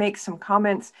have them make some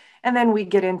comments, and then we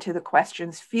get into the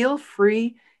questions. Feel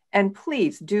free, and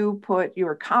please do put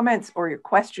your comments or your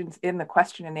questions in the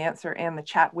question and answer and the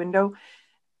chat window,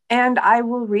 and I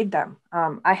will read them.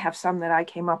 I have some that I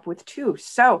came up with too.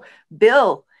 So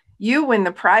Bill, you win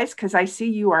the prize because I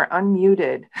see you are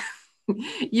unmuted.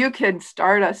 You can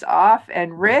start us off,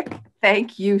 and Rick,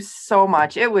 thank you so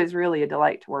much. It was really a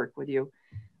delight to work with you.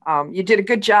 You did a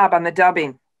good job on the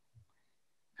dubbing.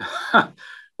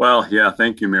 Well, yeah,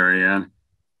 thank you, Marianne.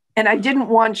 And I didn't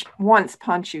once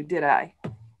punch you, did I?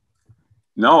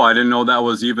 No, I didn't know that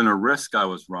was even a risk I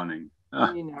was running.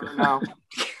 You never know.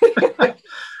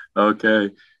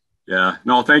 Okay. Yeah.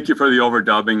 No, thank you for the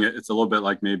overdubbing. It's a little bit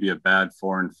like maybe a bad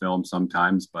foreign film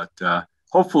sometimes, but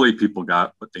hopefully people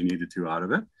got what they needed to out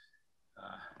of it.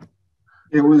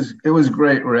 It was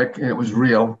great, Rick, and it was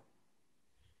real.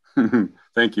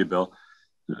 Thank you, Bill.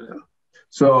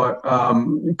 So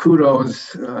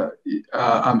kudos.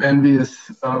 I'm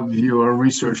envious of your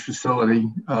research facility,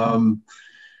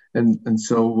 and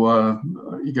so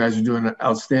you guys are doing an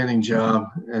outstanding job.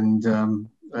 And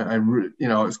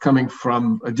it's coming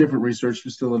from a different research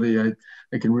facility.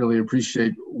 I can really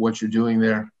appreciate what you're doing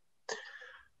there.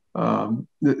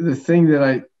 The thing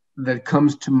that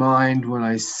comes to mind when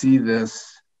I see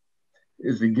this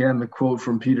is, again, the quote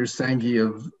from Peter Senge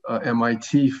of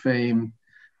MIT fame,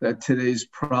 that today's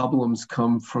problems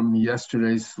come from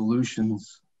yesterday's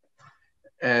solutions.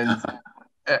 And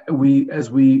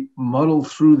as we muddle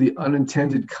through the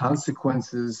unintended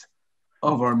consequences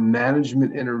of our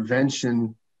management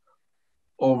intervention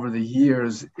over the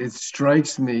years, it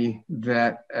strikes me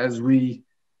that as we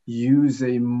use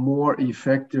a more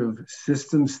effective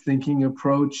systems thinking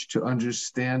approach to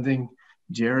understanding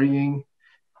dairying,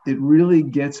 it really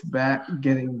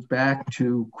getting back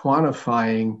to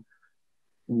quantifying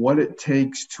what it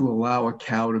takes to allow a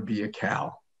cow to be a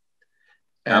cow.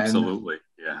 Absolutely,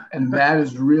 yeah. And that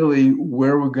is really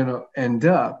where we're going to end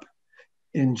up,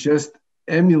 in just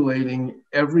emulating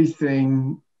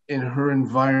everything in her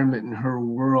environment, in her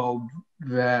world,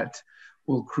 that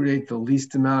will create the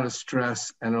least amount of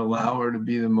stress and allow her to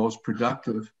be the most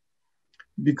productive.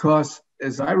 Because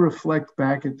as I reflect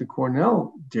back at the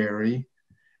Cornell dairy,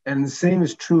 and the same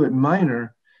is true at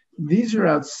Minor, these are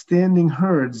outstanding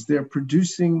herds. They're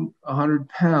producing 100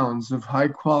 pounds of high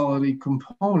quality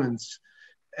components.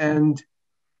 And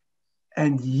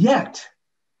yet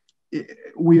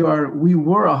we were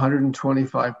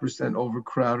 125%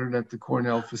 overcrowded at the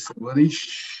Cornell facility,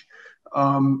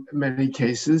 many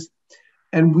cases.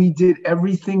 And we did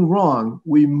everything wrong.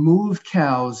 We moved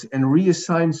cows and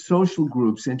reassigned social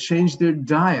groups and changed their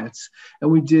diets. And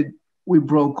we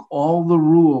broke all the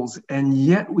rules. And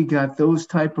yet we got those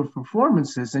type of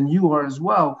performances, and you are as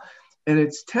well. And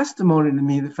it's testimony to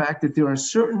me, the fact that there are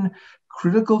certain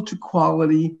critical to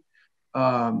quality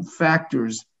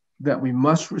factors that we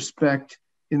must respect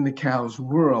in the cow's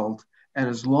world. And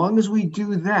as long as we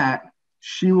do that,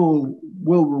 she will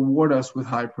reward us with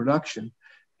high production.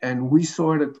 And we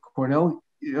saw it at the Cornell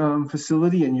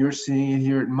facility, and you're seeing it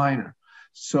here at Minor.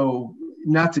 So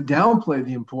not to downplay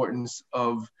the importance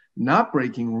of not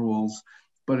breaking rules,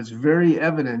 but it's very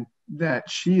evident that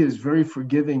she is very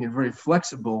forgiving and very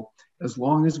flexible as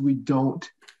long as we don't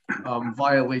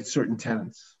violate certain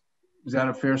tenets. Is that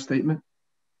a fair statement?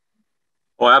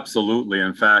 Oh, absolutely.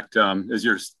 In fact, as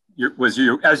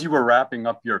you were wrapping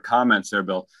up your comments there,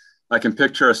 Bill, I can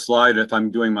picture a slide if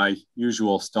I'm doing my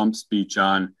usual stump speech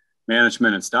on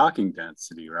management and stocking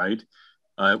density, right?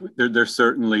 There's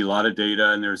certainly a lot of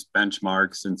data and there's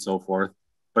benchmarks and so forth.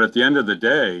 But at the end of the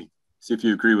day, see if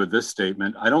you agree with this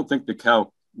statement, I don't think the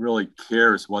cow really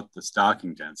cares what the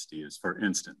stocking density is, for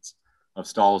instance, of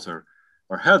stalls or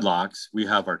headlocks. We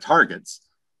have our targets.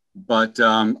 But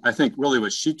I think really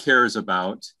what she cares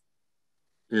about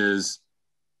is,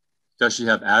 does she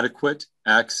have adequate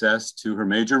access to her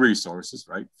major resources,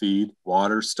 right? Feed,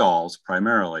 water, stalls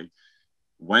primarily,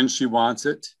 when she wants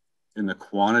it, in the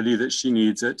quantity that she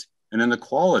needs it, and in the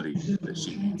quality that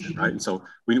she needs it, right? And so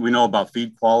we know about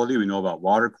feed quality, we know about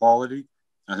water quality.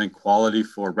 I think quality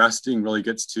for resting really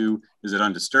gets to, is it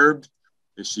undisturbed?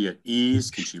 Is she at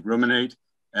ease? Can she ruminate?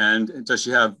 And does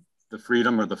she have the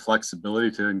freedom or the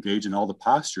flexibility to engage in all the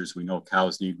postures we know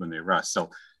cows need when they rest? So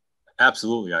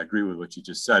absolutely, I agree with what you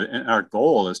just said. And our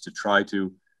goal is to try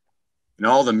to, in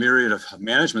all the myriad of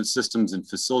management systems and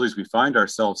facilities we find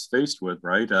ourselves faced with,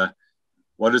 right?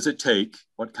 What does it take?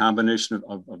 What combination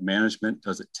of management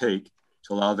does it take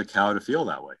to allow the cow to feel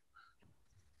that way?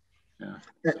 Yeah.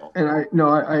 So. And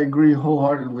I agree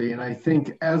wholeheartedly. And I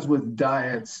think, as with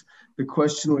diets, the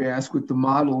question we ask with the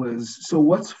model is, so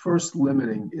what's first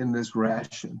limiting in this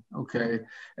ration? Okay.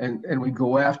 And we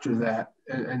go after that.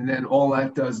 And then all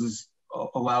that does is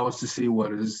allow us to see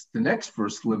what is the next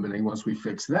first limiting once we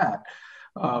fix that.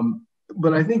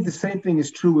 But I think the same thing is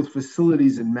true with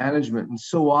facilities and management. And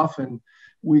so often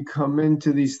we come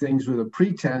into these things with a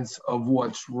pretense of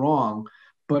what's wrong.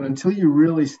 But until you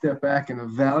really step back and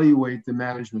evaluate the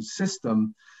management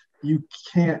system, you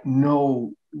can't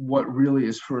know what really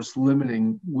is first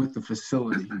limiting with the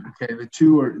facility. Okay, the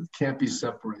two can't be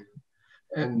separated,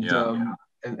 and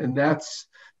that's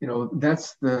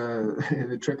that's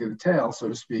the trick of the tail, so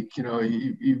to speak.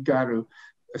 You've got to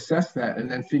assess that and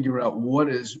then figure out what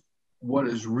is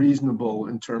reasonable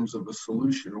in terms of a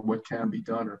solution, or what can be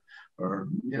done, or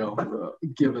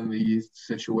given the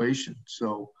situation.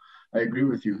 So I agree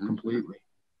with you completely.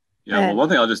 Yeah, well, one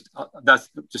thing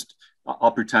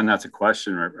I'll pretend that's a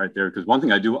question right there, because one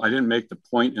thing I didn't make the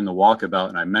point in the walkabout,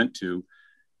 and I meant to.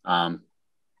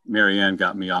 Marianne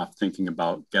got me off thinking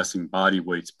about guessing body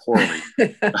weights poorly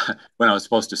when I was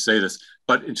supposed to say this.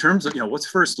 But in terms of what's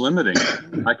first limiting,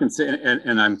 I can say,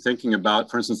 and I'm thinking about,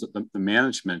 for instance, the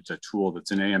management tool that's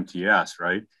in AMTS,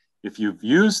 right? If you've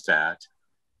used that,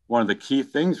 one of the key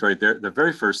things right there, the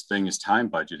very first thing is time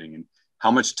budgeting. And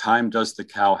how much time does the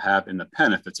cow have in the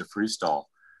pen if it's a freestall,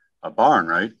 a barn,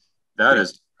 right? That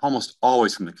is almost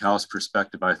always, from the cow's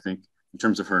perspective, I think, in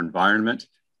terms of her environment,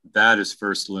 that is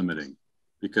first limiting.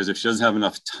 Because if she doesn't have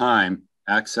enough time,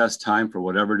 access time for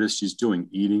whatever it is she's doing,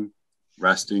 eating,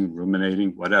 resting,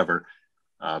 ruminating, whatever,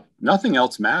 nothing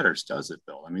else matters, does it,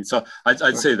 Bill? I mean, so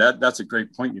I'd say that's a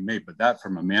great point you made, but that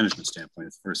from a management standpoint,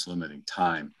 it's first limiting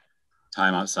time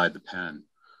outside the pen.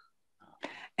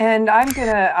 And I'm going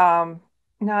to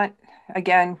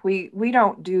we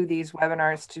don't do these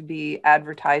webinars to be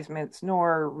advertisements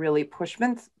nor really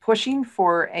pushing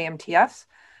for AMTS,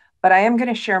 but I am going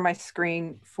to share my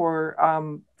screen for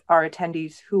our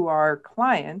attendees who are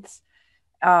clients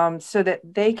so that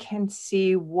they can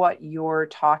see what you're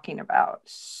talking about.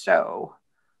 So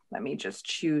let me just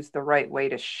choose the right way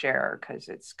to share, because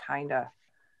it's kind of,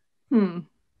 I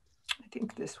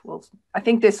think this will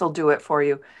do it for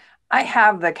you. I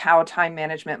have the cow time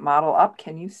management model up.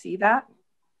 Can you see that?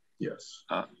 Yes.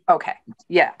 Okay.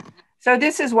 Yeah. So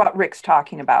this is what Rick's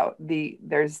talking about.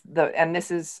 And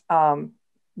this is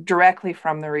directly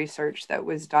from the research that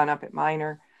was done up at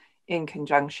Minor in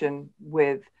conjunction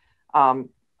with Tom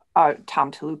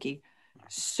Taluki.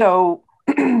 So,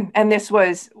 and this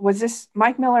was this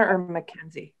Mike Miller or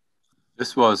Mackenzie?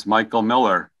 This was Michael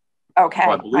Miller. Okay.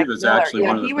 Who I believe is actually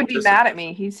one of the he would be mad at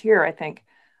me. He's here, I think.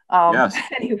 Yes.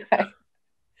 Anyway,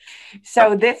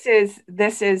 so this is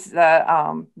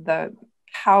the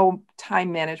cow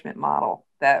time management model.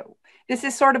 That this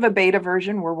is sort of a beta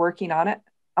version. We're working on it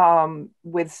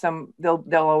with some.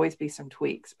 There'll always be some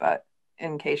tweaks, but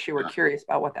in case you were curious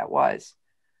about what that was.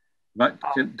 But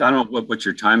I don't know what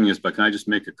your timing is, but can I just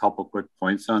make a couple quick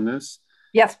points on this?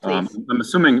 Yes, please. I'm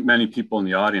assuming many people in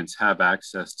the audience have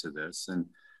access to this, and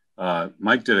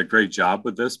Mike did a great job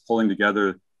with this, pulling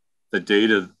together the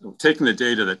data, taking the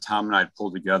data that Tom and I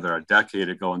pulled together a decade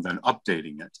ago and then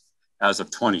updating it as of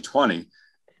 2020.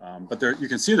 But there, you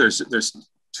can see there's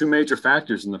two major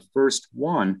factors. In the first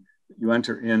one, you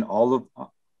enter in all of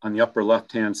on the upper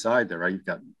left-hand side there, right? You've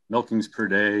got milkings per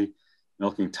day,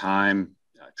 milking time,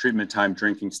 treatment time,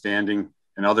 drinking, standing,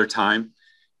 and other time.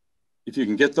 If you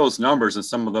can get those numbers, and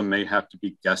some of them may have to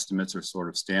be guesstimates or sort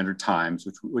of standard times,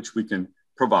 which we can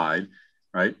provide,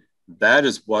 right? That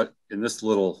is what in this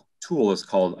little tool is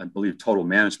called, I believe, total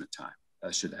management time.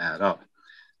 That should add up.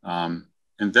 And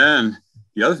then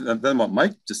then what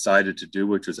Mike decided to do,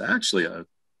 which was actually a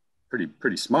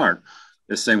pretty smart,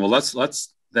 is saying, well,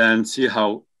 let's then see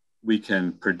how we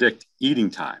can predict eating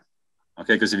time.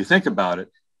 Okay, because if you think about it,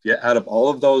 if you add up all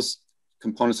of those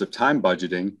components of time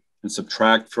budgeting and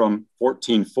subtract from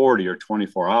 1440 or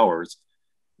 24 hours,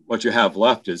 what you have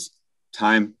left is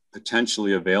time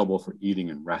potentially available for eating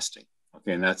and resting.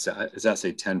 Okay, and does that say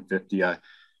 1050? I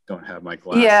don't have my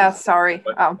glasses. Yeah, sorry.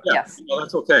 But, yes. No,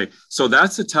 that's okay. So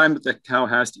that's the time that the cow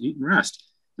has to eat and rest.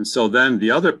 And so then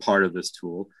the other part of this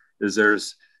tool is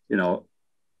there's,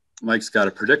 Mike's got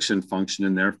a prediction function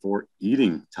in there for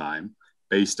eating time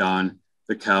based on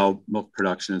the cow milk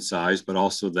production and size, but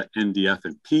also the NDF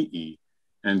and PE,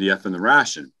 NDF in the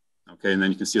ration. Okay, and then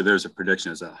you can see there's a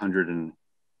prediction. It's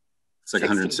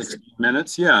 160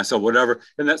 minutes. Yeah, so whatever.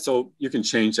 And that, so you can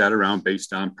change that around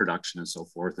based on production and so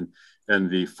forth,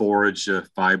 and the forage,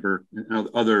 fiber, and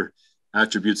other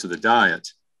attributes of the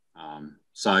diet,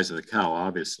 size of the cow,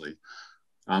 obviously.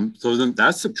 So then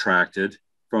that's subtracted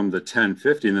from the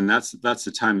 1050, and then that's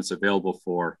the time that's available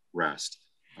for rest.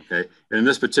 Okay, and in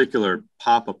this particular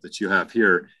pop-up that you have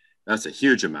here, that's a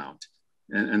huge amount,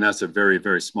 and that's a very,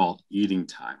 very small eating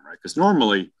time, right? Because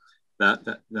normally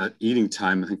that eating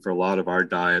time, I think for a lot of our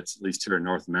diets, at least here in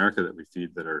North America that we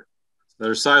feed that are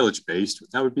silage based,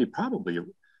 that would be probably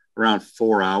around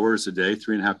 4 hours a day,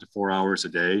 3.5 to 4 hours a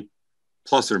day,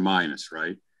 plus or minus,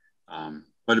 right?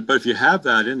 But if you have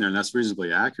that in there and that's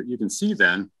reasonably accurate, you can see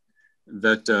then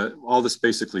that all this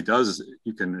basically does is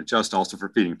you can adjust also for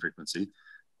feeding frequency,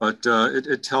 but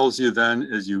it tells you then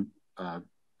as you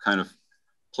kind of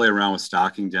play around with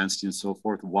stocking density and so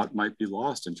forth, what might be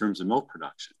lost in terms of milk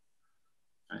production.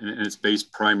 And it's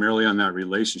based primarily on that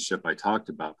relationship I talked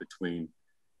about between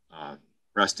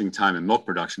resting time and milk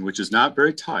production, which is not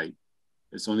very tight.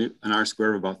 It's only an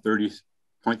R-square of about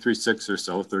 30.36 or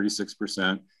so,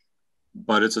 36%,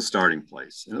 but it's a starting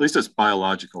place. And at least it's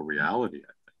biological reality,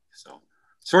 I think. So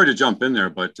sorry to jump in there,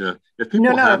 but if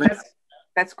people haven't...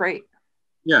 That's great.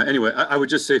 Yeah, anyway, I would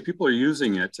just say if people are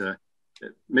using it,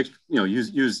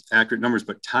 use accurate numbers,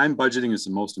 but time budgeting is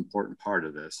the most important part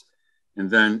of this. And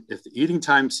then if the eating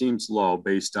time seems low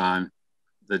based on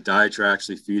the diet you're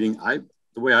actually feeding,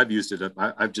 the way I've used it,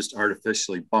 I've just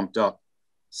artificially bumped up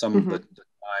some of the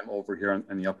time over here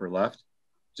on the upper left,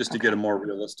 just to get a more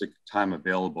realistic time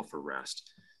available for rest.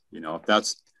 If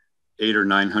that's 800 or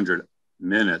 900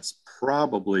 minutes,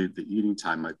 probably the eating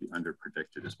time might be under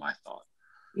predicted is my thought.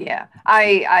 Yeah,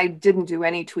 I didn't do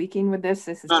any tweaking with this.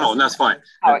 This is no, and that's fine.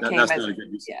 How that's not a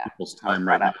good use of people's time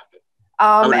right now.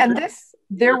 And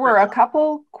there were a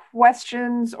couple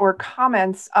questions or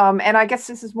comments, and I guess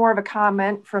this is more of a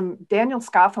comment from Daniel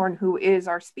Scawthorne, who is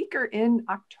our speaker in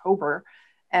October,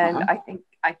 and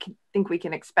I think we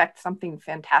can expect something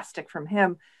fantastic from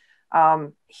him.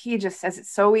 He just says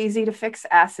it's so easy to fix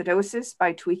acidosis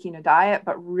by tweaking a diet,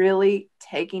 but really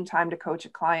taking time to coach a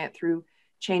client through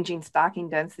changing stocking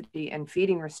density and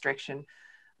feeding restriction,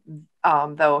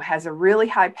 though has a really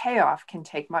high payoff, can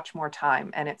take much more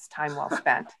time, and it's time well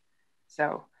spent.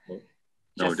 So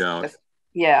no doubt.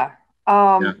 Yeah.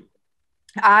 I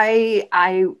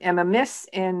am amiss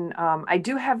in, I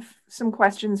do have some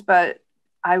questions, but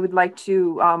I would like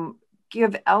to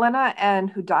give Elena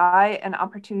and Hudai an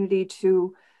opportunity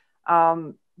to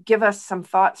give us some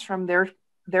thoughts from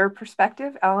their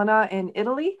perspective. Elena in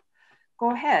Italy,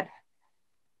 go ahead.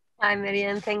 Hi,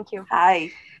 Marianne. Thank you.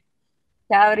 Hi.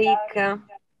 Ciao, Rick.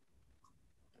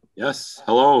 Yes.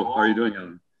 Hello. How are you doing,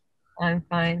 Ellen? I'm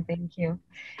fine, thank you.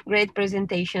 Great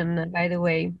presentation, by the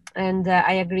way. And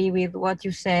I agree with what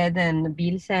you said and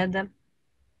Bill said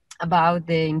about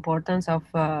the importance of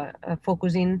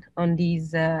focusing on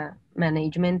these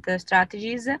management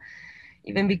strategies,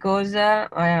 even because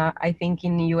I think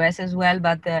in the US as well,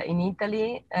 but in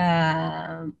Italy,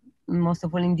 most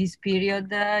of all in this period,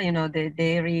 the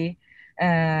dairy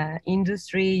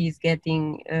industry is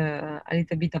getting a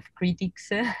little bit of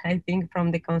critics, I think,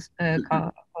 from the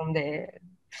from the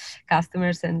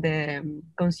customers and the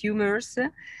consumers,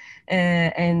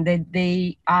 and that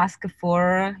they ask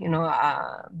for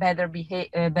better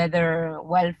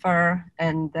welfare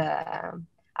and a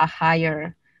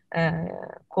higher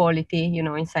quality,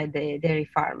 inside the dairy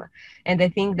farm. And I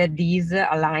think that these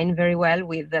align very well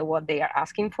with what they are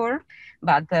asking for.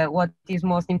 But what is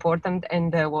most important,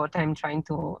 and what I'm trying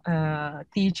to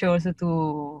teach also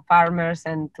to farmers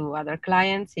and to other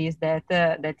clients, is that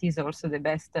that is also the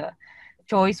best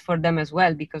choice for them as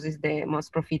well, because it's the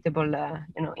most profitable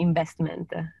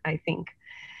investment, I think.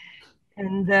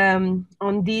 And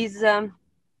on this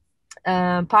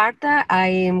part, I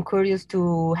am curious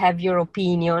to have your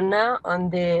opinion on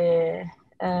the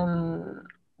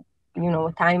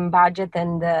time budget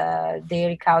and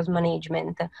dairy cows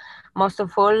management. Most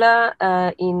of all,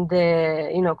 in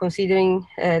the considering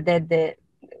that the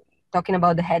talking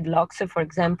about the headlocks, for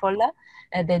example,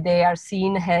 that they are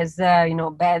seen as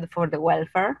bad for the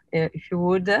welfare, if you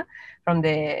would, from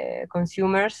the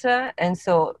consumers. And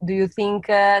so, do you think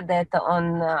that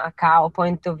on a cow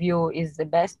point of view is the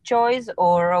best choice,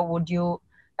 or would you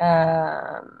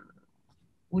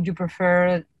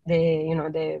prefer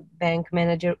the bank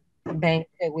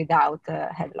without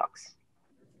headlocks?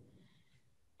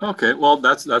 Okay, well,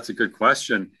 that's a good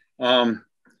question.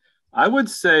 I would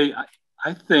say,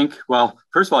 I think, well,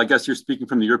 first of all, I guess you're speaking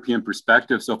from the European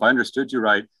perspective. So if I understood you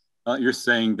right, you're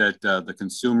saying that the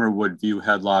consumer would view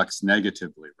headlocks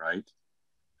negatively, right?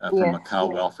 From a cow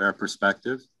welfare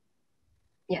perspective?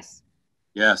 Yes.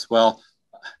 Yes, well,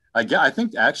 I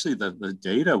think actually the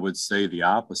data would say the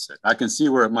opposite. I can see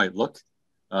where it might look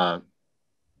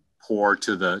poor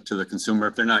to the consumer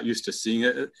if they're not used to seeing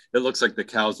it. It looks like the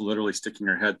cow's literally sticking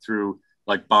her head through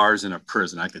like bars in a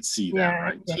prison. I could see that,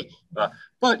 right? Yeah.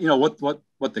 But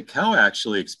what the cow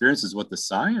actually experiences, what the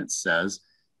science says,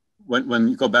 when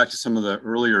you go back to some of the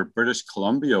earlier British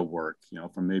Columbia work,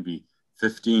 from maybe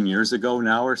 15 years ago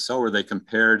now or so, where they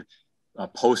compared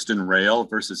post and rail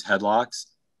versus headlocks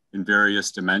in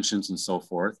various dimensions and so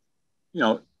forth,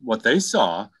 what they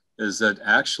saw is that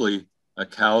actually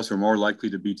cows were more likely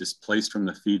to be displaced from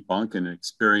the feed bunk and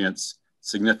experience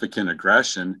significant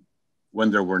aggression when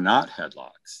there were not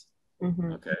headlocks.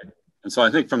 Mm-hmm. Okay. And so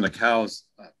I think from the cow's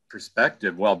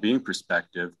perspective, well-being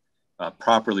perspective,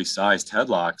 properly sized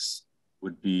headlocks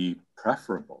would be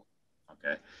preferable.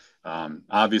 Okay.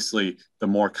 Obviously, the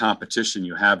more competition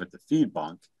you have at the feed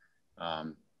bunk,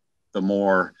 the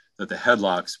more that the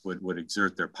headlocks would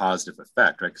exert their positive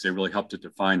effect, right? Because they really help to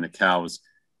define the cow's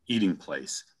eating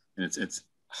place. And it's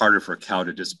harder for a cow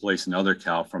to displace another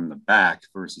cow from the back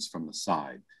versus from the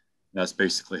side. That's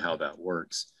basically how that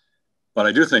works. But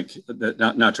I do think that,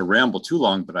 not to ramble too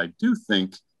long, but I do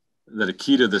think that a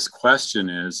key to this question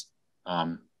is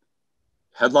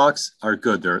headlocks are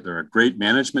good. They're a great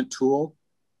management tool.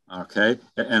 Okay.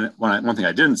 And one thing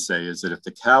I didn't say is that if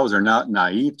the cows are not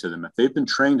naive to them, if they've been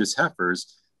trained as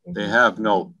heifers, they have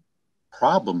no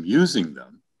problem using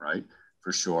them, right?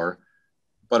 For sure.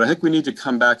 But I think we need to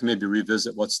come back and maybe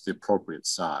revisit what's the appropriate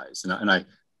size. And I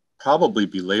probably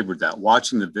belabored that.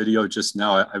 Watching the video just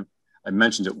now, I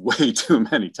mentioned it way too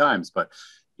many times, but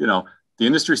the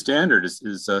industry standard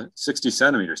is 60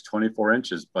 centimeters, 24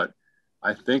 inches, but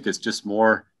I think it's just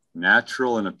more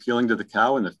natural and appealing to the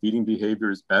cow, and the feeding behavior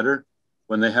is better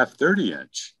when they have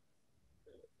 30-inch.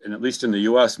 And at least in the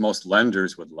US, most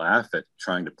lenders would laugh at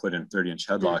trying to put in 30-inch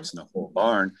headlocks in the whole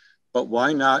barn, but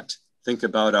why not think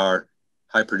about our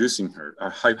high producing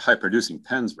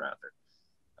pens rather?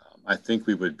 I think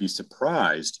we would be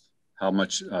surprised how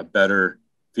much better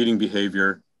feeding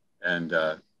behavior and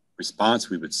response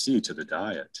we would see to the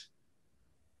diet.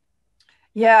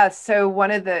 Yeah, so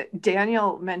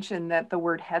Daniel mentioned that the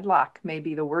word headlock may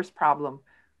be the worst problem.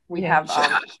 We have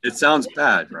it sounds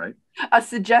bad, right? A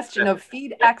suggestion of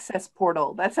feed access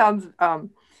portal. That sounds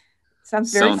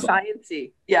very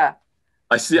sciencey. Yeah.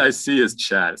 I see his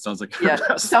chat. It sounds like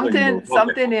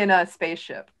something in a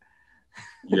spaceship.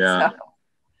 Yeah.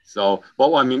 So,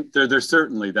 well, I mean, there's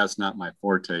certainly, that's not my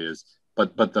forte is,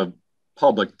 but the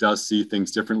public does see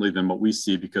things differently than what we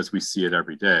see because we see it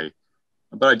every day.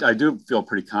 But I do feel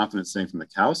pretty confident saying from the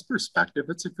cow's perspective,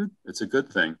 it's a good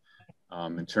thing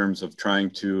in terms of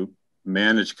trying to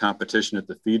manage competition at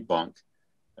the feed bunk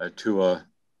to a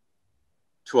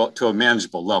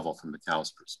manageable level from the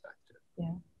cow's perspective.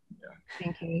 Yeah.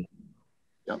 Thank you.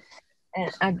 Yep.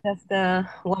 And I just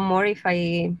one more, if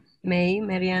I may,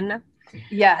 Marianna.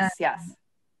 Yes.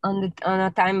 On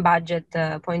a time budget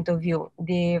point of view,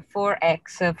 the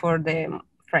 4x for the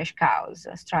fresh cows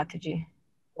strategy.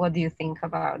 What do you think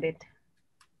about it?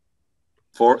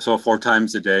 4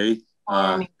 times a day,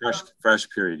 fresh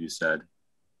period, you said.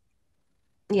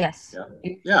 Yes.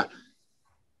 Yeah.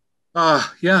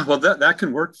 Well, that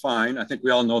can work fine. I think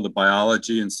we all know the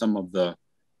biology and some of the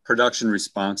production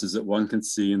responses that one can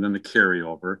see, and then the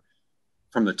carryover.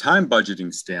 From the time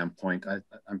budgeting standpoint,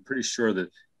 I'm pretty sure that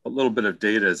a little bit of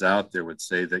data is out there would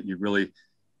say that you really,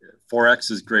 4x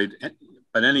is great,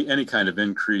 but any kind of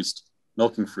increased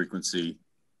milking frequency,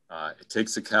 it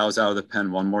takes the cows out of the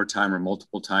pen one more time or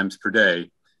multiple times per day.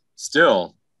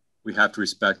 Still, we have to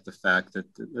respect the fact that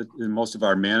in most of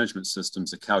our management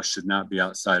systems, the cow should not be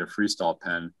outside a freestall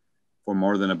pen for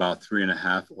more than about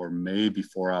 3.5 or maybe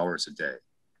 4 hours a day.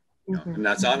 You know, and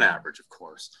that's on average, of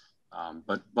course.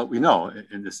 But we know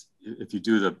in this, if you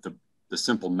do the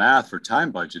simple math for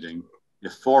time budgeting,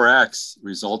 if 4x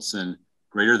results in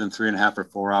greater than 3.5 or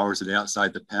 4 hours a day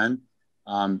outside the pen,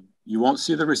 you won't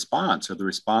see the response, or the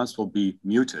response will be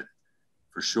muted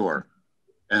for sure.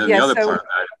 And then the other part of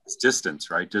that is distance,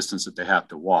 right? Distance that they have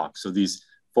to walk. So these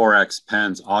 4x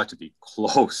pens ought to be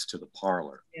close to the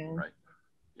parlor, right?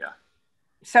 Yeah.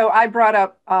 So I brought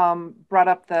up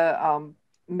the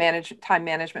time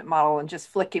management model, and just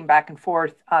flicking back and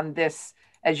forth on this,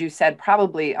 as you said,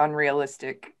 probably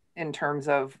unrealistic in terms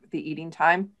of the eating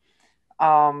time.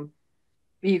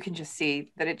 You can just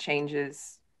see that it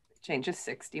changes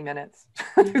 60 minutes.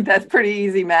 That's pretty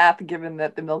easy math, given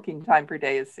that the milking time per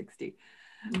day is 60.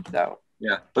 So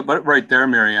yeah, but right there,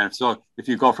 Marianne. So if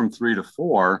you go from 3 to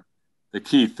 4, the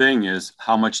key thing is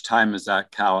how much time is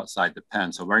that cow outside the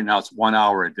pen. So right now it's 1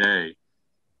 hour a day,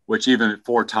 which even at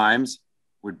 4 times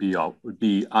would be on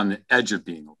the edge of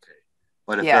being okay.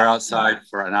 But if they're outside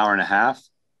for an hour and a half,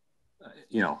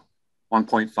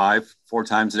 1.5, 4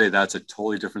 times a day, that's a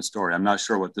totally different story. I'm not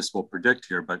sure what this will predict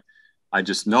here, but I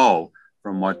just know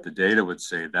from what the data would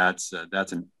say, that's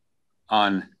an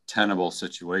untenable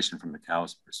situation from the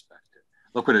cow's perspective.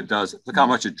 Look what it does. Look how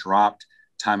much it dropped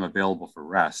time available for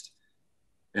rest.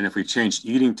 And if we changed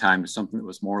eating time to something that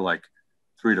was more like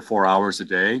 3 to 4 hours a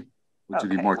day, which would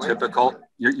be more typical,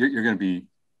 you're going to be,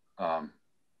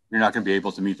 you're not going to be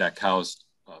able to meet that cow's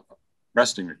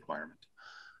resting requirement.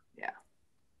 Yeah.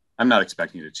 I'm not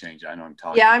expecting you to change. I know I'm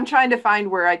talking. Yeah, I'm trying to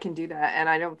find where I can do that, and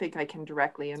I don't think I can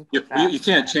directly input that. You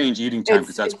can't change eating time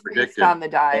because that's predicted. Based on the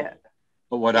diet.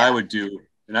 But what I would do,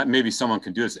 and maybe someone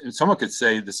can do this, and someone could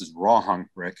say this is wrong,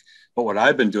 Rick, but what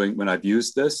I've been doing when I've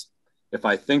used this, if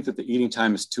I think that the eating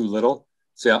time is too little,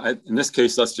 in this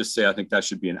case, let's just say I think that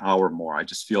should be an hour more. I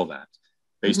just feel that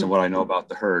based on what I know about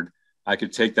the herd. I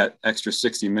could take that extra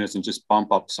 60 minutes and just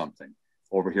bump up something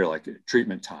over here, like a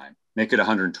treatment time, make it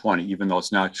 120, even though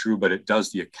it's not true, but it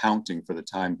does the accounting for the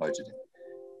time budgeting.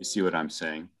 You see what I'm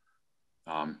saying?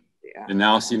 And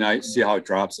now see how it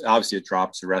drops. Obviously, it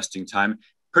drops the resting time.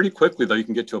 Pretty quickly, though, you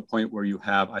can get to a point where you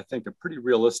have, I think, a pretty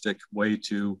realistic way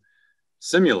to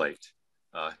simulate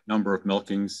number of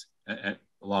milkings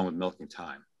along with milking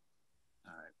time.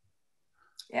 All right.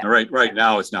 Yeah. Now, right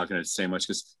now, it's not going to say much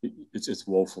because it's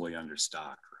woefully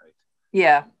understocked, right?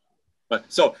 Yeah. But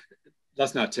so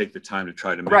let's not take the time to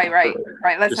try to make right.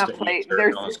 Let's not play.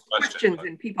 There's questions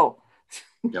and people.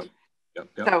 Yep.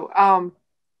 So,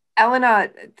 Elena,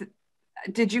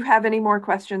 did you have any more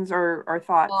questions or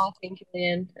thoughts? No, thank you,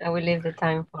 Ian. I will leave the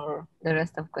time for the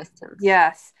rest of questions.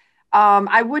 Yes.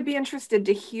 I would be interested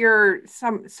to hear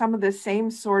some of the same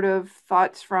sort of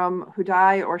thoughts from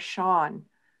Huday or Sean.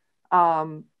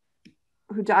 Huday,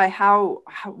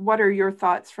 what are your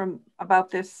thoughts about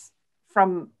this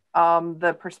from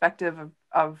the perspective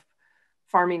of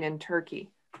farming in Turkey?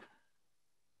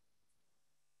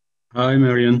 Hi,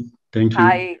 Marian. Thank you.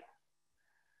 Hi.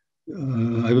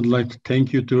 I would like to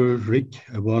thank you to Rick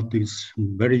about this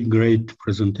very great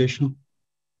presentation.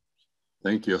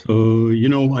 Thank you. So,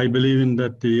 I believe in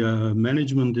that the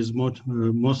management is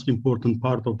most important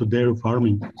part of the dairy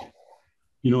farming.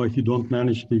 If you don't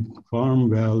manage the farm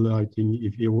well, I think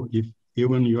if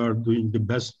even you are doing the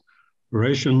best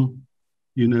ration,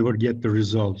 you never get the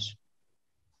results.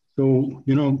 So,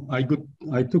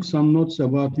 I took some notes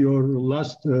about your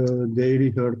last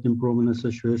Dairy Herd Improvement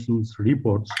Association's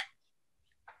reports.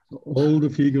 All the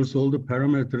figures, all the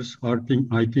parameters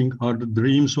I think are the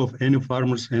dreams of any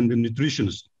farmers and the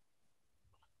nutritionist.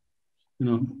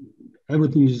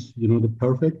 Everything is, the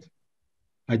perfect.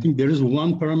 I think there is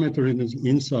one parameter in this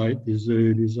inside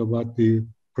is about the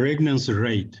pregnancy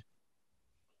rate.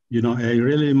 I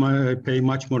really pay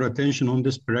much more attention on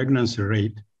this pregnancy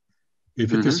rate.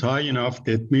 If it is high enough,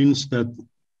 that means that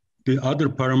the other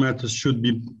parameters should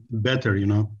be better,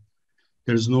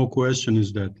 There's no question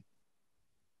is that.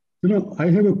 I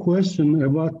have a question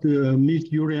about the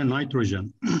milk urea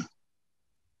nitrogen.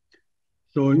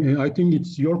 So I think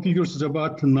it's your figures is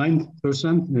about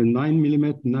 9%, 9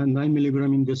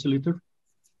 milligram in deciliter,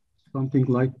 something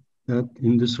like that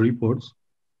in this report.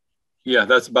 Yeah,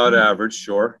 that's about average,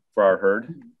 sure, for our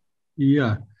herd.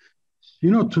 Yeah.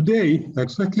 Today,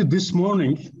 exactly this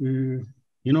morning,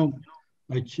 we were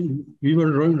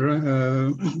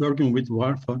working with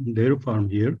dairy farm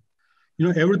here.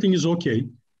 Everything is okay.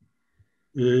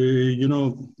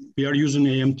 We are using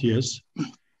AMTS.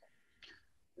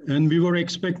 And we were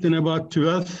expecting about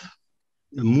 12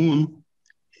 moon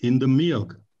in the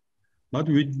milk. But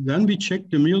then we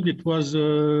checked the milk, it was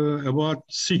about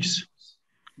 6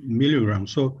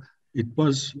 milligrams. So it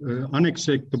was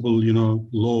unacceptable,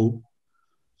 low.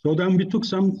 So then we took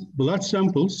some blood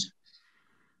samples.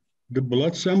 The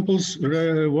blood samples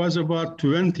was about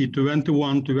 20,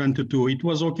 21, 22. It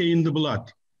was okay in the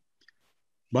blood,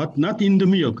 but not in the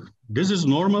milk. This is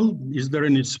normal. Is there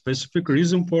any specific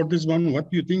reason for this one? What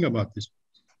do you think about this?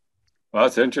 Well,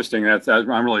 that's interesting.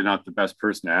 I'm really not the best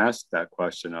person to ask that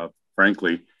question of,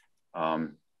 frankly.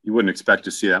 You wouldn't expect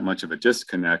to see that much of a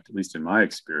disconnect, at least in my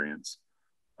experience.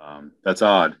 That's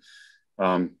odd.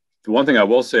 The one thing I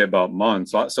will say about MUN,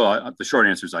 the short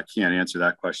answer is I can't answer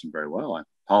that question very well. I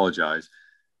apologize.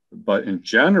 But in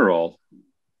general,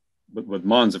 with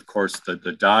MUNs, of course, the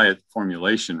diet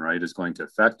formulation, right, is going to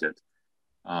affect it.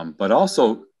 But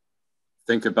also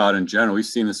think about in general, we've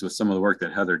seen this with some of the work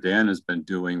that Heather Dan has been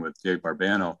doing with Dave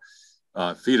Barbano.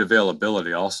 Feed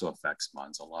availability also affects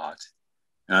MUNs a lot.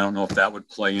 And I don't know if that would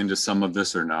play into some of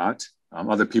this or not.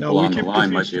 Other people on the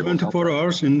line might be able to help. 24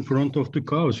 hours in front of the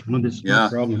cows. That's no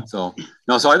problem. So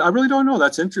I really don't know.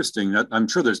 That's interesting. I'm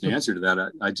sure there's an answer to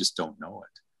that. I just don't know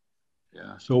it.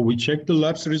 Yeah. So we check the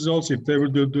labs results if they will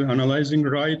do the analyzing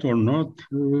right or not.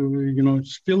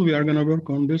 Still we are going to work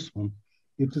on this one.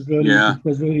 It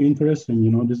was very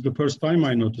interesting. This is the first time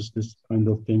I noticed this kind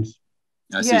of things.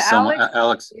 I see someone,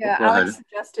 Alex. Yeah, Alex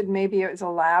suggested maybe it was a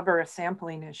lab or a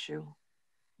sampling issue.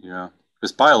 Yeah,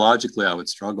 because biologically I would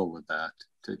struggle with that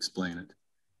to explain it.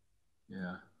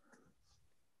 Yeah.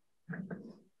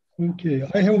 Okay,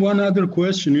 I have one other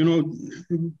question.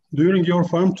 During your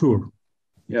farm tour.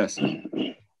 Yes.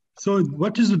 So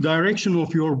what is the direction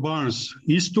of your barns?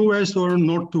 East to west or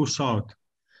north to south?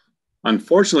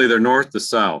 Unfortunately, they're north to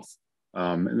south.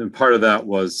 And then part of that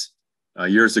was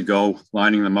years ago,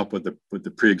 lining them up with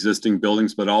the pre-existing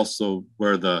buildings, but also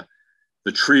where the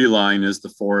tree line is the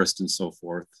forest and so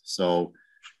forth. So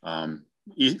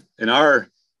in our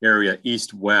area,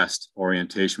 east-west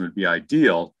orientation would be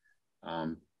ideal.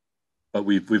 But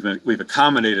we've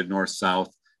accommodated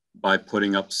north-south by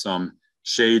putting up some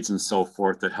shades and so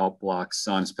forth that help block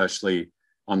sun, especially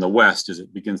on the west as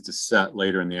it begins to set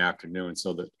later in the afternoon,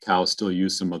 so that cows still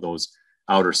use some of those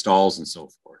outer stalls and so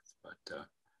forth. But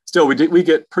still, we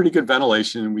get pretty good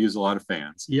ventilation and we use a lot of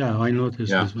fans. Yeah, I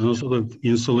noticed this. And also the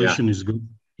insulation is good.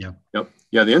 Yeah. Yep.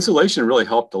 Yeah, the insulation really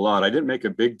helped a lot. I didn't make a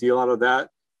big deal out of that,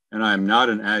 and I am not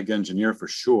an ag engineer for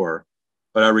sure.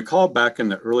 But I recall back in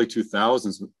the early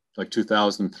 2000s, like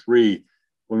 2003,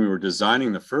 when we were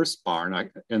designing the first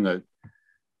barn,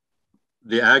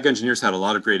 the ag engineers had a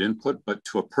lot of great input, but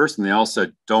to a person, they all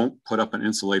said, don't put up an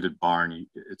insulated barn.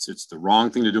 It's the wrong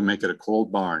thing to do, make it a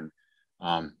cold barn.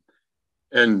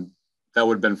 And that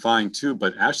would have been fine too.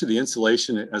 But actually the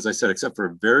insulation, as I said, except for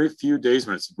a very few days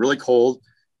when it's really cold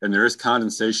and there is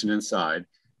condensation inside,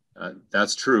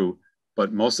 that's true.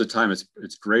 But most of the time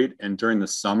it's great. And during the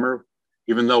summer,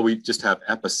 even though we just have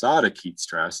episodic heat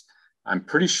stress, I'm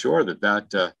pretty sure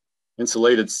that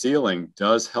insulated ceiling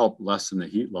does help lessen the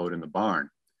heat load in the barn.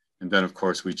 And then, of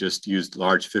course, we just used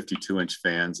large 52-inch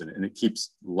fans, and it keeps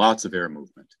lots of air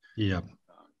movement. Yeah.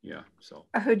 So,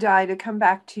 Hudai, to come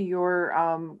back to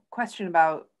your question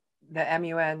about the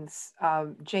MUNs,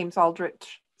 James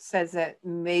Aldrich says that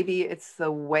maybe it's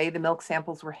the way the milk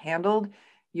samples were handled.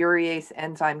 Urease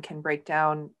enzyme can break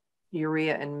down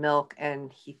urea in milk,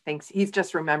 and he thinks he's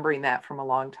just remembering that from a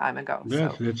long time ago.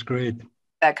 Yes, so that's great.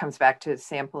 That comes back to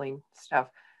sampling stuff.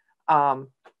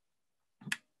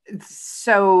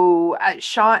 So,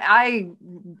 Sean, I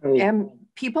Hey, am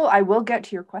people. I will get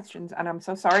to your questions, and I'm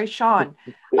so sorry, Sean.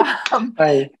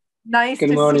 hi, Nice good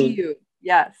to see morning. you.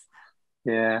 Yes.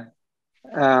 Yeah,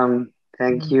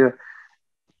 thank you.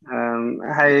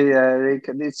 Hi, Rick.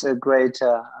 It's a great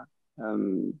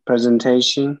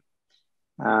presentation.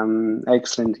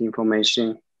 Excellent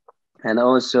information, and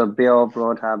also Bill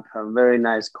brought up very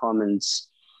nice comments,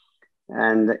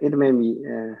 and it made me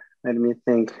let me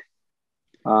think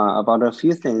about a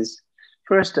few things.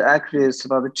 First, actually, it's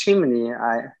about the chimney.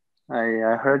 I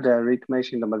heard Rick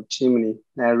mention about chimney.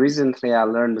 Recently, I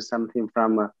learned something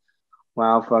from one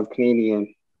of our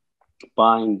Canadian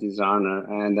buying designer,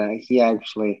 and he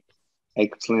actually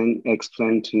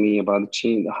explained to me about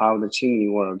how the chimney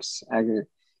works.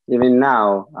 Even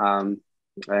now,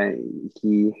 uh,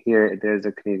 he here there's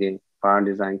a Canadian bar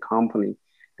design company.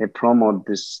 They promote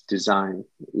this design.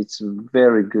 It's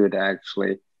very good,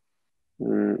 actually.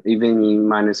 Even in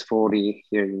minus 40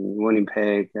 here in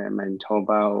Winnipeg,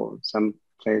 Manitoba, or some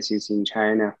places in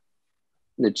China,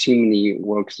 the chimney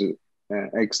works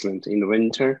excellent in the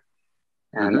winter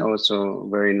and also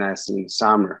very nice in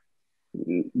summer.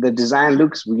 The design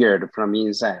looks weird from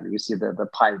inside. You see the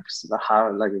pipes, the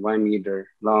how like 1 meter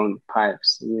long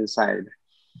pipes inside,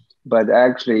 but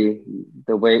actually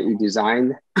the way it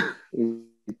designed,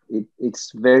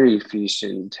 it's very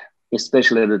efficient.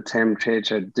 Especially the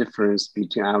temperature difference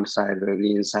between outside and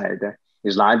inside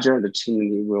is larger. The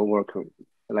chimney will work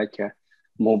like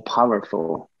more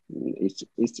powerful.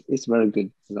 It's very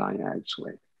good design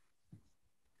actually.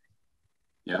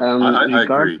 Yeah, I agree.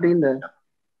 Regarding the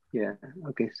yeah,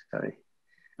 okay, sorry.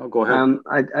 Oh, go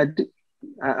ahead.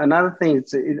 Another thing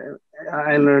is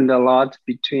I learned a lot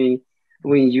between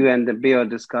when you and Bill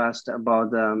discussed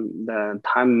about the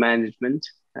time management,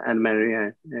 and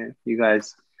Maria, you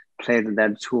guys played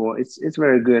that tool. It's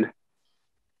very good.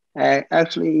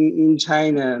 Actually, in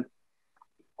China,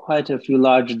 quite a few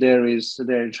large dairies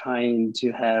they're trying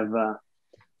to have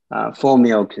full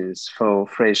milkers for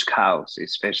fresh cows,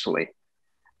 especially.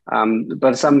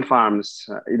 But some farms,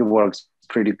 it works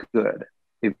pretty good.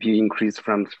 If you increase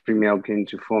from 3 milking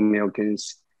to 4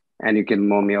 milkings, and you get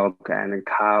more milk, and the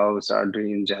cows are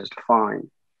doing just fine.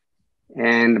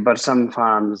 But some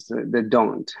farms they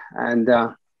don't. And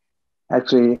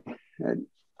actually, uh,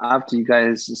 after you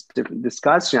guys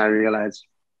discussion, I realized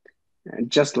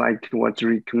just like what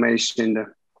Rick mentioned,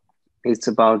 it's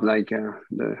about like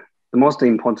the most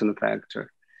important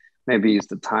factor. Maybe it's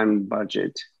the time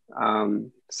budget.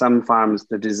 Some farms,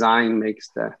 the design makes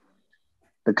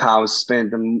the cows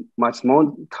spend much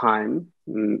more time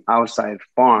outside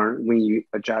barn when you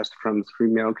adjust from 3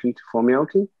 milking to 4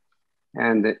 milking,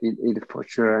 and it for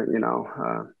sure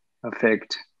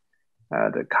affect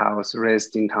the cows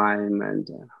resting time, and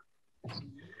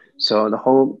so the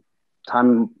whole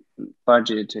time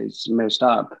budget is messed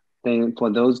up. Then for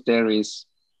those dairies,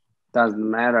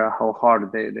 doesn't matter how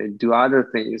hard they do other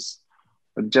things,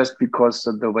 but just because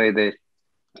of the way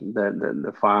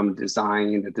the farm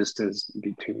design, the distance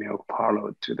between milk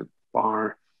parlor to the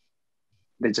barn,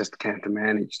 they just can't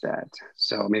manage that.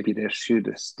 So maybe they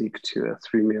should stick to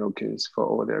 3 milkings for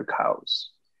all their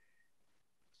cows.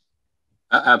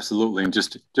 Absolutely. And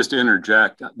just to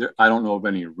interject, I don't know of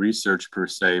any research per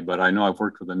se, but I know I've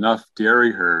worked with enough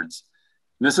dairy herds.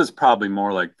 And this is probably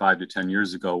more like 5 to 10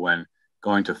 years ago when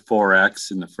going to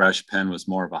 4X in the fresh pen was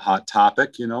more of a hot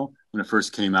topic, when it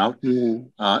first came out.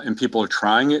 And people are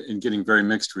trying it and getting very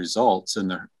mixed results.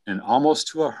 And almost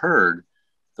to a herd,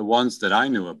 the ones that I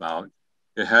knew about,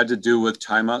 it had to do with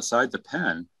time outside the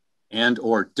pen and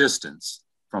or distance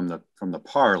from the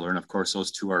parlor. And of course,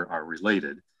 those two are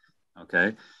related.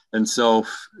 Okay. And so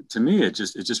to me, it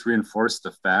just reinforced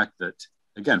the fact that,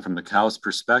 again, from the cow's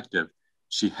perspective,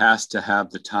 she has to have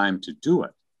the time to do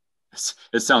it.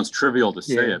 It sounds trivial to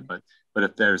say it, but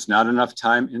if there's not enough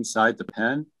time inside the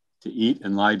pen to eat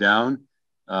and lie down,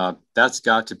 that's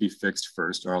got to be fixed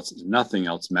first, or else nothing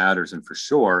else matters. And for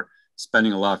sure,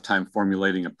 spending a lot of time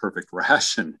formulating a perfect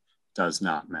ration does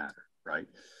not matter, right?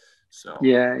 So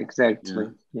yeah,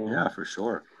 exactly. Yeah, for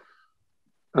sure.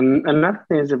 Another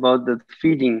thing is about the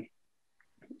feeding.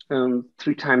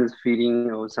 3 times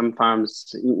feeding, or some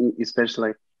farms,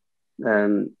 especially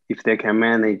if they can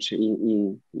manage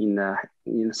in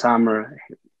summer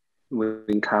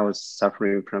when cows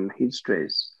suffering from heat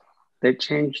stress, they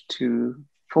change to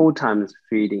 4 times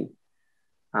feeding.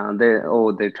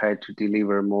 They try to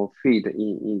deliver more feed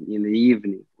in the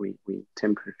evening when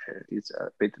temperature is a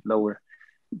bit lower.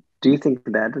 Do you think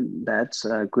that's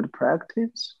a good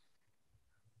practice?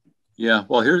 Yeah,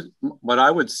 well, here's what I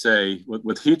would say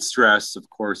with heat stress. Of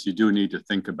course, you do need to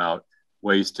think about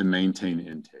ways to maintain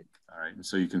intake. All right. And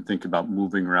so you can think about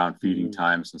moving around feeding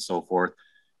times and so forth,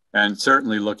 and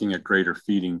certainly looking at greater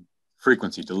feeding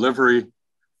frequency delivery,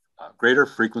 greater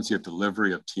frequency of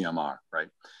delivery of TMR, right?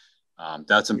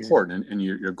 That's important. And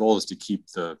your goal is to keep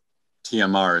the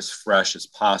TMR as fresh as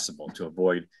possible to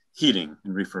avoid heating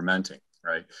and re-fermenting,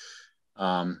 right?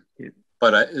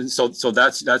 So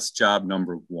that's job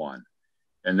number one.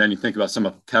 And then you think about some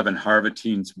of Kevin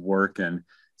Harvatine's work, and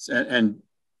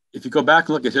if you go back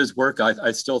and look at his work,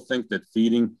 I still think that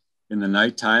feeding in the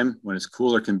nighttime when it's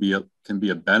cooler can be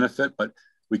a benefit, but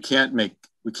we can't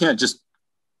just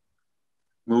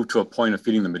move to a point of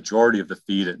feeding the majority of the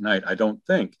feed at night, I don't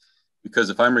think,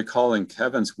 because if I'm recalling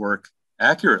Kevin's work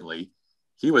accurately,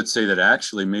 he would say that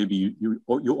actually maybe you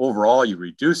overall you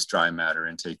reduce dry matter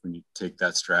intake when you take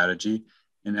that strategy,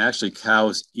 and actually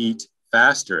cows eat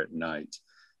faster at night,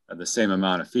 the same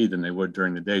amount of feed than they would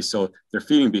during the day. So their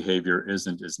feeding behavior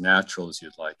isn't as natural as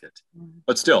you'd like it.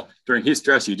 But still, during heat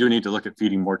stress, you do need to look at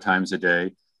feeding more times a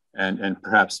day and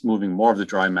perhaps moving more of the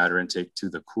dry matter intake to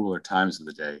the cooler times of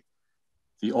the day.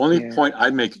 The only point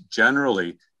I'd make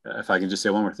generally, if I can just say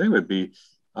one more thing, would be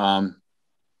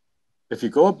if you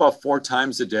go above 4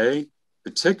 times a day,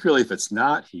 particularly if it's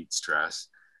not heat stress,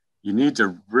 you need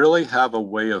to really have a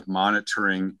way of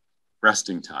monitoring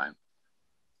resting time.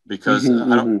 Because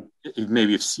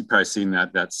maybe you've probably seen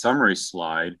that summary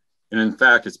slide. And in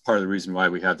fact, it's part of the reason why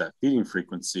we have that feeding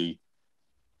frequency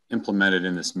implemented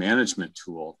in this management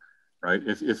tool, right?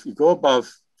 If you go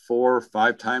above 4 or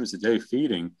 5 times a day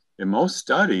feeding, in most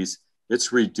studies,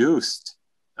 it's reduced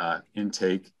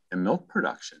intake and milk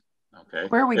production. Okay.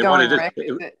 Where are we going, Rick?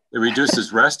 It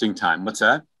reduces resting time. What's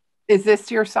that? Is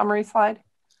this your summary slide?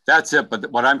 That's it.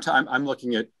 But what I'm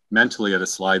looking at mentally at a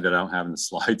slide that I don't have in the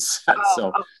slide set.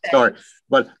 Okay. Sorry.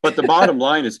 But the bottom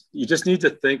line is you just need to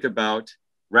think about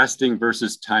resting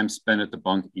versus time spent at the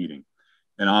bunk eating.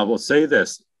 And I will say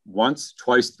this, once,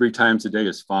 twice, 3 times a day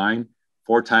is fine.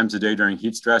 4 times a day during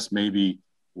heat stress may be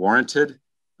warranted,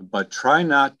 but try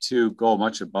not to go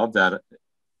much above that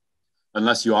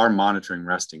unless you are monitoring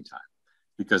resting time.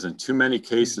 Because in too many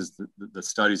cases, the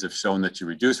studies have shown that you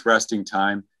reduce resting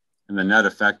time and the net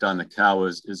effect on the cow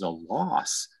is a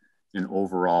loss in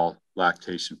overall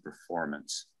lactation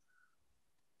performance.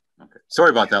 Okay, sorry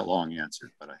about that long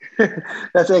answer, but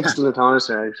that's excellent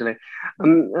answer actually.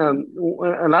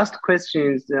 Last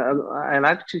question is, I'd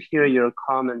like to hear your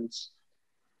comments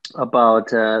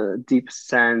about deep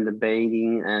sand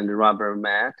bedding and rubber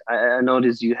mat. I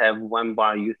noticed you have one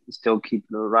bar, you still keep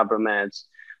the rubber mats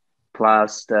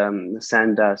plus the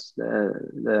sand dust,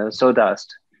 the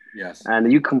sawdust. Yes.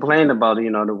 And you complained about,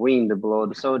 the wind blow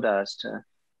the sawdust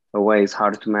away is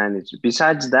hard to manage.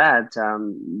 Besides that,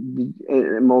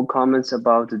 more comments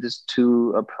about these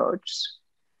two approaches?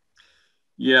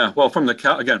 Yeah, well, from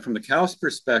the cow's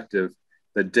perspective,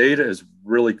 the data is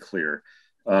really clear.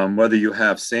 Whether you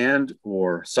have sand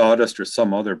or sawdust or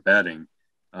some other bedding,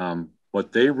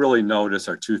 what they really notice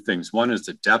are 2 things. One is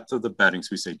the depth of the bedding, so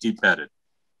we say deep bedded.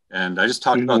 And I just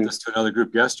talked about this to another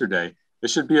group yesterday. It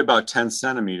should be about 10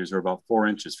 centimeters or about 4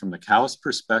 inches. From the cow's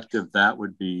perspective, that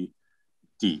would be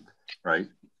deep, right?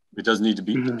 It doesn't need to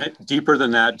be deeper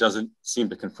than that, doesn't seem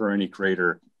to confer any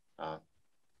greater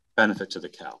benefit to the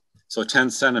cow. So 10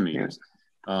 centimeters.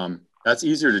 That's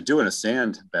easier to do in a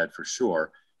sand bed for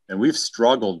sure. And we've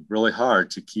struggled really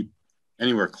hard to keep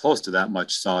anywhere close to that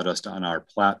much sawdust on our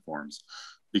platforms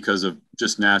because of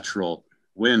just natural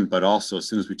wind, but also as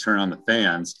soon as we turn on the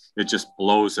fans, it just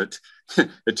blows it.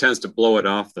 It tends to blow it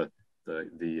off the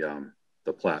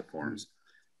platforms.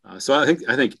 So I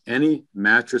think any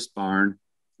mattress barn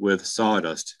with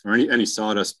sawdust or any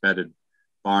sawdust bedded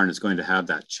barn is going to have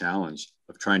that challenge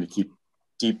of trying to keep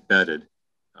deep bedding.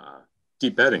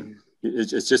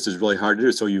 It's just is really hard to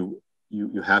do. So you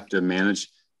have to manage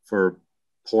for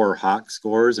poor hock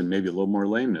scores and maybe a little more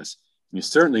lameness. And you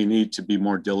certainly need to be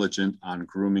more diligent on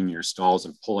grooming your stalls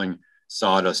and pulling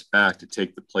sawdust back to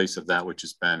take the place of that which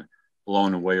has been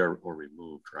blown away or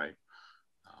removed, right?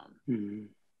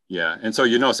 Yeah, and so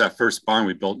you notice that first barn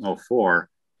we built in 04,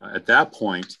 at that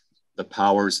point, the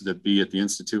powers that be at the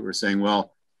Institute were saying,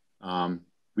 well,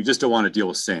 we just don't want to deal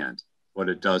with sand, what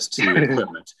it does to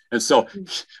equipment. And so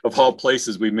of all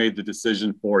places, we made the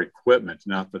decision for equipment,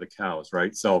 not for the cows,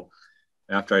 right? So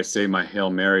after I say my Hail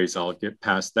Marys, I'll get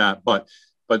past that. But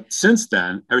since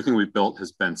then, everything we've built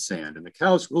has been sand, and the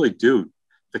cows look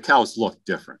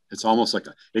different. It's almost like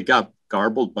it got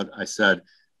garbled, but I said,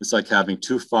 it's like having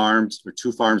 2 farms or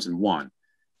 2 farms in one.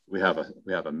 We have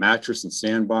a mattress and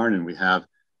sand barn, and we have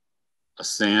a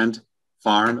sand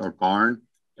farm or barn,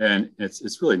 and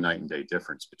it's really night and day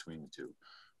difference between the two.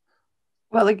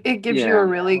 Well, it gives you a Yeah.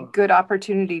 really good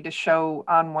opportunity to show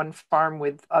on one farm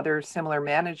with other similar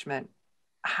management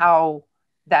how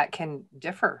that can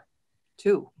differ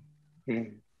too.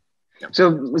 Mhm.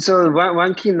 So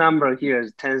one key number here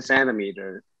is 10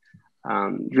 centimeter.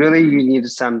 Really, you need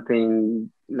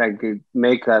something like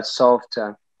make a soft,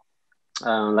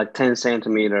 like 10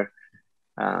 centimeter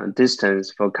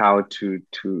distance for cow to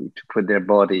put their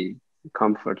body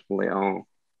comfortably on.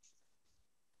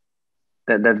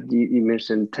 That you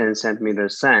mentioned 10 centimeter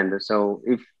sand. So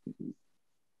if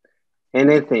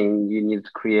anything, you need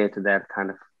to create that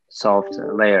kind of soft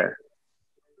layer.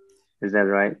 Is that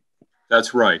right?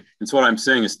 That's right. And so what I'm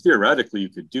saying is theoretically, you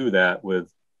could do that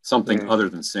with something Yeah. other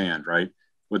than sand, right?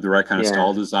 With the right kind of Yeah.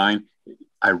 stall design.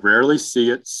 I rarely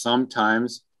see it.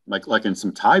 Sometimes, like in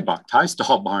some Thai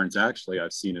stall barns, actually,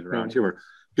 I've seen it around here where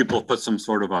people put some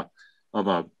sort of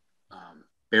a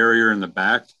barrier in the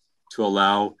back to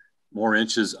allow more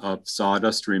inches of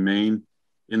sawdust to remain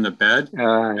in the bed,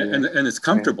 and it's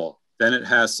comfortable. Then it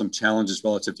has some challenges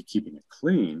relative to keeping it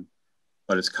clean,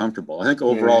 but it's comfortable. I think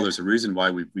overall, there's a reason why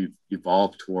we've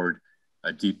evolved toward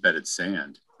a deep bedded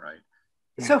sand, right?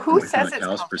 So who From says the it's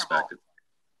cow's comfortable? perspective?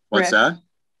 What's Rick, that?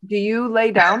 do you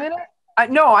lay down in it?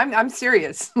 No, I'm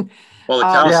serious. Well, the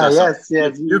cow says so.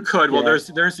 yes. You could. Well, there's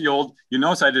the old. You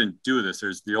notice I didn't do this.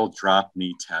 There's the old drop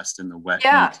knee test and the wet knee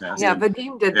test. Yeah,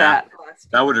 Vadim did that.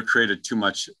 That would have created too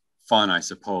much fun, I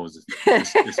suppose,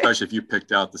 especially if you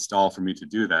picked out the stall for me to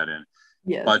do that in.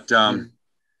 Yes. But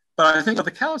I think what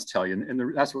the cows tell you,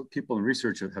 and that's what people in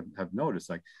research have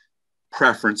noticed, like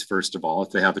preference, first of all,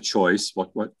 if they have a choice,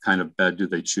 what kind of bed do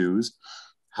they choose?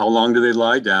 How long do they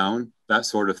lie down? That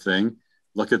sort of thing.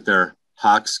 Look at their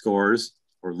Hock scores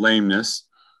or lameness,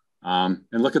 and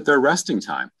look at their resting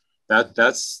time.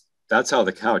 That's how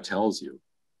the cow tells you.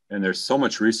 And there's so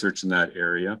much research in that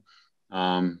area.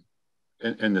 And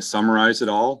to summarize it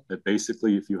all, that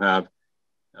basically if you have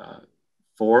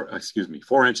 4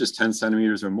 inches, 10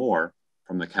 centimeters or more,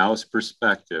 from the cow's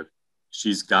perspective,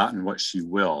 she's gotten what she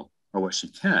will or what she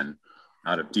can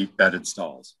out of deep bedded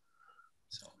stalls.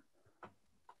 So.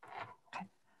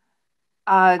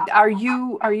 Are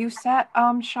you set,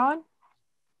 Sean?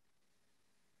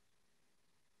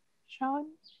 Sean?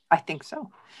 I think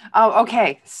so. Oh,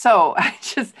 okay. So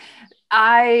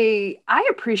I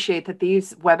appreciate that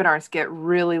these webinars get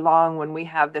really long when we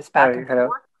have this back and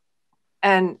forth.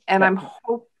 And I'm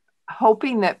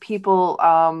hoping that people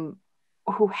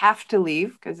who have to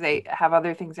leave because they have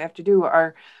other things they have to do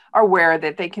are aware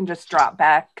that they can just drop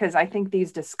back, because I think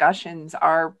these discussions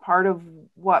are part of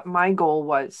what my goal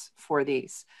was for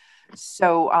these.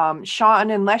 So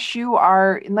Sean, unless you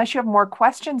have more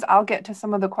questions, I'll get to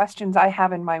some of the questions I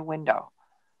have in my window.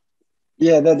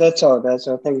 Yeah, that's all.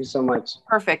 Thank you so much.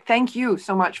 Perfect. Thank you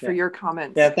so much for your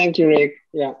comments. Yeah, thank you, Rick.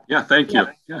 Yeah, thank you.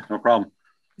 Yeah, no problem.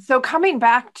 So coming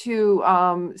back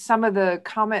to some of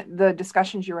the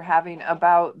discussions you were having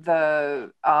about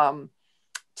the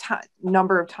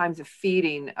number of times of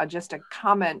feeding, just a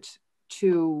comment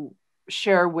to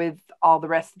share with all the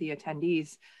rest of the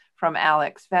attendees from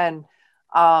Alex Venn.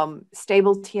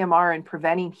 Stable TMR and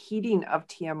preventing heating of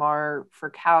TMR for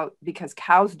cow, because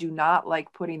cows do not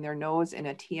like putting their nose in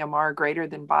a TMR greater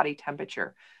than body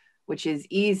temperature, which is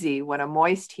easy when a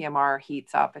moist TMR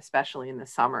heats up, especially in the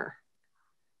summer.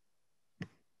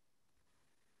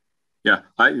 Yeah,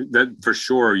 that for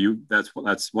sure. That's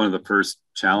one of the first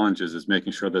challenges, is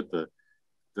making sure that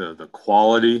the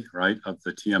quality, right, of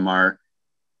the TMR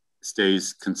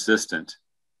stays consistent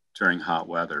during hot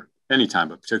weather, anytime,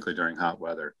 but particularly during hot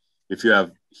weather. If you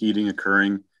have heating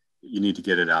occurring, you need to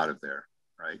get it out of there,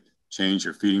 right? Change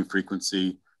your feeding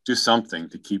frequency, do something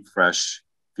to keep fresh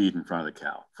feed in front of the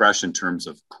cow, fresh in terms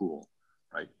of cool,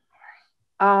 right?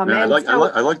 I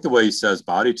like the way he says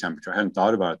body temperature. I hadn't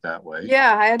thought about it that way.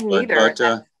 Yeah, I hadn't either.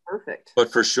 That's perfect.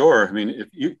 But for sure, I mean,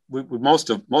 most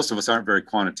of us aren't very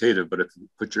quantitative, but if you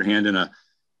put your hand in a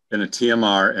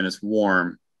TMR and it's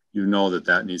warm, you know that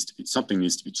something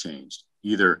needs to be changed,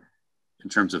 either in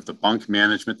terms of the bunk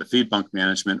management, the feed bunk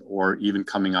management, or even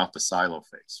coming off the silo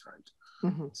face, right?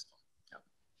 Mm-hmm.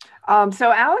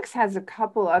 So Alex has a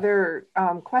couple other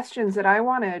questions that I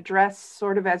want to address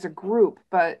sort of as a group,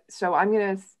 but so I'm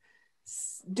going to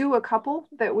do a couple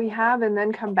that we have and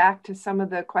then come back to some of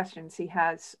the questions he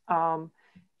has.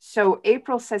 So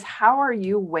April says, how are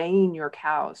you weighing your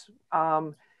cows?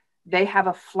 They have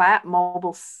a flat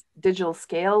mobile digital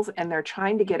scales and they're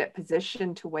trying to get it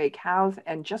positioned to weigh cows,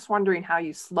 and just wondering how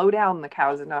you slow down the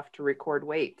cows enough to record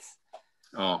weights.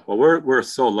 Oh, well, we're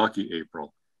so lucky,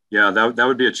 April. Yeah, that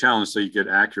would be a challenge, so you get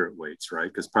accurate weights, right?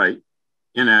 Because probably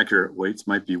inaccurate weights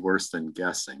might be worse than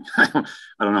guessing. I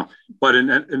don't know. But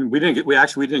we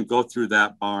didn't go through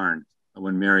that barn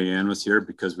when Mary Ann was here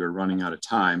because we were running out of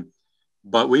time.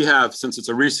 But we have, since it's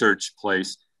a research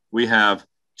place, we have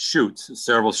chutes,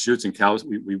 several chutes, and cows.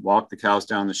 We walk the cows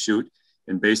down the chute,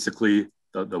 and basically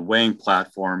the weighing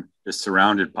platform is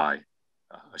surrounded by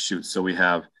a chute. So we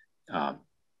have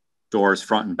doors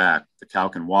front and back. The cow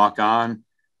can walk on.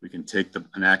 We can take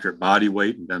an accurate body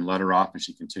weight and then let her off, and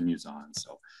she continues on.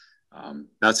 So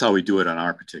that's how we do it on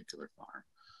our particular farm.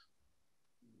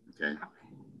 Okay.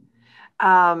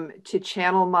 To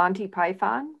channel Monty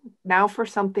Python, now for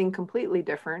something completely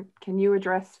different, can you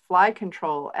address fly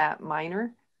control at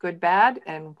minor, good, bad,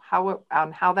 and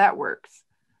how that works?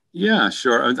 Yeah,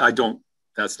 sure.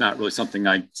 That's not really something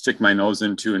I stick my nose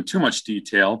into in too much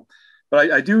detail,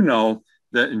 but I do know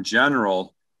that in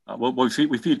general, we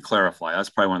feed Clarify. That's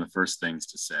probably one of the first things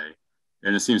to say.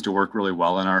 And it seems to work really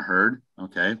well in our herd.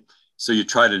 Okay. So you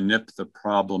try to nip the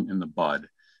problem in the bud,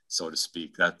 so to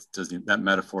speak. That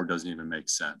metaphor doesn't even make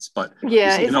sense. But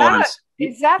yeah, you know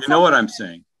what I'm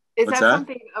saying. Is that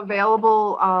something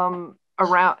available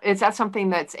around? Is that something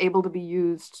that's able to be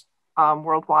used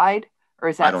worldwide, or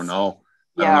is that? I don't know.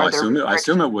 Yeah, I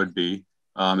assume it would be.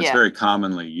 It's very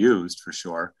commonly used for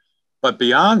sure. But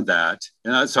beyond that,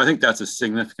 so I think that's a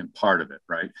significant part of it,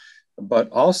 right?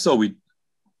 But also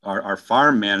our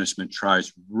farm management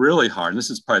tries really hard, and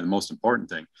this is probably the most important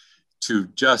thing, to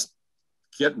just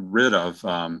get rid of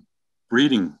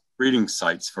breeding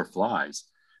sites for flies.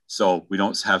 So we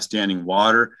don't have standing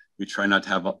water. We try not to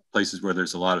have places where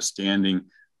there's a lot of standing,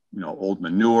 old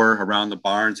manure around the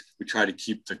barns. We try to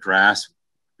keep the grass,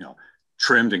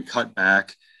 trimmed and cut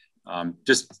back.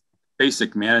 Just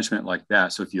basic management like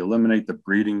that. So if you eliminate the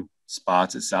breeding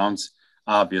spots, it sounds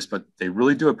obvious, but they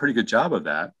really do a pretty good job of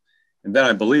that. And then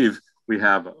I believe we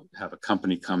have a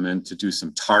company come in to do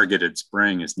some targeted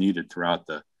spraying as needed throughout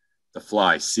the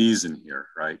fly season here,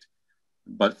 right?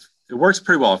 But it works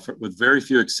pretty well. With very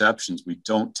few exceptions, we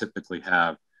don't typically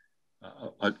have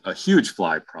a huge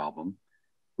fly problem.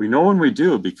 We know when we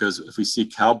do, because if we see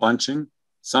cow bunching,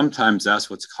 sometimes that's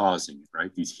what's causing it,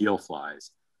 right? These heel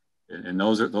flies. And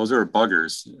those are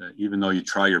buggers, even though you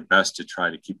try your best to try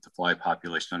to keep the fly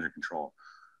population under control.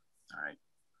 All right.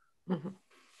 Mm-hmm.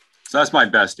 So that's my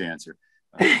best answer.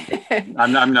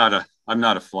 I'm not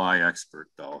a fly expert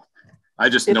though. I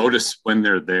just notice when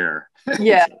they're there.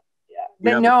 Yeah.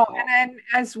 No, and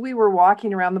as we were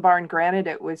walking around the barn, granted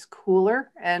it was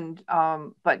cooler, and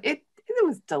but it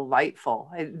was delightful.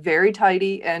 Very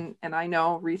tidy, and I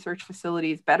know research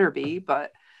facilities better be,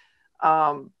 but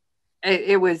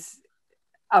it was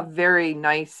a very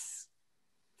nice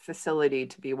facility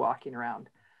to be walking around.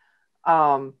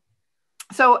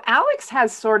 So Alex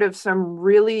has sort of some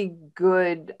really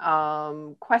good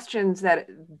questions that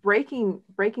breaking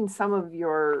some of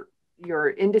your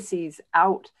indices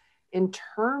out in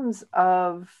terms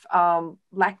of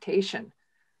lactation,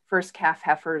 first calf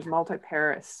heifers,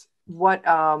 multiparous,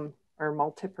 or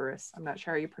multiparous, I'm not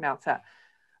sure how you pronounce that.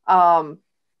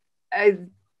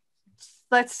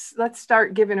 Let's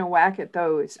start giving a whack at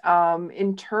those.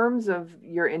 In terms of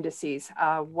your indices,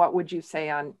 what would you say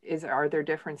are there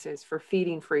differences for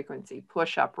feeding frequency,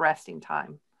 push-up, resting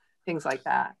time, things like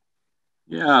that?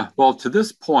 Yeah, well, to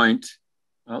this point,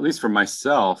 at least for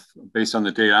myself, based on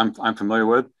the data I'm familiar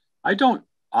with, I don't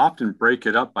often break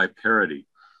it up by parity.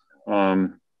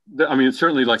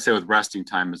 Certainly, like say with resting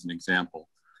time as an example,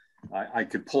 I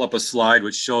could pull up a slide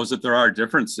which shows that there are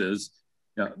differences.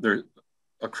 There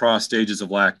across stages of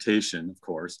lactation, of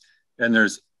course, and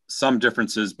there's some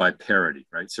differences by parity,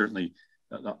 right? Certainly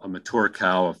a mature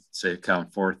cow of, say, a cow in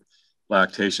fourth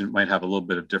lactation might have a little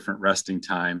bit of different resting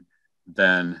time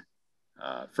than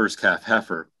first calf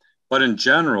heifer, but in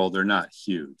general, they're not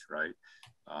huge, right?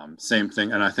 Same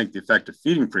thing, and I think the effective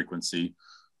feeding frequency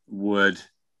would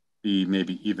be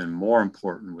maybe even more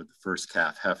important with the first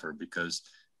calf heifer, because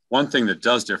one thing that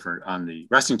does differ on the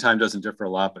resting time doesn't differ a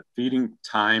lot, but feeding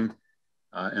time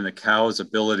and the cow's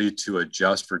ability to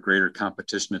adjust for greater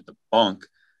competition at the bunk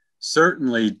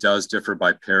certainly does differ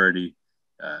by parity.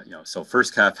 So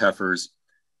first calf heifers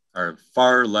are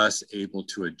far less able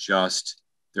to adjust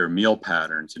their meal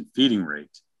patterns and feeding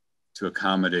rate to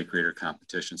accommodate greater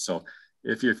competition. So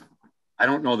I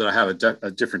don't know that I have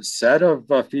a different set of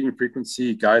feeding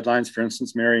frequency guidelines, for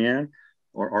instance, Mary Ann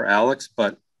or Alex,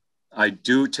 but I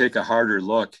do take a harder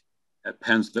look at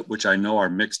pens which I know are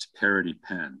mixed parity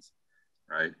pens.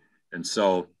 Right. And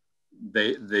so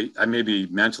I maybe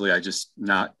mentally, I just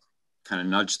not kind of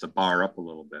nudge the bar up a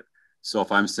little bit. So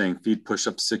if I'm saying feed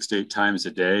push-ups 6 to 8 times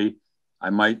a day, I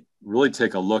might really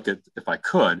take a look at, if I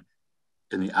could,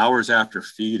 in the hours after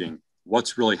feeding,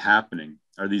 what's really happening?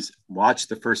 Watch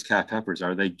the first calf heifers,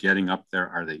 are they getting up there?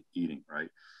 Are they eating, right?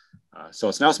 So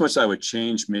it's not so much that I would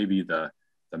change maybe the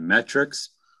metrics,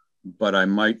 but I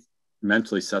might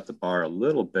mentally set the bar a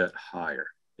little bit higher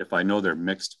if I know they're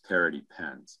mixed parity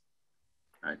pens,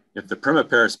 right? If the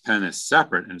primiparous pen is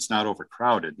separate and it's not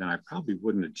overcrowded, then I probably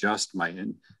wouldn't adjust my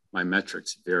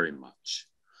metrics very much.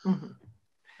 Mm-hmm.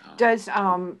 Does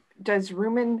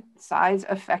rumen size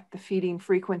affect the feeding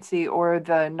frequency or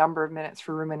the number of minutes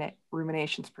for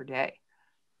ruminations per day?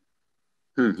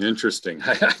 Interesting.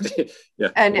 Yeah.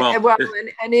 And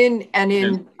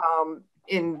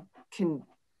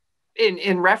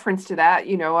in reference to that,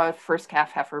 you know, a first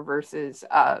calf heifer versus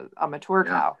a mature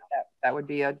cow, that would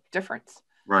be a difference.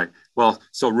 Right. Well,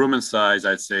 so rumen size,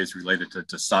 I'd say, is related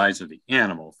to size of the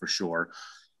animal for sure.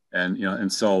 And, you know,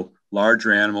 and so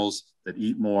larger animals that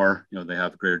eat more, you know, they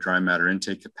have greater dry matter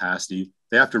intake capacity.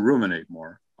 They have to ruminate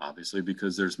more, obviously,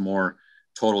 because there's more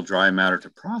total dry matter to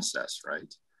process,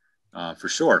 right? For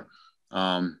sure.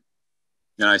 And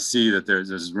I see that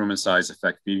there's rumen size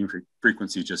affect feeding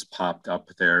frequency just popped up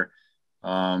there.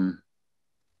 I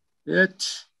got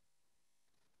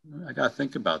to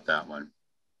think about that one.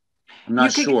 I'm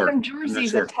not sure. You could get some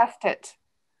jerseys and test it.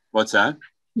 What's that?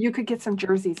 You could get some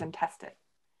jerseys and test it.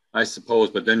 I suppose,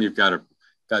 but then you've got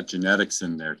genetics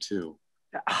in there too.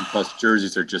 And plus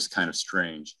jerseys are just kind of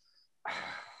strange.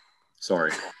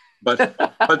 Sorry. But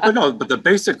the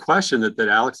basic question that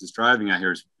Alex is driving at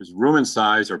here is rumen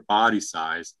size or body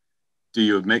size. Do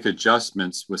you make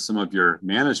adjustments with some of your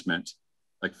management,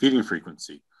 like feeding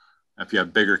frequency, if you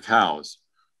have bigger cows?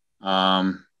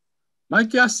 My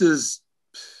guess is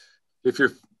if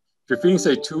you're feeding,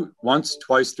 say, once,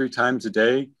 twice, 3 times a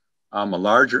day, a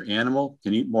larger animal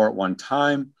can eat more at one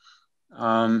time.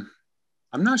 I'm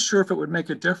not sure if it would make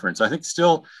a difference. I think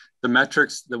still the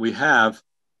metrics that we have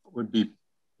would be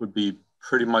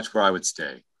pretty much where I would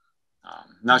stay.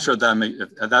 Not sure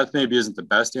that maybe isn't the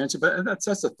best answer, but that's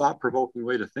a thought-provoking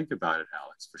way to think about it,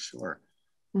 Alex, for sure.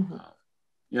 Mm-hmm.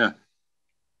 Yeah.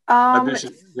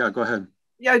 Yeah, go ahead.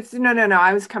 Yeah, no.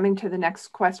 I was coming to the next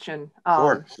question.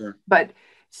 Sure. But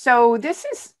so this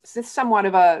is somewhat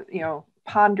of a, you know,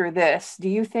 ponder this. Do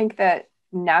you think that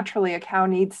naturally a cow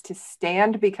needs to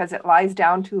stand because it lies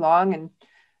down too long and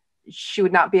she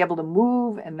would not be able to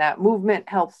move, and that movement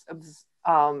helps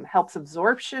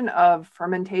absorption of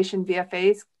fermentation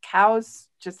VFAs? Cows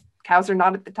are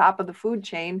not at the top of the food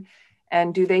chain,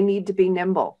 and do they need to be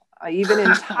nimble? Even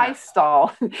in tie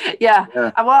stall. Yeah.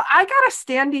 Well, I got a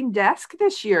standing desk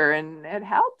this year and it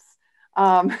helps.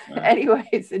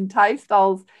 Anyways, in tie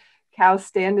stalls, cows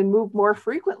stand and move more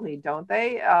frequently, don't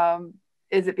they?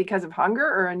 Is it because of hunger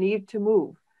or a need to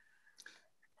move?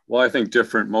 Well, I think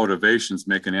different motivations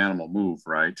make an animal move,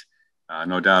 right?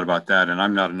 No doubt about that. And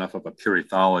I'm not enough of a pure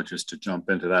ethologist to jump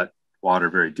into that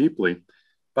water very deeply.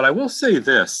 But I will say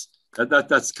this,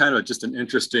 that's kind of just an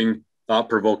interesting,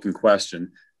 thought-provoking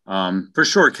question. For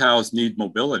sure, cows need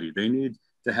mobility. They need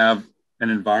to have an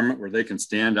environment where they can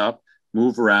stand up,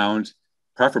 move around,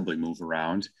 preferably move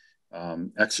around,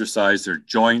 exercise their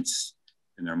joints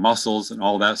and their muscles and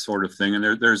all that sort of thing. And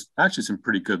there's actually some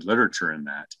pretty good literature in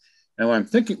that. And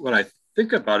what I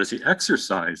think about is the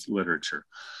exercise literature.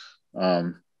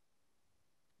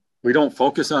 We don't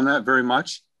focus on that very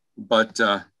much, but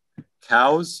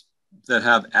cows that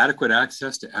have adequate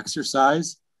access to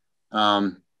exercise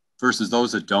versus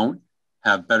those that don't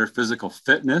have better physical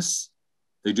fitness.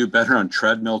 They do better on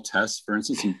treadmill tests. For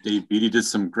instance, Dave Beatty did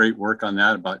some great work on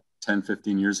that about 10,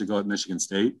 15 years ago at Michigan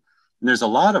State. And there's a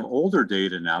lot of older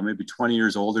data now, maybe 20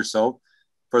 years old or so,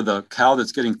 for the cow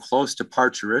that's getting close to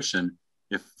parturition.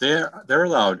 If they're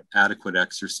allowed adequate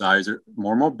exercise or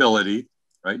more mobility,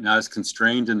 right, not as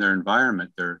constrained in their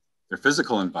environment, their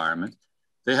physical environment,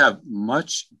 they have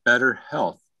much better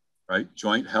health, right?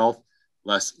 Joint health,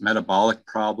 less metabolic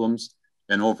problems,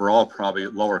 and overall probably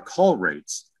lower cull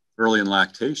rates early in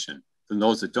lactation than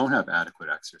those that don't have adequate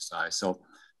exercise. So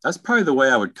that's probably the way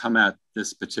I would come at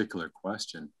this particular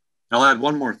question. And I'll add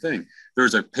one more thing.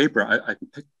 There's a paper,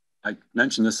 I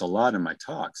mention this a lot in my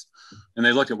talks, and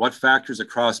they look at what factors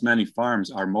across many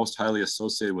farms are most highly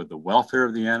associated with the welfare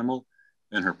of the animal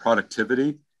and her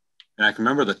productivity. And I can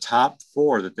remember the top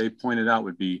 4 that they pointed out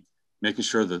would be making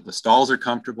sure that the stalls are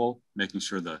comfortable, making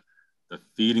sure the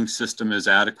feeding system is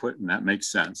adequate, and that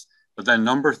makes sense. But then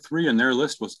number 3 in their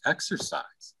list was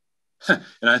exercise.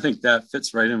 And I think that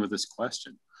fits right in with this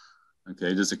question.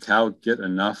 Okay, does a cow get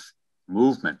enough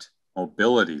movement,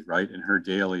 mobility, right, in her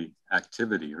daily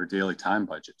activity, her daily time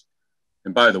budget?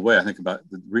 And by the way, I think about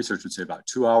the research would say about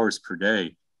 2 hours per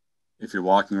day if you're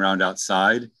walking around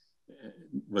outside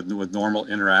with normal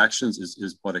interactions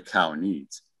is what a cow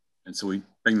needs. And so we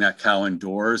bring that cow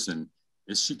indoors, and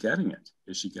is she getting it?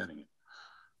 Is she getting it?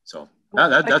 So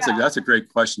that's a great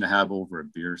question to have over a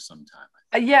beer sometime.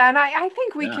 Yeah, and I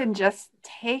think we can just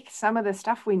take some of the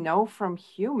stuff we know from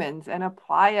humans and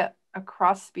apply it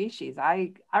across species.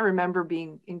 I remember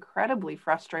being incredibly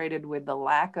frustrated with the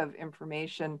lack of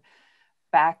information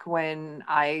back when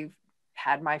I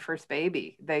had my first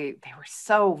baby. They were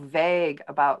so vague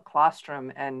about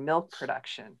colostrum and milk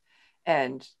production.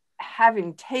 And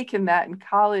having taken that in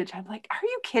college, I'm like, are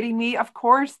you kidding me? Of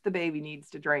course the baby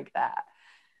needs to drink that.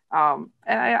 And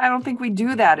I don't think we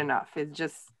do that enough. It's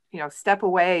just, step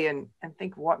away and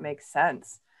think what makes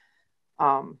sense.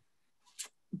 But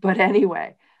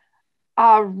anyway,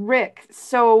 Rick,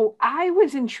 so I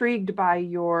was intrigued by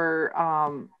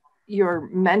your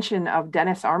mention of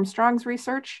Dennis Armstrong's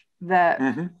research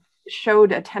that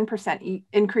showed a 10%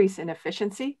 increase in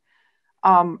efficiency.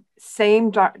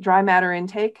 Same dry matter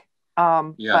intake,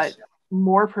 but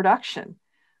more production.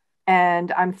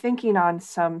 And I'm thinking on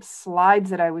some slides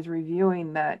that I was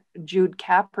reviewing that Jude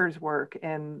Capper's work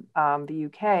in the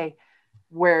UK,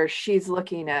 where she's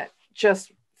looking at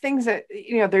just things that,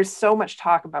 there's so much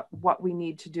talk about what we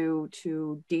need to do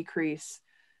to decrease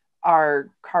our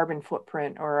carbon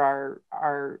footprint or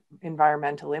our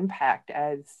environmental impact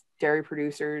as dairy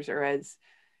producers or as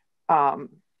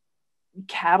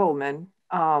cattlemen.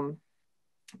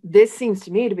 This seems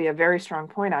to me to be a very strong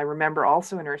point. I remember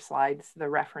also in her slides the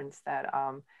reference that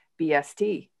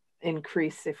BST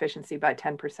increased efficiency by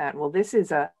 10%. Well, this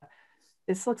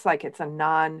looks like it's a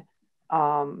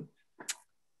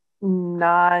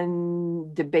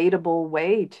non-debatable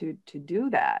way to do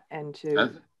that and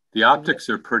to. The optics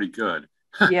are pretty good.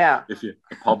 Yeah. The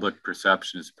public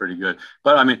perception is pretty good.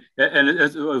 But I mean, and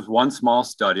it was one small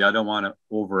study. I don't want to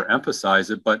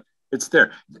overemphasize it, but it's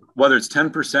there. Whether it's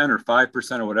 10% or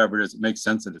 5% or whatever it is, it makes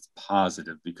sense that it's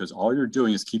positive because all you're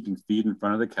doing is keeping feed in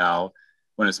front of the cow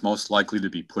when it's most likely to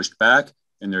be pushed back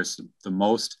and there's the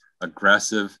most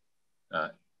aggressive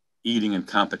eating and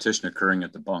competition occurring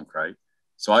at the bunk, right?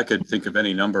 So I could think of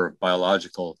any number of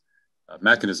biological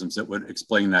mechanisms that would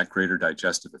explain that greater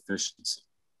digestive efficiency.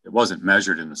 It wasn't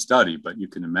measured in the study, but you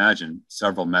can imagine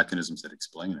several mechanisms that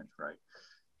explain it, right?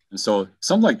 And so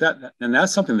something like that, and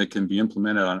that's something that can be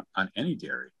implemented on any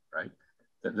dairy, right?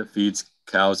 That feeds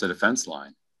cows at a fence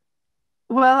line.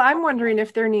 Well, I'm wondering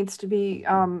if there needs to be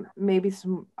maybe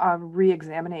some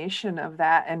re-examination of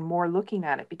that and more looking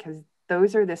at it, because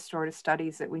those are the sort of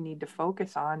studies that we need to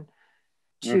focus on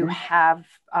to have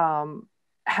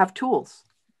tools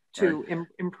to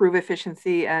improve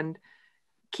efficiency and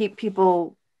keep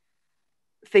people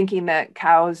thinking that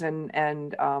cows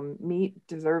and meat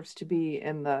deserves to be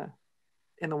in the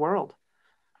world.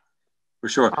 For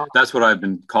sure. That's what I've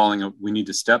been calling it. We need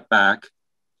to step back,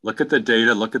 look at the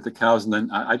data, look at the cows, and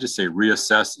then I just say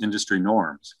reassess industry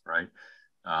norms, right?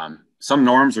 Some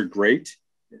norms are great.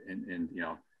 And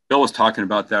Bill was talking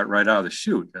about that right out of the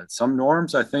chute. That some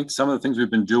norms, I think some of the things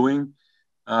we've been doing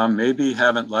maybe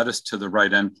haven't led us to the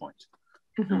right endpoint,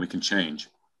 and we can change.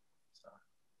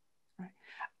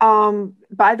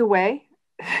 By the way,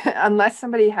 unless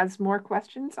somebody has more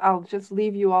questions, I'll just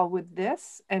leave you all with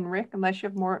this. And Rick, unless you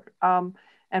have more,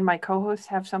 and my co-hosts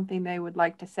have something they would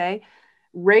like to say.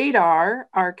 Radar,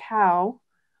 our cow,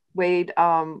 weighed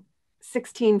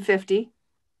 1650.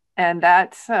 And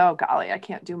that's, oh golly, I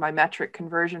can't do my metric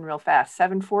conversion real fast,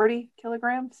 740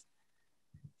 kilograms.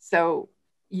 So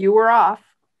you were off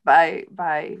by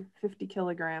 50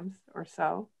 kilograms or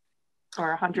so. Or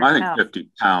 100 pounds. I think 50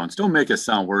 pounds. Don't make it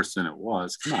sound worse than it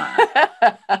was. Come on.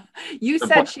 You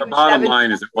said she was the bottom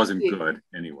line is it wasn't good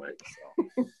anyway.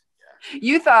 So.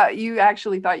 You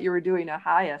actually thought you were doing a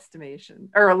high estimation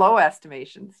or a low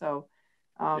estimation. So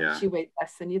she weighed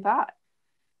less than you thought.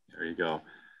 There you go.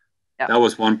 Yep. That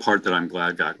was one part that I'm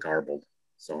glad got garbled.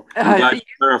 So I'm glad you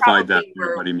clarified that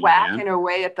for everybody. Whacking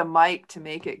away at the mic to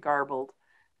make it garbled.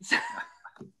 So,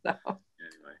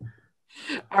 anyway.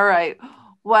 All right.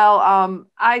 Well,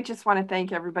 I just want to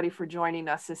thank everybody for joining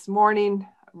us this morning.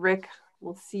 Rick,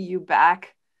 we'll see you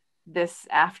back this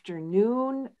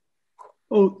afternoon.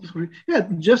 Oh, sorry. Yeah,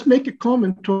 just make a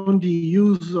comment on the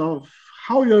use of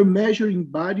how you're measuring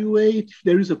body weight. If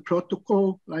there is a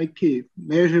protocol, like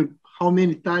measure how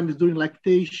many times during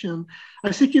lactation.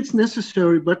 I think it's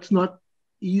necessary, but it's not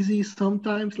easy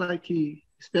sometimes,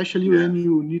 especially when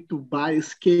you need to buy a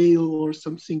scale or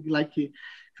something like if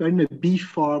you're in a beef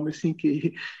farm, I think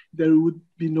there would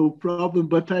be no problem.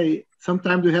 But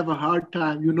sometimes we have a hard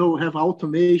time, have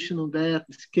automation on that,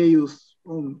 scales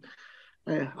on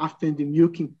after the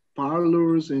milking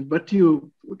parlors, and but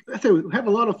you have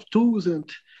a lot of tools, and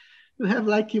you have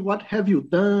like what have you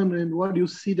done and what you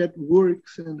see that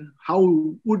works and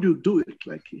how would you do it,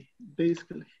 like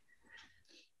basically.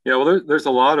 Yeah, well, there's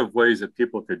a lot of ways that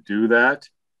people could do that.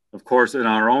 Of course, in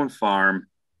our own farm,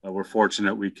 we're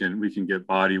fortunate we can get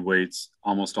body weights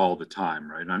almost all the time,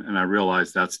 right? And I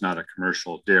realize that's not a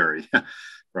commercial dairy,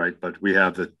 right? But we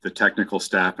have the technical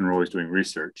staff and we're always doing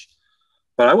research.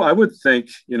 But I would think,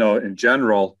 in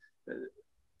general,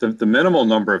 the minimal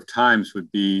number of times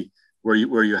would be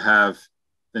where you have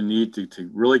the need to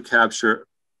really capture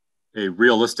a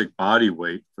realistic body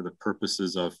weight for the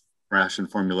purposes of ration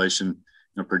formulation,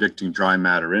 predicting dry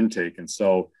matter intake. And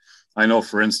so I know,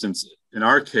 for instance, in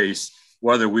our case,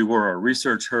 whether we were a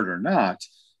research herd or not,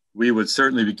 we would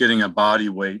certainly be getting a body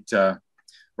weight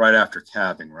right after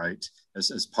calving, right?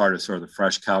 As part of sort of the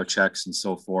fresh cow checks and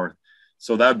so forth.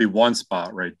 So that would be one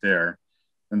spot right there.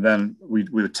 And then we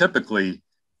would typically,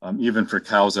 even for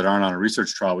cows that aren't on a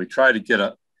research trial, we try to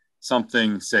get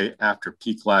something, say, after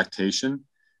peak lactation,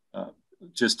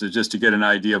 just to get an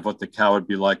idea of what the cow would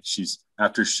be like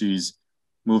after she's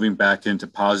moving back into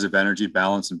positive energy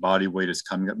balance and body weight is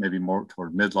coming up maybe more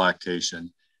toward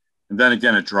mid-lactation. And then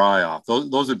again, a dry off.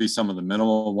 Those would be some of the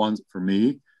minimal ones for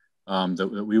me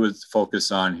that we would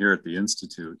focus on here at the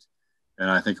Institute. And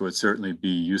I think it would certainly be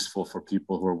useful for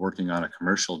people who are working on a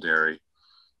commercial dairy.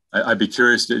 I'd be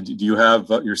curious, do you have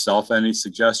yourself any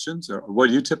suggestions, or what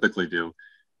do you typically do?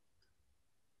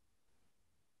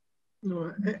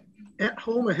 At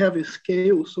home I have a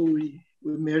scale, so we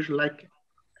measure like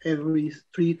every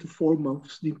 3 to 4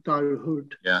 months the entire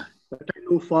herd. Yeah. But I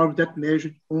know farms that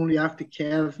measure only after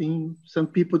calving. Some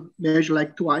people measure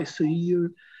like twice a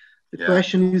year. The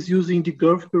question is using the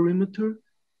girth perimeter.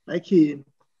 I've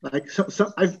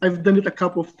done it a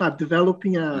couple of times,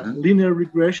 developing a linear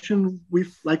regression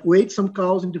with like weight some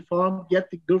cows in the farm, get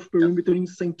the girth perimeter in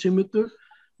centimeter,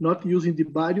 not using the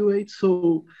body weight.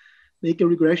 So make a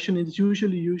regression, and it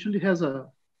usually has a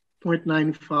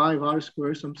 0.95 R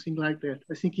square, something like that.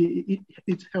 I think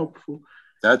it's helpful.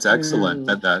 That's excellent,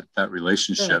 that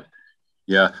relationship.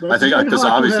 Yeah, I think because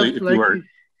obviously if you were,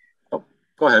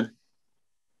 go ahead.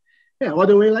 Yeah, by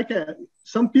the way,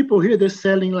 some people here, they're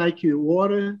selling like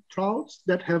water troughs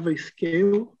that have a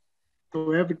scale.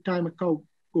 So every time a cow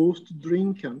goes to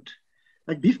drink, and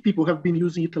like beef people have been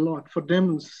using it a lot. For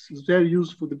them, it's very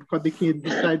useful because they can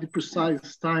decide the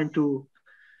precise time to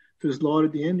slaughter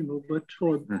the animal. But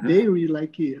for dairy,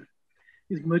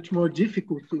 it's much more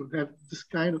difficult to have this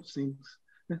kind of things.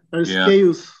 There are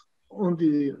scales on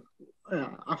the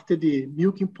after the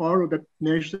milking parlor that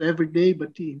measures every day,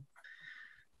 but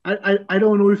I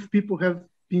don't know if people have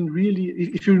been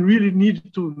if you really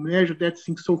need to measure that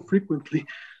thing so frequently.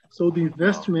 So the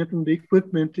investment in the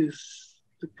equipment is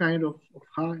the kind of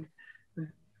high.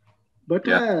 But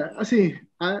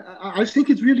I think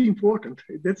it's really important.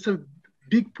 That's a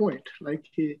big point.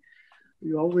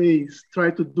 We always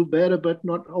try to do better, but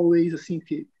not always. I think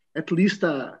at least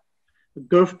a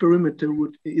girth perimeter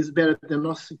is better than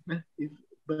nothing.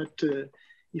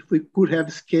 If we could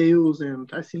have scales, and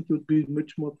I think it would be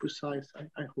much more precise,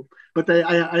 I hope. But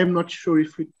I am not sure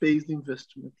if it pays the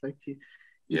investment.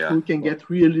 If we can get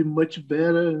really much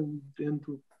better and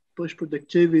to push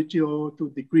productivity or to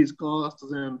decrease costs,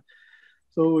 and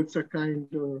so it's a kind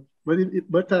of,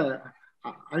 but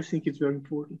I think it's very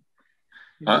important.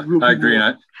 I agree.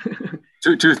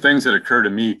 Two things that occur to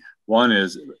me. One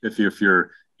is if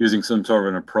you're using some sort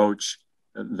of an approach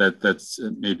that's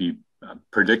maybe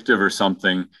predictive or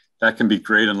something, that can be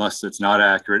great unless it's not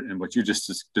accurate. And what you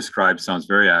just described sounds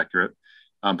very accurate.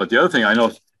 But the other thing I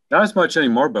know, not as much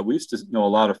anymore, but we used to know a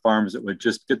lot of farms that would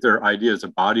just get their ideas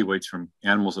of body weights from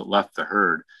animals that left the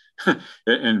herd.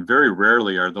 And very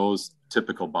rarely are those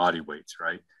typical body weights,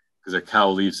 right? Because a cow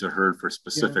leaves the herd for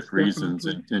specific reasons,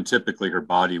 and typically her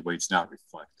body weight's not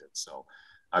reflected. So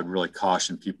I'd really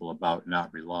caution people about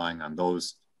not relying on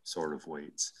those sort of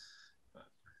weights.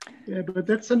 Yeah, but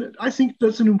I think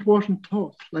that's an important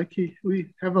thought. We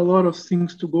have a lot of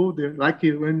things to go there.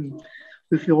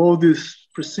 With all this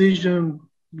precision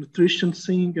nutrition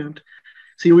thing, and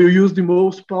see, we use the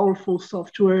most powerful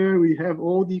software. We have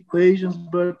all the equations,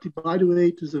 but the body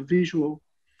weight is a visual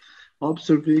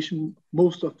observation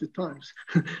most of the times.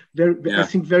 I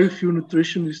think very few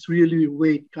nutritionists really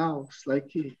weigh cows.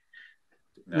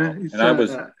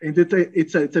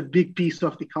 It's a big piece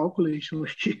of the calculation.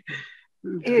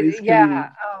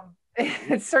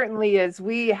 It certainly is.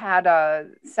 We had a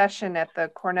session at the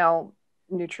Cornell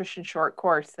Nutrition Short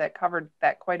Course that covered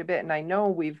that quite a bit, and I know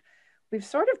we've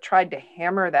sort of tried to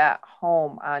hammer that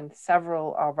home on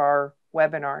several of our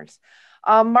webinars.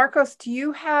 Marcos, do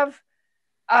you have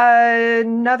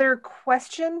another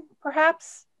question,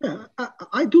 perhaps? Yeah,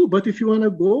 I do, but if you want to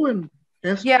go and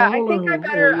ask Yeah, I Paula think or I yours,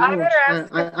 better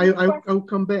ask a few questions. I'll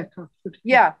come back after.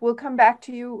 Yeah, we'll come back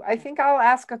to you. I think I'll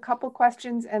ask a couple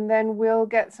questions and then we'll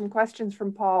get some questions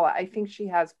from Paula. I think she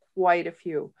has quite a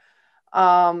few.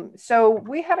 So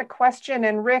we had a question,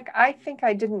 and Rick, I think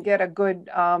I didn't get a good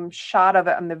shot of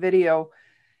it on the video.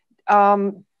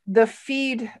 The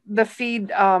feed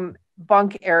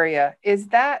bunk area, is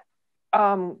that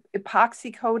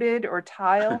epoxy coated or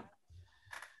tile?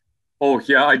 Oh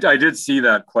yeah, I did see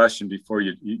that question before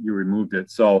you removed it.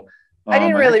 So I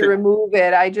didn't I think really remove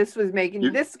it. I just was making,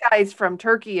 you, this guy's from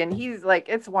Turkey and he's like,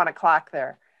 it's 1 o'clock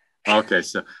there. okay.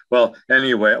 So well,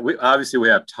 anyway, we obviously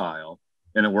have tile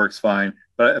and it works fine.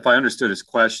 But if I understood his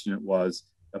question, it was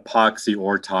epoxy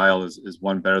or tile is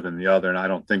one better than the other, and I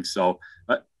don't think so.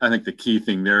 I think the key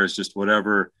thing there is just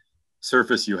whatever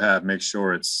surface you have, make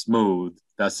sure it's smooth.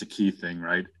 That's the key thing,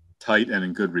 right? Tight and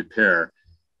in good repair,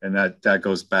 and that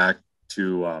goes back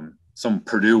to some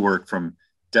Purdue work from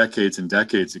decades and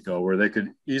decades ago, where they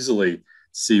could easily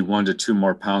see 1 to 2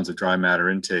 more pounds of dry matter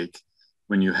intake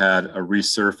when you had a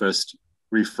resurfaced,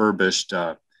 refurbished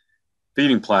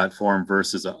feeding platform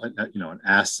versus an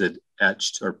acid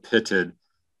etched or pitted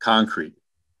concrete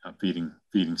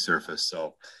feeding surface.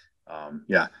 So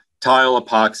yeah, tile,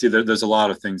 epoxy. There's a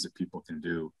lot of things that people can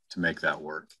do to make that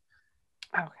work.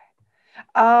 Okay.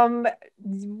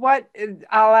 What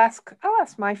I'll ask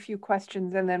my few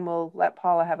questions and then we'll let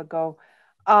Paula have a go.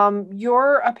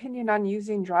 Your opinion on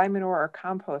using dry manure or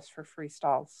compost for free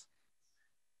stalls?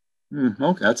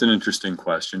 Okay, that's an interesting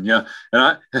question. Yeah,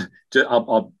 and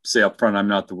I'll say up front, I'm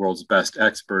not the world's best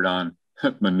expert on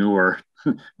manure.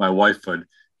 My wife would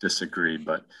disagree,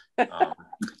 but yeah,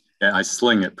 I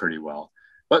sling it pretty well.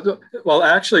 But well,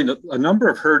 actually, a number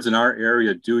of herds in our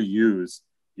area do use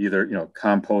either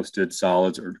composted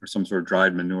solids or some sort of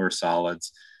dried manure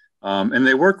solids, and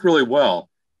they work really well.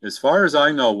 As far as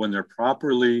I know, when they're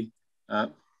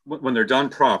done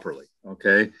properly,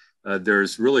 okay,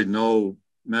 there's really no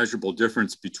measurable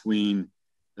difference between,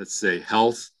 let's say,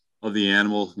 health of the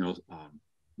animal,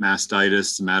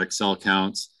 mastitis, somatic cell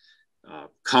counts,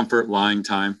 comfort, lying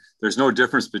time. There's no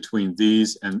difference between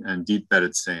these and deep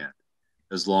bedded sand,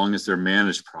 as long as they're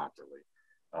managed properly.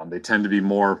 They tend to be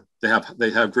more, they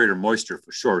have greater moisture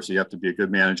for sure, so you have to be a good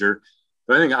manager.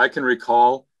 The only thing I can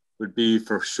recall would be,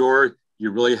 for sure, you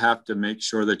really have to make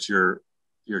sure that your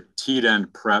teat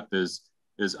end prep is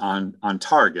on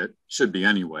target, should be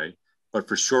anyway, but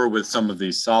for sure with some of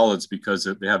these solids, because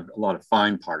they have a lot of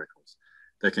fine particles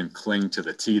that can cling to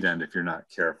the teat end if you're not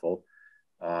careful.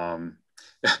 And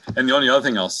the only other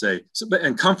thing I'll say,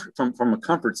 and comfort, from a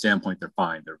comfort standpoint, they're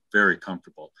fine. They're very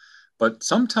comfortable. But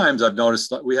sometimes I've noticed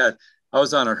that I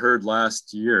was on a herd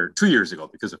last year, 2 years ago,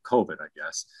 because of COVID, I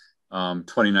guess.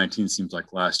 2019 seems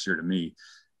like last year to me.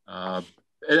 And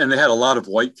they had a lot of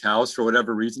white cows for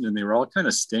whatever reason, and they were all kind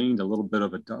of stained a little bit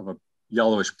of a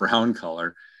yellowish brown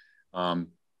color. It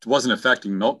wasn't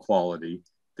affecting milk quality.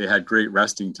 They had great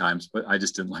resting times, but I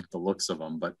just didn't like the looks of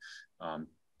them. But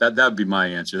that would be my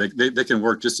answer. They can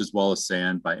work just as well as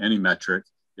sand by any metric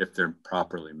if they're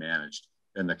properly managed,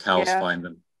 and the cows find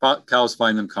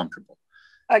them comfortable.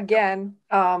 Again,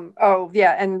 oh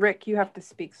yeah, and Rick, you have to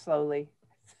speak slowly.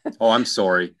 Oh, I'm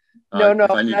sorry. No.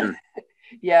 If I need to...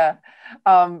 Yeah.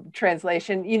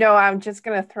 Translation. I'm just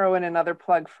going to throw in another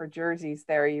plug for jerseys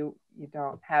there. You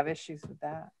don't have issues with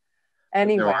that.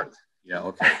 Anyway. Yeah.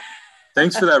 Okay.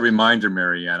 Thanks for that reminder,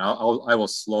 Marianne. I will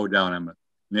slow down. I'm a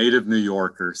native New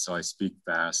Yorker, so I speak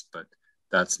fast, but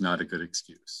that's not a good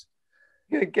excuse.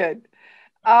 Good.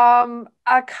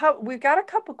 We've got a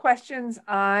couple questions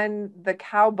on the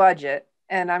cow budget,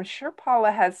 and I'm sure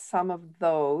Paula has some of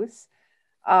those.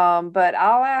 But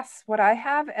I'll ask what I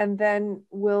have, and then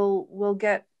we'll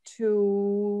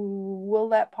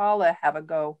let Paula have a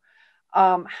go.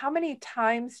 How many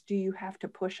times do you have to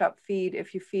push up feed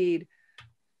if you feed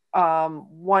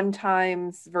 1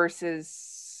 times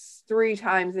versus 3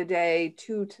 times a day,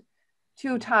 two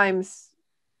times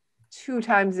 2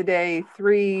 times a day,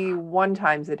 3 1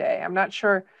 times a day? I'm not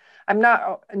sure. I'm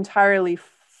not entirely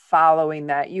following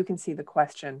that. You can see the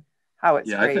question, how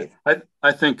it's raised.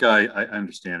 I think I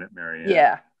understand it, Marianne.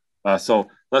 Yeah. So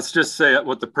let's just say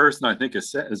what the person I think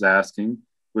is asking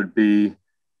would be,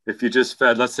 if you just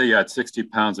fed, let's say you had 60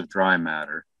 pounds of dry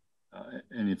matter,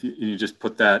 and if you just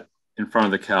put that in front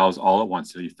of the cows all at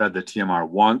once. So you fed the TMR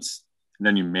once, and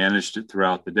then you managed it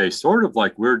throughout the day, sort of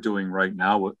like we're doing right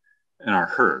now in our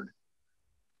herd.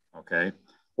 Okay.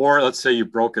 Or let's say you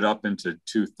broke it up into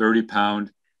 2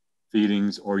 30-pound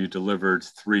feedings or you delivered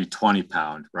 3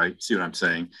 20-pound, right? See what I'm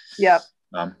saying? Yep.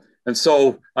 And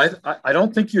so I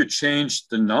don't think you change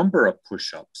the number of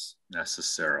push-ups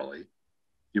necessarily.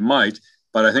 You might,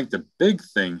 but I think the big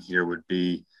thing here would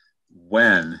be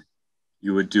when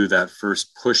you would do that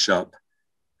first push-up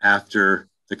after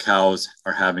the cows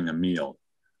are having a meal.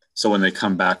 So when they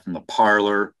come back from the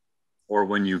parlor or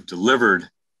when you've delivered,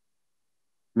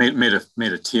 made a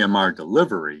TMR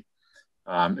delivery,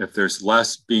 if there's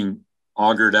less being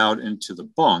augered out into the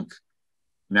bunk,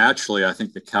 naturally, I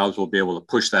think the cows will be able to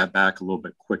push that back a little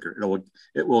bit quicker.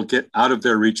 It will get out of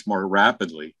their reach more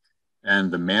rapidly,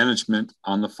 and the management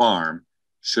on the farm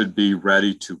should be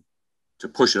ready to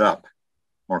push it up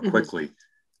more quickly,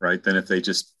 right? Than if they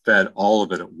just fed all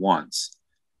of it at once.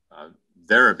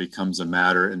 There it becomes a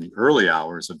matter in the early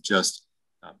hours of just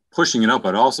pushing it up,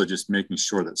 but also just making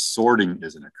sure that sorting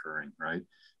isn't occurring, right?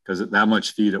 Because that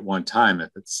much feed at one time, if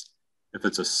it's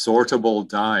a sortable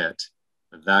diet,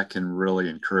 that can really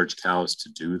encourage cows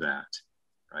to do that,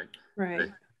 right?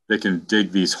 Right. They can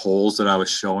dig these holes that I was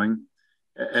showing,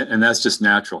 and that's just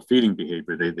natural feeding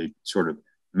behavior. They sort of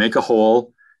make a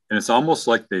hole, and it's almost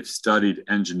like they've studied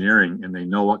engineering and they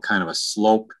know what kind of a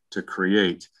slope to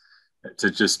create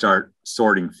to just start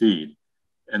sorting feed.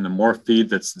 And the more feed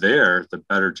that's there, the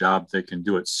better job they can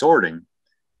do at sorting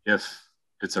if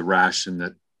it's a ration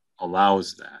that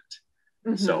allows that.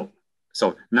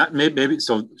 So not maybe.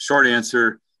 So short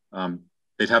answer,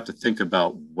 they'd have to think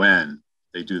about when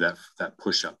they do that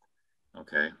push-up,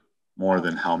 okay, more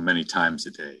than how many times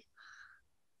a day.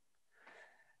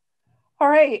 All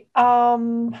right.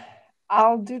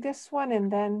 I'll do this one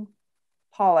and then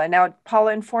Paula. Now,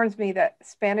 Paula informs me that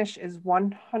Spanish is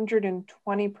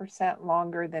 120%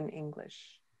 longer than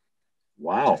English.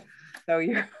 Wow. So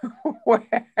you're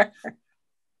aware.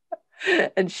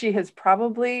 And she has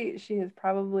probably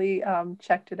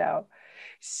checked it out.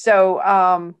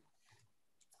 So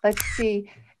let's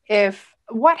see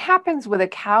what happens with a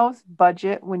cow's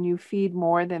budget when you feed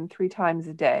more than 3 times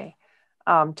a day.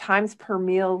 Times per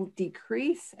meal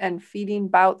decrease and feeding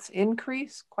bouts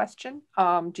increase? Question.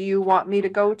 Do you want me to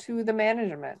go to the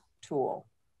management tool?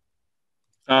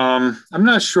 I'm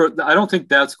not sure. I don't think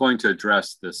that's going to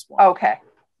address this one. Okay.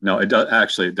 No, it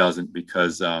doesn't,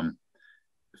 because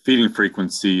feeding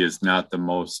frequency is not the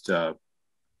most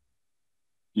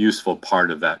useful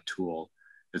part of that tool.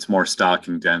 It's more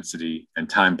stocking density and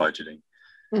time budgeting.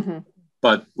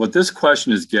 But what this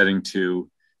question is getting to,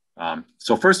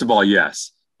 so first of all,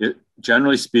 yes,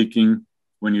 generally speaking,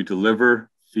 when you deliver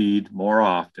feed more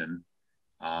often,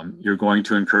 you're going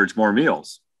to encourage more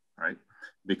meals, right?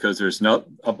 Because there's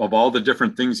of all the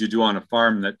different things you do on a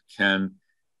farm that can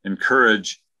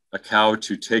encourage a cow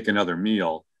to take another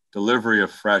meal, delivery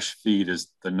of fresh feed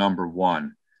is the number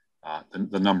one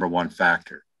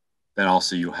factor. Then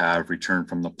also you have return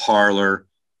from the parlor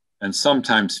and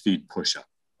sometimes feed push-up,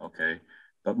 okay?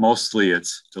 But mostly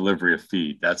it's delivery of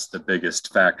feed. That's the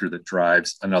biggest factor that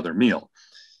drives another meal.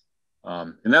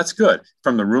 And that's good.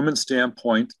 From the rumen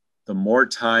standpoint, the more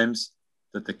times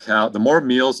that the more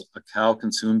meals a cow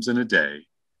consumes in a day,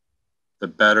 the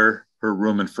better her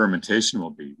rumen fermentation will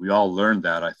be. We all learned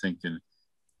that, I think, in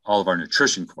all of our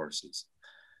nutrition courses.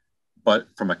 But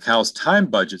from a cow's time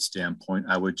budget standpoint,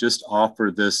 I would just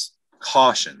offer this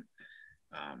caution.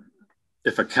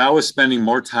 If a cow is spending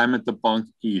more time at the bunk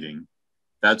eating,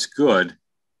 that's good,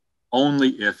 only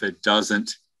if it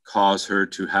doesn't cause her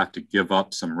to have to give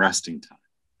up some resting time.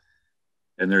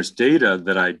 And there's data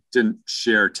that I didn't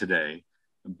share today,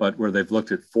 but where they've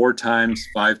looked at 4 times,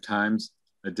 5 times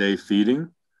a day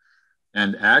feeding,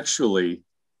 and actually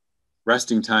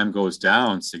resting time goes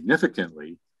down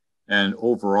significantly, and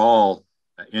overall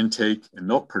intake and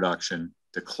milk production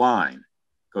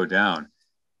go down,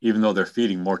 even though they're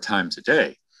feeding more times a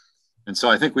day. And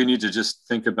so I think we need to just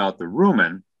think about the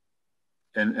rumen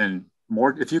and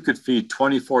more. If you could feed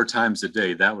 24 times a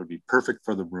day, that would be perfect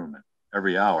for the rumen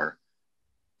every hour.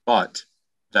 But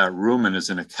that rumen is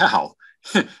in a cow,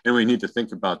 and we need to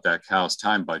think about that cow's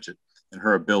time budget and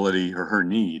her ability or her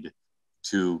need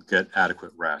to get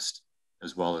adequate rest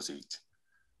as well as eat.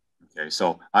 Okay,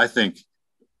 so I think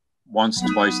once,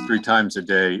 twice, 3 times a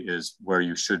day is where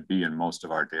you should be in most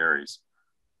of our dairies.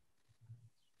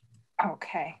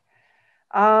 Okay.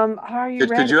 Are you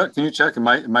ready? Can you check? Am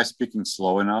I speaking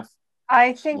slow enough?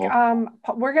 I think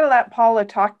we're going to let Paula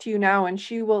talk to you now, and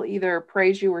she will either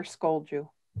praise you or scold you.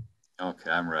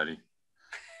 Okay, I'm ready.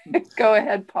 Go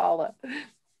ahead, Paula.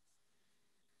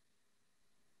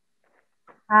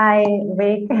 Hi,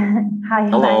 Rick. Hi,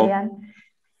 hello. Marianne.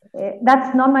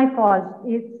 That's not my fault.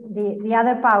 It's the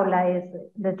other Paula is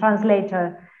the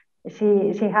translator.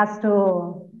 She has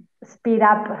to speed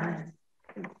up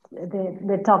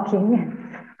the talking.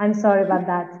 I'm sorry about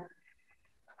that.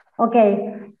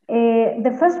 Okay,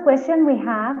 the first question we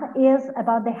have is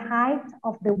about the height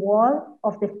of the wall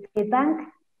of the feed bank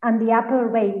and the upper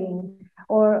railing,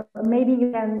 or maybe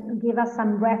you can give us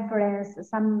some reference,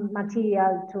 some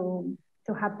material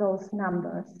to have those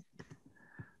numbers.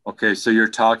 Okay, so you're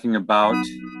talking about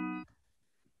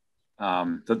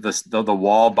the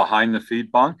wall behind the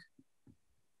feed bunk?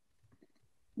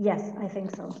 Yes, I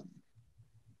think so.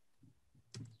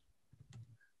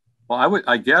 Well,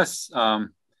 I guess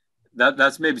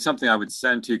that's maybe something I would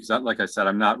send to you, because like I said,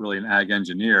 I'm not really an ag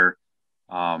engineer.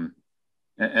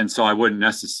 And so I wouldn't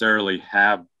necessarily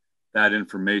have that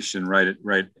information right,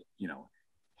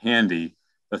 handy.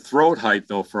 The throat height,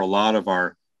 though, for a lot of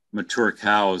our mature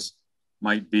cows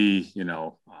might be,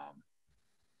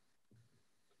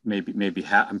 maybe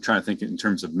I'm trying to think in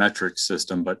terms of metric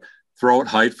system, but throat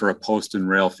height for a post and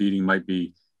rail feeding might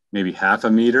be maybe 1/2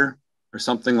 meter or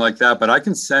something like that. But I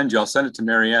can send you, I'll send it to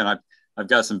Marianne. I've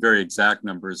got some very exact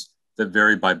numbers that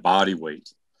vary by body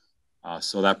weight.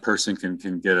 So that person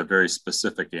can get a very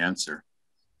specific answer.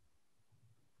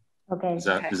 Okay. Is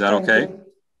that okay?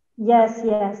 Yes,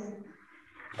 yes.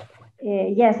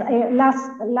 Yes,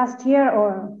 last year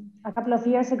or a couple of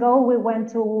years ago, we went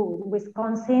to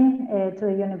Wisconsin to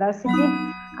a university,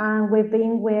 and we've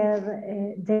been with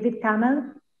David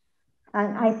Camel,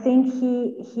 and I think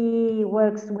he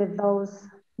works with those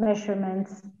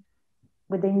measurements,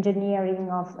 with the engineering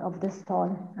of the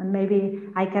stall, and maybe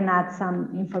I can add some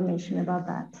information about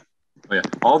that. Oh, yeah,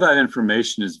 all that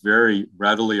information is very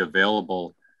readily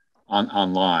available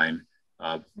online.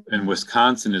 And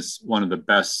Wisconsin is one of the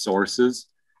best sources.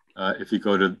 If you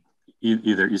go to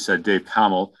either, you said Dave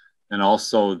Camel, and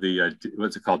also the,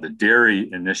 what's it called? The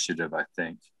Dairy Initiative, I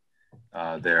think,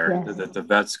 that the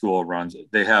vet school runs.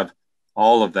 They have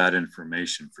all of that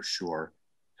information for sure.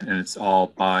 And it's all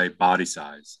by body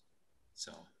size.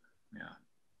 So, yeah.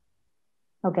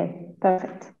 Okay,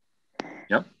 perfect.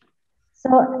 Yep. So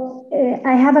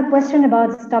I have a question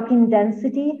about stocking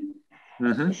density.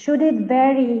 Mm-hmm. Should it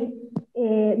vary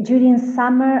during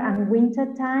summer and winter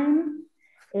time,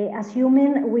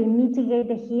 assuming we mitigate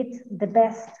the heat the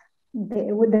best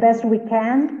we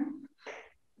can?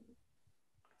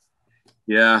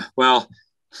 Yeah, well,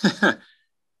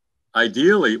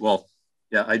 ideally,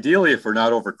 if we're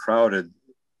not overcrowded,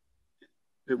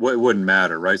 it wouldn't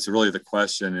matter, right? So really the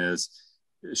question is,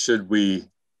 should we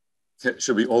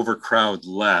overcrowd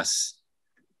less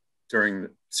during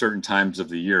certain times of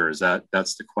the year?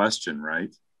 That's the question,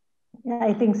 right? Yeah,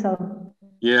 I think so.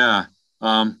 Yeah.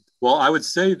 Well, I would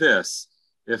say this: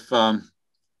 if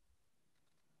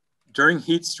during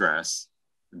heat stress,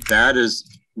 that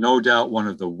is no doubt one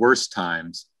of the worst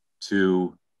times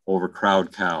to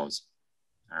overcrowd cows.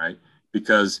 All right,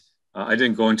 because I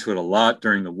didn't go into it a lot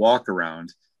during the walk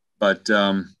around, but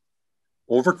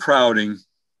overcrowding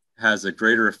has a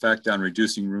greater effect on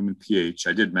reducing rumen pH.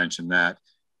 I did mention that,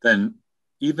 than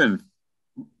even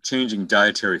changing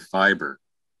dietary fiber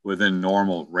within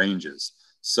normal ranges.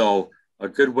 So a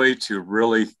good way to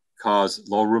really cause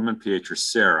low rumen pH or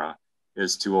SARA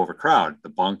is to overcrowd the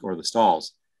bunk or the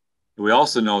stalls. We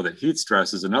also know that heat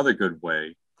stress is another good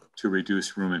way to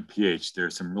reduce rumen pH.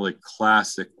 There's some really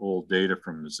classic old data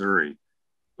from Missouri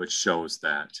which shows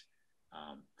that.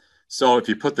 So if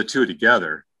you put the two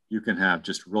together, you can have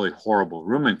just really horrible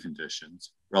rumen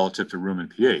conditions relative to rumen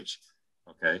pH.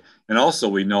 Okay, and also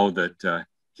we know that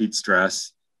heat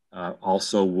stress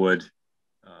also would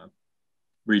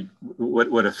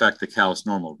affect the cow's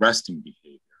normal resting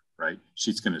behavior, right?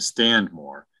 She's going to stand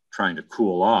more, trying to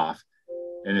cool off.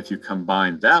 And if you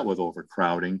combine that with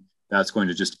overcrowding, that's going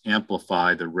to just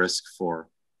amplify the risk for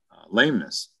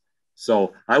lameness.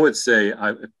 So I would say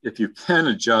if you can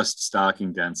adjust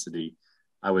stocking density,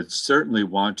 I would certainly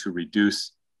want to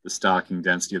reduce the stocking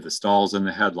density of the stalls and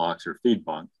the headlocks or feed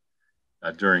bunk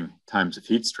during times of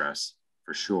heat stress,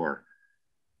 for sure.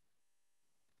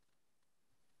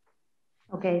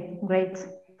 Okay, great.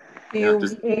 Do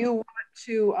you want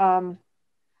to,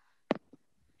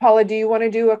 Paula, do you want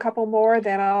to do a couple more?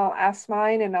 Then I'll ask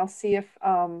mine, and I'll see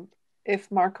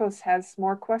if Marcos has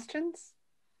more questions.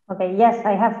 Okay, yes,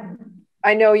 I have.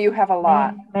 I know you have a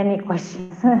lot. Many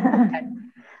questions.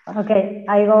 Okay,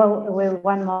 I go with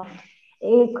one more.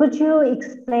 Could you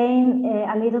explain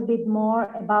a little bit more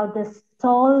about the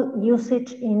stall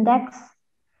usage index?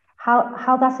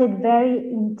 How does it vary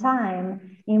in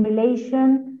time in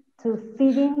relation to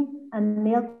feeding and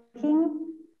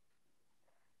milking?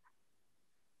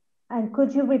 And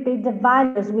could you repeat the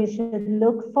values we should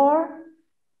look for?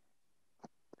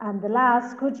 And the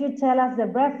last, could you tell us the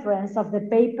reference of the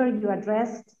paper you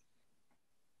addressed?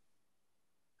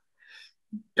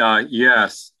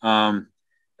 Yes.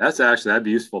 That'd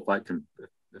be useful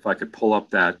if I could pull up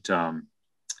that. Do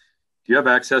you have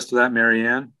access to that,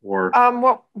 Marianne? Or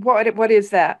what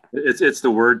is that? It's the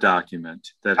Word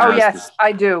document that Oh has yes, this.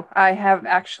 I do. I have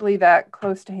actually that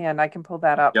close to hand. I can pull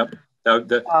that up. Yep.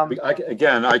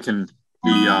 I can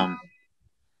be.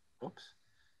 Oops.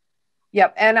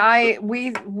 Yep, and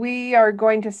we are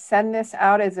going to send this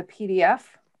out as a PDF.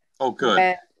 Oh,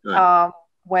 good.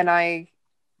 When I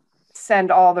send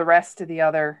all the rest of the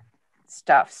other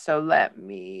stuff. So let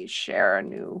me share a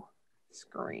new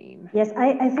screen. Yes,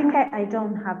 I think I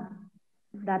don't have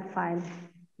that file.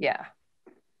 Yeah.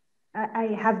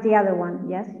 I have the other one,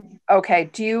 yes. Okay,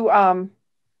 do you, okay,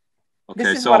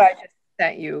 this is what I just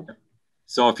sent you.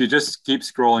 So if you just keep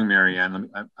scrolling, Marianne,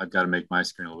 I've got to make my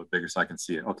screen a little bit bigger so I can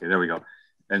see it. Okay, there we go.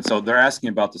 And so they're asking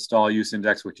about the stall use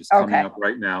index, which is coming up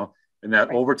right now. And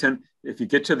that Overton, if you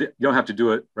get to you don't have to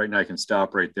do it right now, you can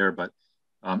stop right there. But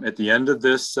at the end of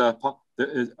this,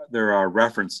 there are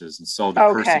references. And so the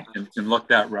person can look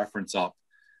that reference up.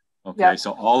 Okay,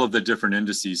 so all of the different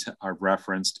indices are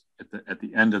referenced at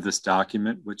the end of this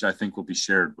document, which I think will be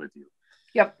shared with you.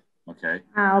 Yep. Okay.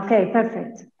 Okay,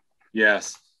 perfect.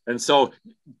 Yes. And so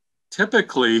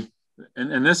typically,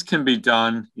 and this can be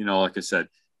done, like I said,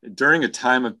 during a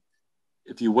time of,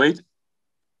 if you wait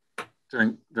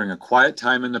during a quiet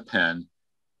time in the pen,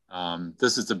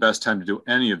 this is the best time to do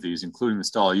any of these, including the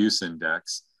stall use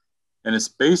index. And it's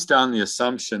based on the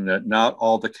assumption that not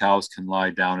all the cows can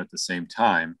lie down at the same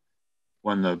time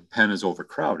when the pen is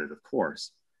overcrowded, of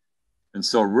course. And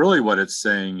so really what it's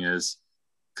saying is,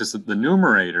 because the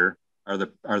numerator are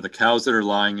the cows that are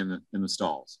lying in the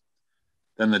stalls.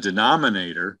 Then the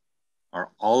denominator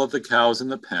are all of the cows in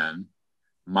the pen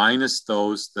minus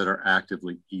those that are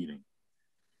actively eating.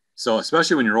 So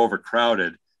especially when you're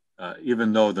overcrowded,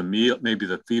 even though maybe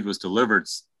the feed was delivered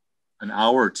an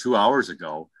hour or 2 hours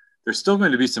ago, there's still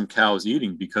going to be some cows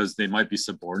eating because they might be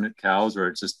subordinate cows, or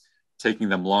it's just taking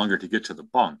them longer to get to the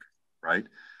bunk, right?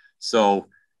 So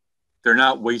they're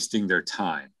not wasting their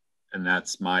time. And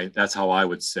that's how I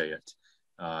would say it.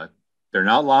 They're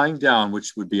not lying down,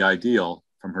 which would be ideal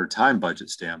from her time budget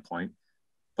standpoint,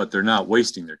 but they're not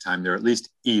wasting their time. They're at least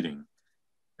eating.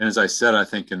 And as I said, I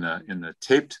think in the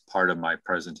taped part of my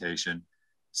presentation,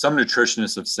 some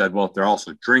nutritionists have said, well, if they're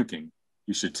also drinking,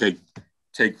 you should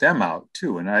take them out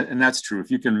too. And that's true.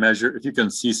 If you can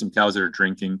see some cows that are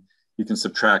drinking, you can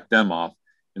subtract them off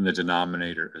in the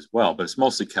denominator as well, but it's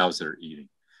mostly cows that are eating.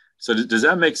 So does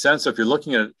that make sense? So if you're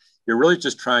looking at it, you're really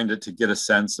just trying to get a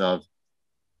sense of,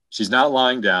 she's not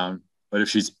lying down, but if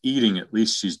she's eating, at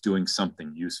least she's doing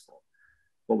something useful.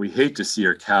 What we hate to see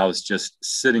are cows just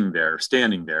standing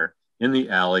there in the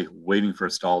alley, waiting for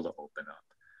a stall to open up.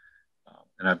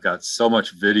 And I've got so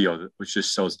much video which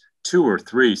just shows 2 or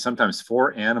 3, sometimes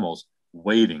 4 animals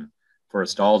waiting for a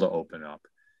stall to open up.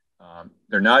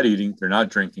 They're not eating, they're not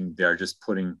drinking, they're just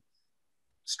putting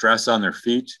stress on their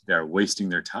feet, they're wasting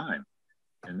their time.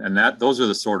 And those are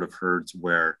the sort of herds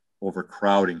where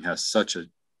overcrowding has such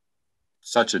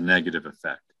a negative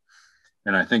effect.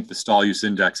 And I think the stall use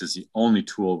index is the only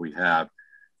tool we have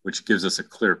which gives us a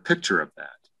clear picture of that.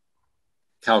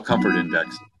 Cow comfort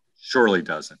index surely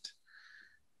doesn't.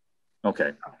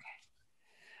 Okay.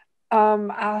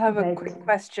 I'll have a quick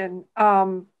question.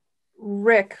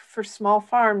 Rick, for small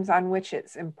farms on which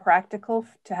it's impractical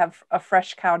to have a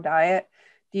fresh cow diet,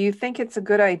 do you think it's a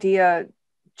good idea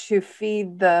to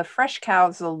feed the fresh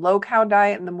cows the low cow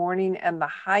diet in the morning and the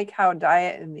high cow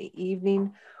diet in the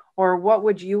evening? Or what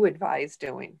would you advise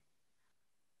doing?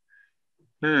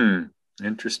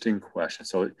 Interesting question.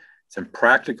 So it's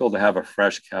impractical to have a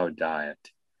fresh cow diet.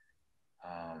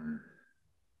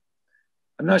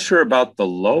 I'm not sure about the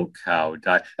low cow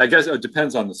diet. I guess it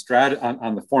depends on the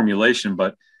on the formulation,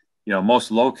 but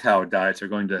most low cow diets are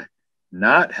going to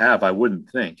not have, I wouldn't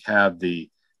think, have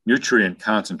the nutrient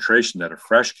concentration that a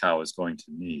fresh cow is going to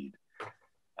need.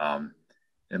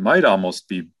 It might almost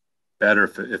be better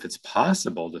if it's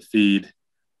possible to feed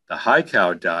the high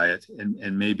cow diet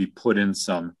and maybe put in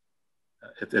some,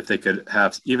 if they could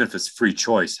have, even if it's free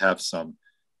choice, have some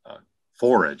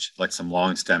forage, like some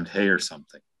long-stemmed hay or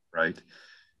something, right?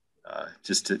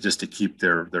 Just to keep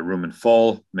their rumen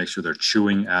full, make sure they're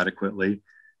chewing adequately.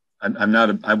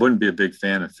 I wouldn't be a big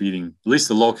fan of feeding, at least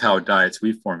the low cow diets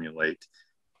we formulate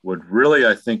would really,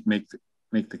 I think, make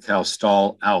the cow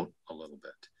stall out a little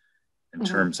bit in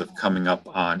terms of coming up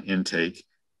on intake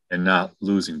and not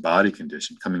losing body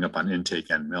condition, coming up on intake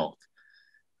and milk,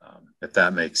 if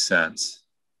that makes sense.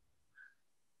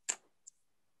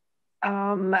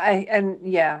 And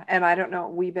I don't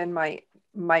know, Weben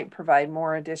might provide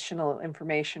more additional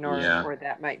information, Yeah. or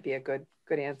that might be a good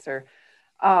answer.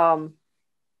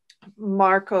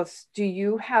 Marcos, do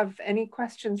you have any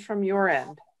questions from your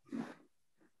end?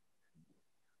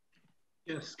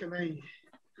 Yes,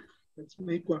 let's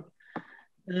make one.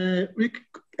 Rick,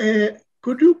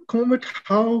 could you comment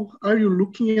how are you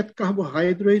looking at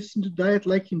carbohydrates in the diet,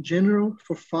 like in general,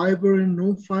 for fiber and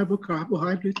non-fiber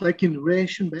carbohydrates, like in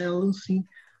ration balancing?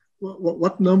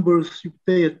 What numbers you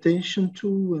pay attention to,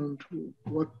 and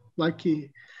what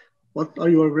are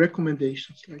your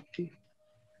recommendations,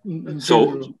 in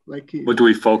general? What do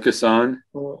we focus on?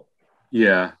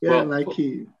 Yeah,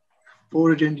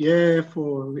 forage NDF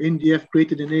or NDF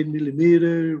greater than 8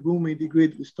 millimeter, room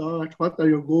integrated starch. What are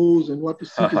your goals and what you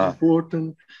think is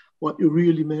important? What you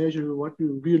really measure? What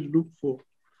you really look for?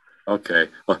 Okay.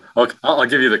 I'll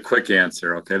give you the quick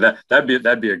answer. Okay,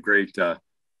 that'd be a great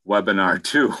webinar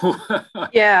too.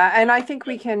 Yeah, and I think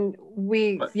we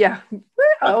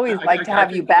always like to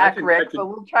have you back, Rick, but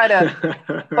we'll try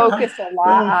to focus a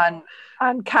lot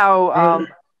on cow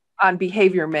on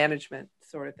behavior management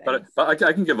sort of thing. But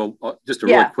I can give just a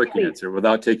really quick answer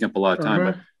without taking up a lot of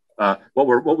time. But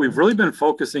what we've really been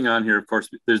focusing on here, of course,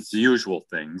 there's the usual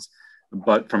things,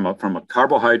 but from a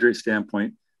carbohydrate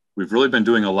standpoint, we've really been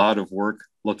doing a lot of work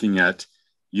looking at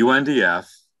UNDF,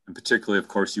 and particularly, of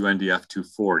course, UNDF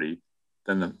 240,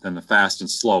 then the fast and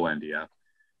slow NDF.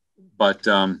 But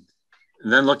then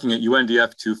looking at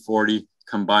UNDF 240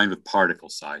 combined with particle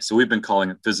size. So we've been calling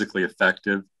it physically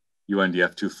effective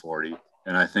UNDF 240.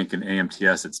 And I think in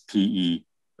AMTS, it's PE,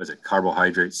 was it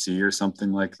carbohydrate C or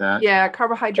something like that? Yeah,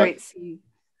 carbohydrate C.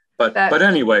 But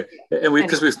anyway, and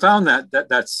because we found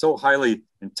that's so highly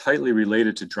and tightly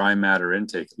related to dry matter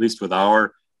intake, at least with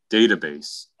our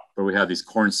database, where we have these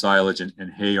corn silage and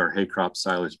hay or hay crop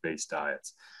silage based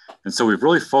diets. And so we've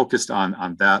really focused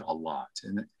on that a lot.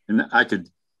 And I could,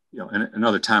 in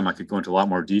another time, I could go into a lot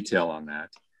more detail on that.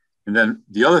 And then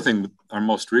the other thing, our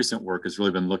most recent work has really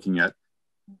been looking at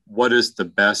what is the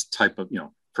best type of,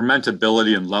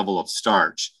 fermentability and level of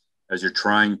starch as you're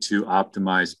trying to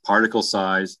optimize particle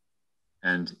size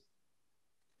and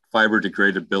fiber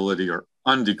degradability or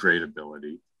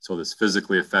undegradability. So this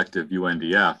physically effective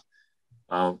UNDF,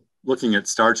 looking at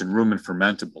starch and rumen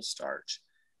fermentable starch.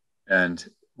 And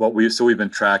we've been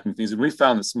tracking things, and we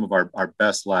found that some of our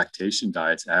best lactation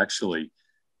diets actually,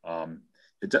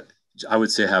 I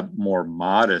would say, have more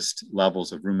modest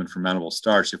levels of rumen fermentable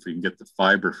starch if we can get the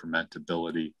fiber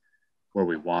fermentability where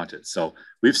we want it. So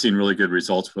we've seen really good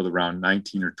results with around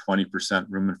 19 or 20%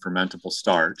 rumen fermentable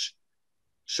starch.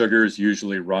 Sugars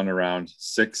usually run around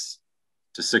 6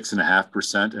 to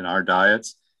 6.5% in our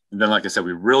diets. And then, like I said,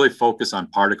 we really focus on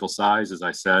particle size, as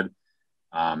I said.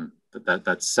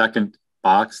 That second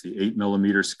box, the 8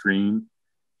 millimeter screen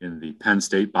in the Penn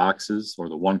State boxes, or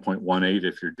the 1.18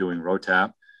 if you're doing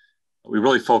ROTAP, we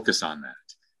really focus on that.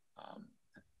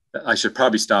 I should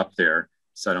probably stop there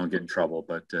so I don't get in trouble.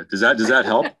 But does that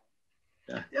help?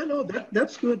 Yeah. No,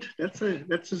 that's good. That's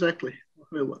exactly.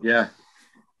 Yeah.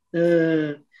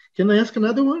 Can I ask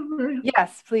another one, Mary?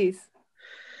 Yes, please.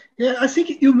 Yeah, I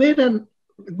think you made a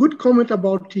good comment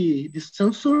about the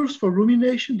sensors for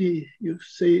rumination. You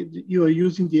say you are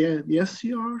using the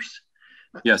SCRs.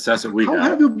 Yes, that's what we have. How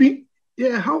have you been?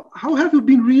 Yeah, how have you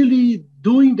been really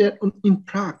doing that in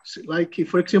practice? Like,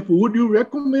 for example, would you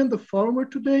recommend the farmer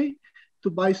today to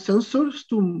buy sensors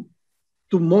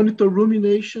to monitor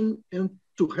rumination and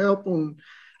to help on?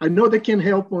 I know they can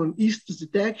help on yeast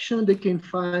detection. They can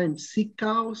find sick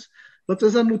cows, but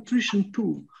as a nutrition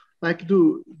tool, like,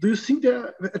 do you think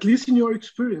that, at least in your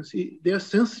experience, they are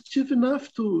sensitive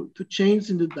enough to change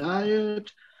in the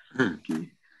diet? I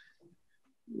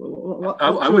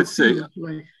would say.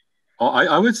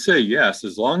 I would say yes,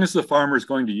 as long as the farmer is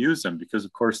going to use them, because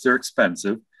of course they're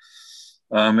expensive.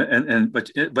 But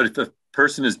if the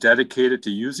person is dedicated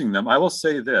to using them, I will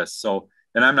say this. So,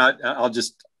 and I'll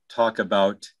just talk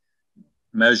about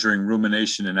measuring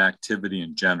rumination and activity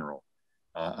in general.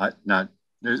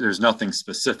 There's nothing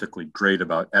specifically great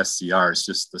about SCR. It's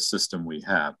just the system we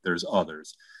have. There's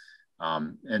others.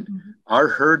 Our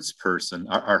herds person,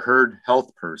 our herd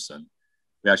health person,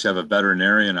 we actually have a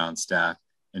veterinarian on staff.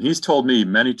 And he's told me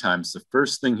many times the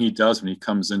first thing he does when he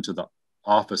comes into the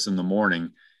office in the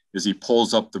morning is he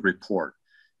pulls up the report.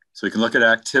 So he can look at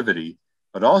activity,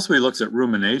 but also he looks at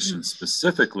rumination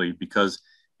specifically because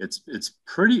it's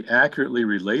pretty accurately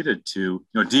related to,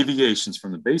 deviations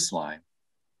from the baseline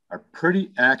are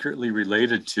pretty accurately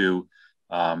related to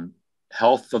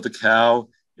health of the cow.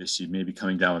 Is she maybe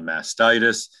coming down with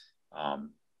mastitis?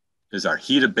 Is our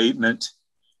heat abatement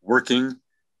working?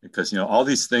 because all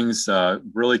these things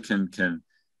really can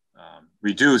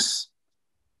reduce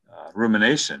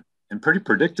rumination, and pretty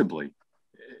predictably,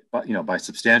 but by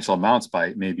substantial amounts,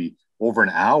 by maybe over an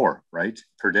hour, right,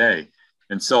 per day.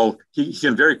 And so he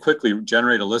can very quickly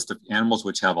generate a list of animals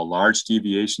which have a large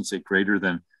deviation, say greater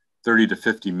than 30 to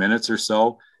 50 minutes or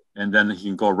so, and then he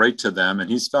can go right to them. And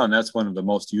he's found that's one of the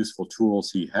most useful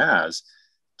tools he has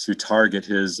to target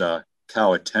his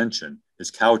cow attention,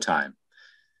 his cow time.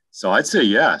 So I'd say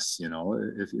yes.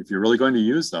 If you're really going to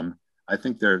use them, I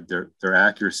think their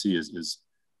accuracy is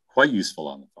quite useful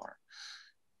on the farm.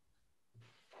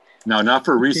 Now, not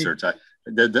for research.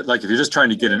 Like if you're just trying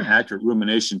to get an accurate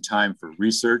rumination time for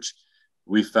research,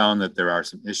 we found that there are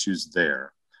some issues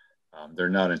there. They're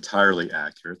not entirely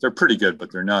accurate. They're pretty good,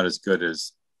 but they're not as good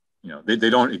as, they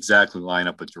don't exactly line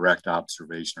up with direct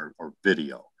observation or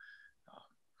video.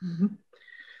 Mm-hmm.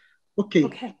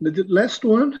 Okay. The last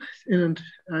one, and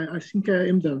I think I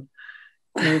am done.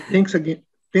 Thanks again.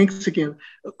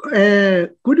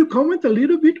 Could you comment a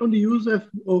little bit on the use of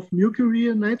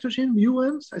milk-urea nitrogen,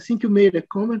 MUNs? I think you made a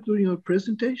comment during your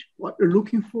presentation. What you're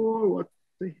looking for, what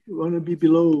you want to be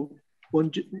below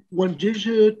one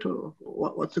digit, or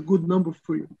what's a good number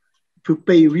for you? If you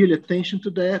pay real attention to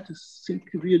that, I think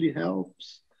it really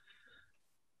helps.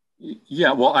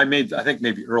 Yeah, well, I think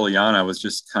maybe early on, I was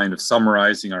just kind of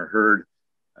summarizing our herd,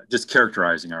 just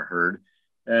characterizing our herd.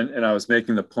 And I was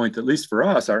making the point that, at least for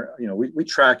us, we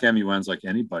track MUNs like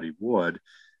anybody would.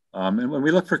 And when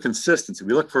we look for consistency,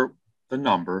 we look for the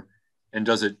number, and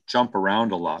does it jump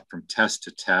around a lot from test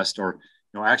to test? Or,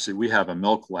 actually, we have a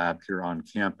milk lab here on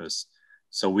campus,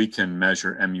 so we can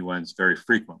measure MUNs very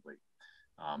frequently.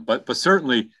 But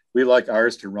certainly, we like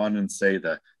ours to run in, say,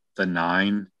 the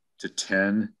 9 to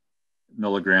 10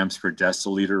 milligrams per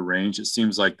deciliter range. It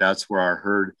seems like that's where our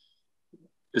herd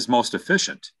is most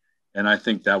efficient. And I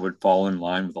think that would fall in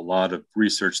line with a lot of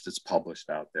research that's published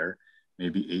out there,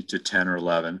 maybe 8 to 10 or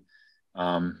 11.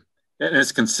 And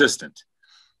it's consistent.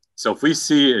 So if we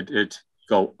see it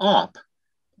go up,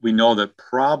 we know that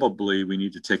probably we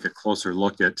need to take a closer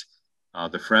look at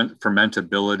the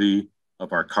fermentability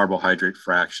of our carbohydrate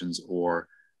fractions, or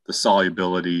the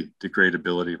solubility,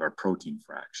 degradability of our protein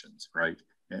fractions, right?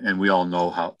 And we all know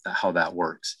how that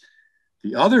works.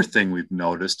 The other thing we've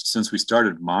noticed since we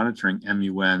started monitoring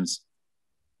MUNs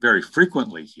very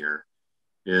frequently here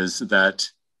is that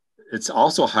it's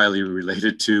also highly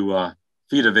related to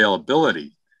feed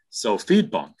availability, so feed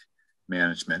bunk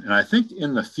management. And I think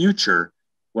in the future,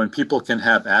 when people can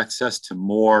have access to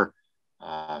more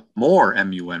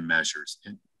MUN measures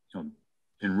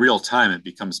in real time, it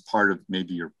becomes part of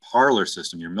maybe your parlor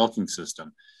system, your milking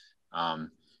system.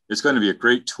 It's going to be a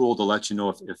great tool to let you know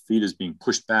if feed is being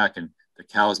pushed back and the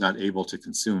cow is not able to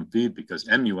consume feed, because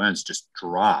MUNs just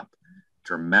drop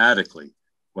dramatically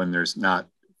when there's not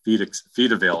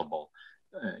feed available.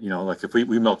 Like if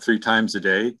we milk 3 times a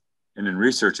day, and in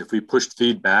research, if we pushed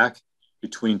feed back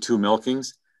between 2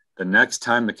 milkings, the next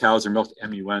time the cows are milked,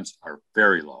 MUNs are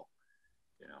very low.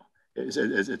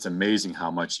 It's amazing how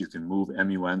much you can move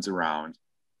MUNs around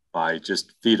by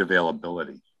just feed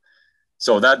availability.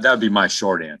 So that'd be my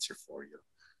short answer for you.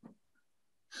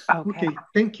 Okay,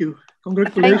 thank you.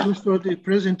 Congratulations for the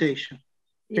presentation.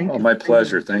 Thank you. My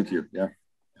pleasure. Thank you. Yeah.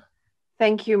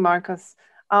 Thank you, Marcos.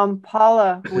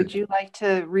 Paula, would you like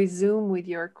to resume with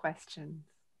your questions?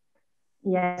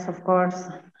 Yes, of course.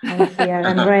 I'm here.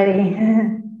 I'm ready.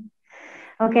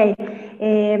 Okay.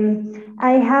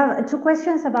 I have 2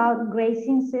 questions about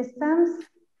grazing systems.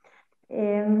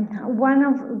 One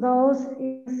of those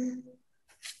is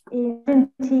in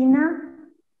Argentina.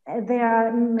 There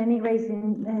are many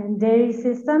grazing dairy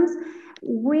systems,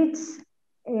 which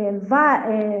I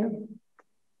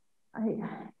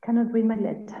cannot read my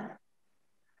letter.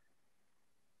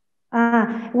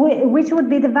 Which would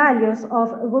be the values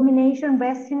of rumination,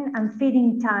 resting, and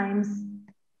feeding times?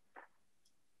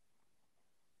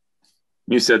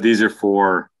 You said these are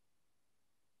for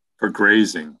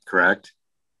grazing, correct?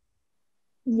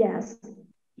 Yes.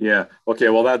 Yeah. Okay.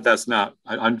 Well, that's not.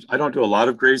 I don't do a lot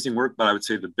of grazing work, but I would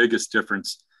say the biggest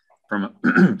difference from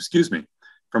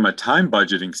from a time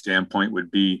budgeting standpoint would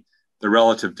be the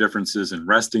relative differences in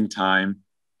resting time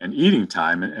and eating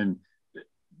time, and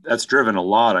that's driven a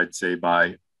lot, I'd say,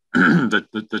 by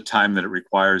the time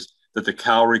that the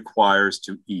cow requires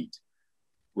to eat,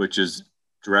 which is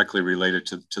directly related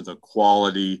to the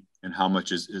quality and how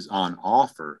much is on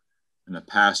offer in the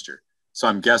pasture. So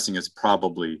I'm guessing it's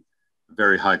probably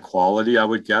very high quality, I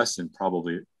would guess, and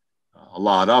probably a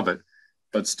lot of it.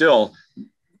 But still,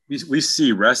 we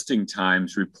see resting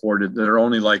times reported that are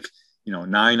only like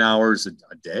 9 hours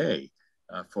a day.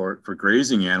 for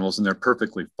grazing animals, and they're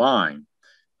perfectly fine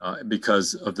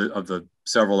because of the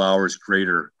several hours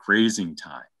greater grazing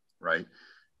time, right?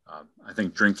 I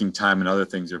think drinking time and other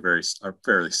things are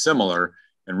fairly similar,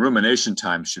 and rumination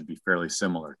time should be fairly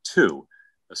similar too,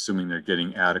 assuming they're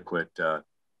getting adequate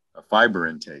fiber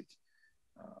intake.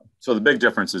 So the big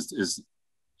difference is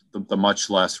the much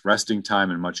less resting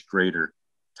time and much greater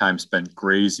time spent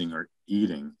grazing or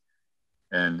eating.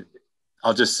 And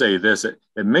I'll just say this, it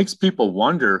makes people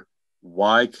wonder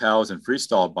why cows in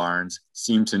freestall barns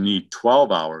seem to need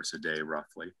 12 hours a day,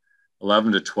 roughly,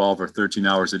 11 to 12 or 13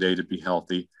 hours a day to be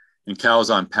healthy. And cows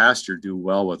on pasture do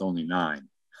well with only 9.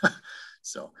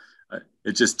 So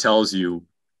it just tells you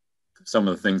some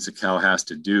of the things a cow has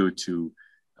to do to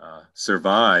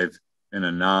survive in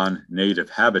a non-native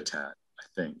habitat, I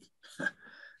think.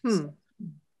 So,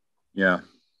 yeah.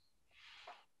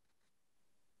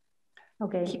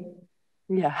 Okay.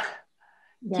 Yeah.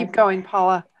 Yes. Keep going,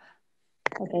 Paula.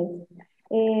 Okay.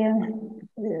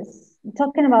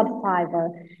 Talking about fiber,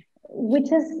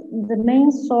 which is the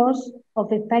main source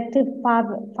of effective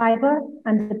fiber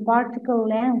and the particle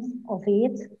length of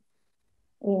it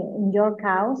in your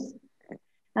cows,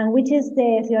 and which is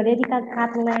the theoretical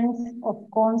cut length of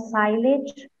corn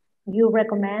silage you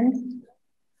recommend?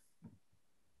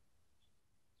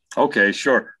 Okay,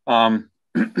 sure.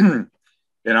 In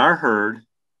our herd,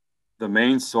 the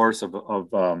main source of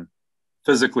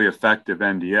physically effective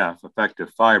NDF,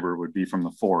 effective fiber, would be from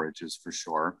the forages for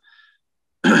sure.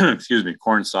 Excuse me,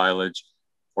 corn silage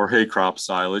or hay crop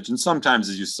silage. And sometimes,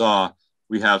 as you saw,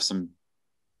 we have some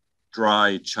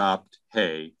dry chopped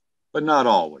hay, but not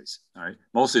always. All right.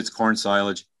 Mostly it's corn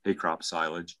silage, hay crop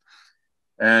silage.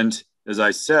 And as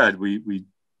I said, we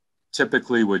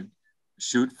typically would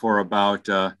shoot for about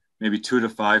maybe 2 to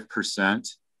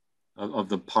 5% of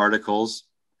the particles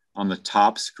on the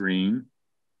top screen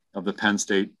of the Penn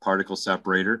State particle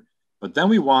separator. But then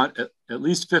we want at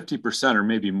least 50% or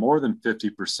maybe more than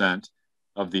 50%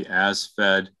 of the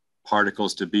as-fed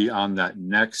particles to be on that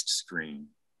next screen,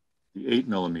 the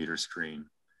 8mm screen,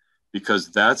 because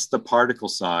that's the particle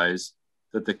size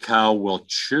that the cow will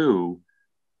chew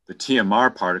the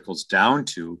TMR particles down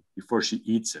to before she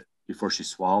eats it, before she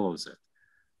swallows it.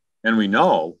 And we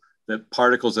know that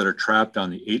particles that are trapped on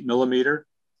the 8mm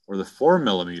or the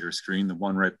 4mm screen, the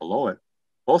one right below it,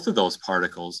 both of those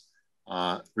particles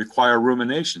require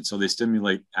rumination. So they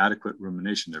stimulate adequate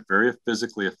rumination. They're very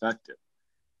physically effective.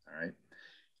 All right.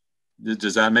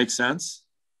 Does that make sense?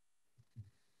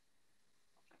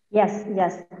 Yes,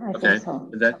 I think so.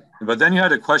 But then you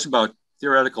had a question about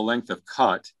theoretical length of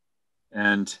cut.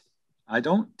 And I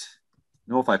don't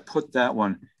know if I put that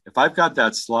one. If I've got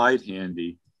that slide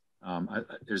handy,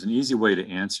 there's an easy way to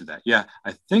answer that. Yeah,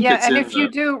 I think it's in. Yeah, and if you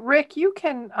do, Rick, you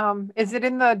can, is it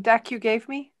in the deck you gave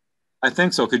me? I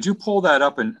think so. Could you pull that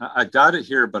up? And I got it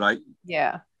here, but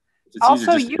yeah. It's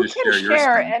also, you can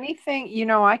share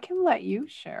anything, I can let you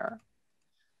share.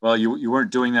 Well, you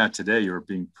weren't doing that today. You were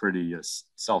being pretty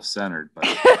self-centered.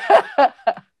 But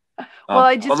well,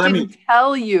 I just didn't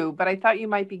tell you, but I thought you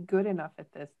might be good enough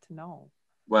at this to know.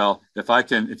 Well, if you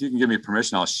can give me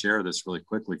permission, I'll share this really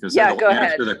quickly because it'll answer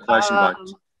ahead. The question about.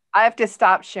 I have to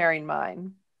stop sharing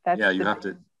mine. That's you have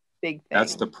to. Big thing.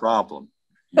 That's the problem.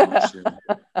 You don't share.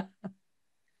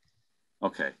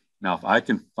 Okay, now if I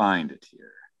can find it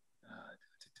here,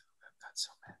 I've got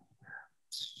so many here.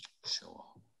 Show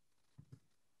all.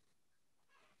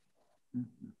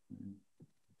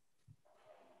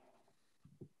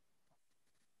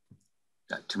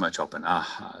 Got too much open.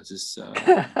 Is this?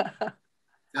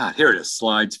 God, here it is.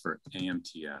 Slides for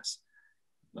AMTS.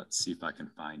 Let's see if I can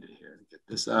find it here. Get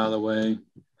this out of the way.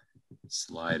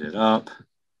 Slide it up.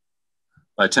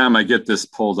 By the time I get this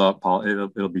pulled up, Paul,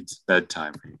 it'll be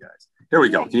bedtime for you guys. Here we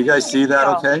go. Can you guys see that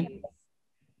okay?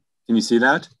 Can you see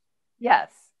that?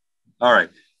 Yes. All right.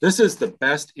 This is the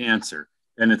best answer,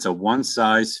 and it's a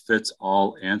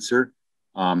one-size-fits-all answer.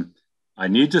 I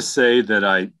need to say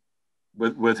that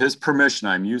with his permission,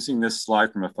 I'm using this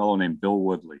slide from a fellow named Bill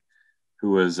Woodley,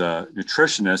 who is a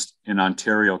nutritionist in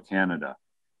Ontario, Canada,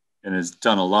 and has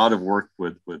done a lot of work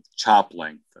with chop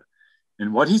length.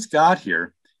 And what he's got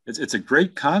here, it's a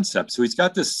great concept. So he's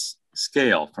got this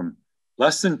scale from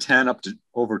less than 10 up to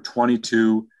over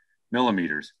 22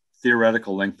 millimeters,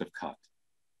 theoretical length of cut.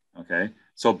 Okay.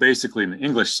 So basically in the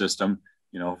English system,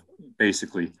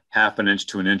 basically half an inch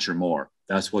to an inch or more.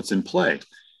 That's what's in play.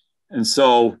 And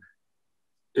so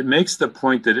it makes the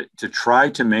point that to try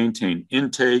to maintain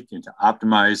intake and to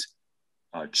optimize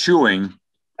chewing.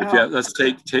 Let's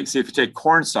see if you take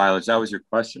corn silage, that was your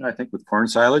question, I think, with corn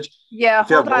silage. Yeah, if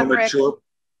you hold have on, Rick.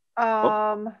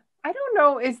 I don't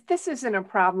know. This isn't a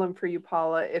problem for you,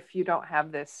 Paula, if you don't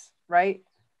have this, right?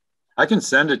 I can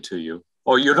send it to you.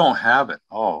 Oh, you don't have it.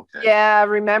 Oh, okay. Yeah,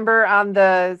 remember on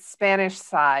the Spanish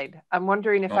side. I'm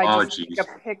wondering if I Oh, just take geez. a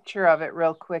picture of it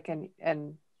real quick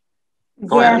and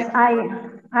Go Yes,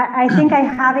 ahead. I think I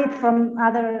have it from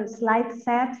other slide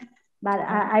set, but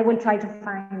I will try to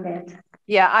find it.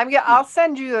 yeah, I'll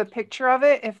send you a picture of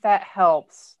it if that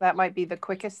helps. That might be the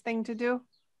quickest thing to do. All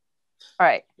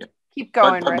right. Yeah. Keep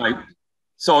going, Rick.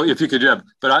 So if you could do it,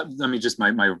 but let me just,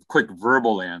 my quick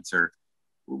verbal answer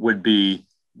would be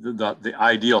the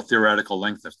ideal theoretical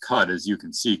length of cut, as you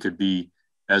can see, could be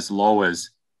as low as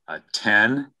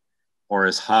 10 or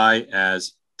as high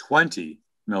as 20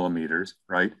 millimeters,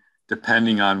 right?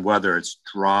 Depending on whether it's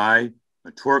dry,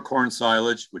 mature corn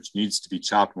silage, which needs to be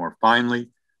chopped more finely,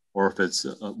 or if it's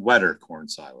a wetter corn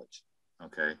silage,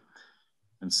 okay?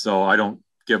 And so I don't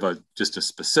give just a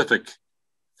specific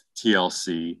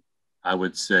TLC. I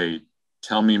would say,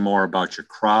 tell me more about your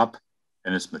crop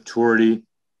and its maturity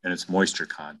and its moisture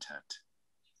content,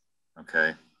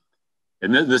 okay?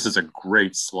 And this is a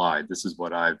great slide. This is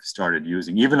what I've started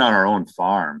using. Even on our own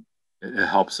farm, it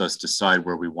helps us decide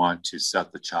where we want to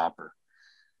set the chopper.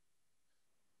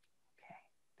 Okay,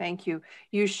 thank you.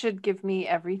 You should give me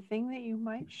everything that you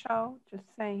might show, just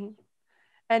saying.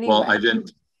 Anyway. Well, I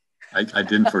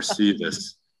didn't foresee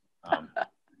this. All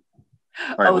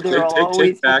right, well,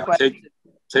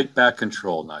 take back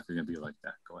control now if you're gonna be like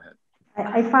that. Go ahead.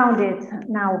 I found it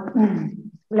now,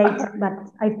 late, but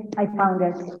I found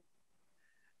it.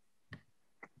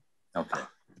 Okay.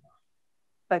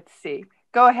 Let's see.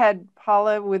 Go ahead,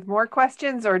 Paula, with more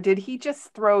questions, or did he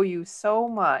just throw you so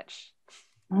much?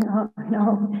 No,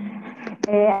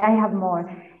 I have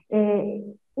more.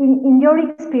 In your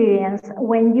experience,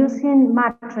 when using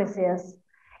mattresses,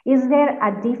 is there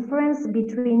a difference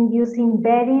between using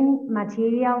bedding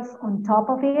materials on top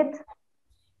of it?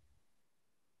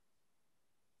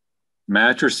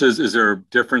 Mattresses, is there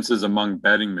differences among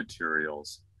bedding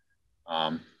materials?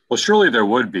 Well, surely there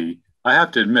would be. I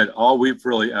have to admit, all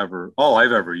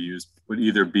I've ever used would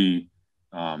either be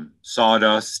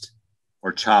sawdust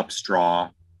or chopped straw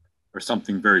or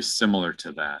something very similar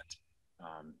to that.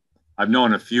 I've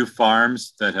known a few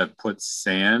farms that have put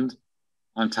sand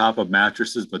on top of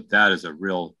mattresses, but that is a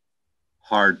real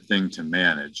hard thing to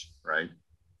manage, right?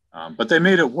 But they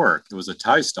made it work. It was a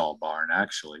tie stall barn,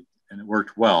 actually, and it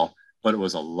worked well, but it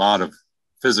was a lot of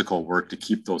physical work to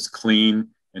keep those clean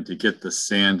and to get the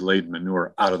sand-laden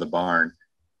manure out of the barn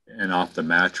and off the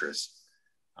mattress.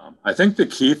 I think the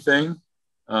key thing,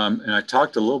 and I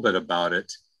talked a little bit about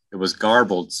it, it was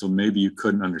garbled, so maybe you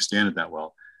couldn't understand it that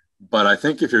well. But I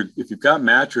think if you've got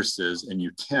mattresses and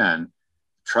you can,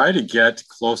 try to get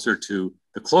closer to,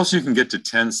 the closer you can get to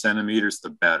 10 centimeters,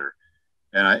 the better.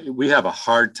 And we have a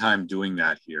hard time doing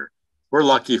that here. We're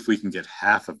lucky if we can get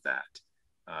half of that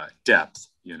depth,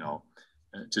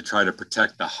 to try to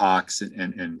protect the hocks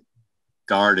and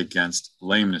guard against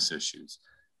lameness issues.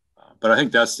 But I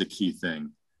think that's the key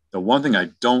thing. The one thing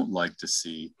I don't like to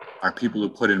see are people who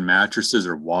put in mattresses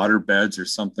or water beds or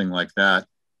something like that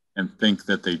and think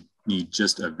that they need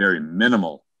just a very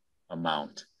minimal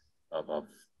amount of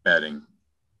bedding.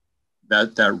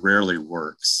 That rarely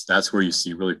works. That's where you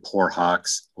see really poor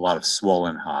hocks, a lot of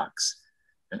swollen hocks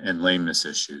and lameness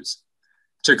issues,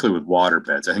 particularly with water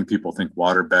beds. I think people think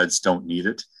water beds don't need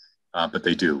it, but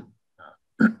they do.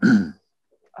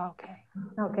 Okay,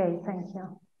 thank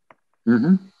you.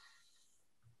 Mm-hmm.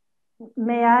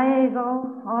 May I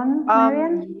go on,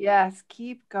 Marian? Yes,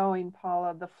 keep going,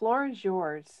 Paula. The floor is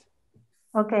yours.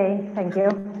 Okay, thank you.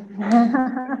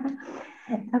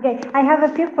 Okay, I have a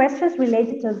few questions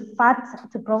related to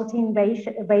fat to protein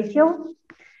ratio.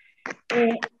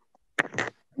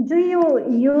 Do you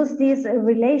use this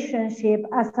relationship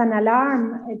as an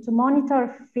alarm to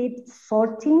monitor feed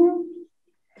sorting?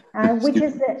 Which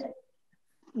is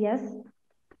yes?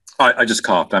 I just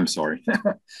coughed, I'm sorry.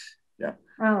 Yeah.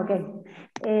 Oh, okay.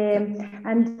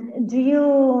 And do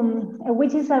you,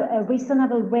 which is a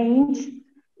reasonable range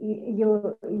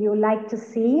you like to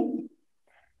see?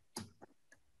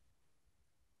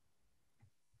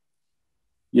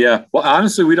 Yeah, well,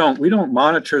 honestly, we don't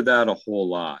monitor that a whole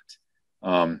lot.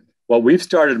 Well, we've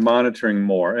started monitoring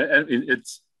more, and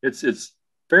it's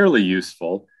fairly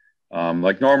useful.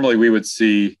 Like normally we would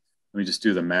see, let me just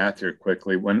do the math here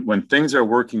quickly. When things are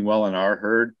working well in our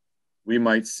herd, we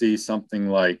might see something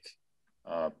like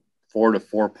 4 to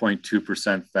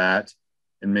 4.2% fat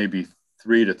and maybe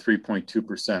 3 to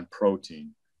 3.2%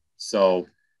 protein. So,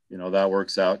 that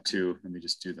works out to, let me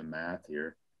just do the math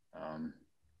here.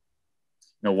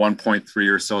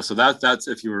 1.3 or so. So that's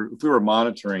if we were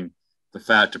monitoring the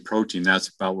fat to protein, that's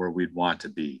about where we'd want to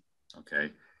be.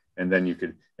 Okay. And then you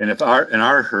could, and if in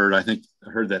our herd, I think a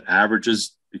herd that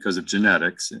averages because of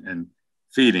genetics and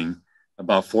feeding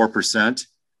about 4%,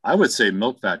 I would say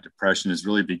milk fat depression is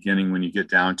really beginning when you get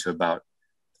down to about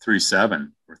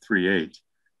 3.7 or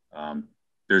 3.8.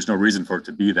 There's no reason for it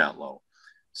to be that low.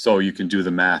 So you can do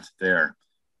the math there.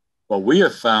 What we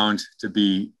have found to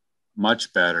be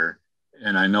much better,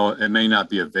 and I know it may not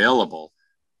be available,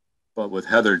 but with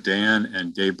Heather Dan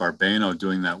and Dave Barbano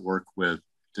doing that work with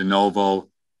de novo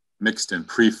mixed and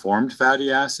preformed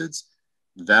fatty acids,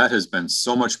 that has been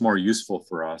so much more useful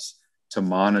for us to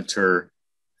monitor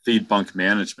feed bunk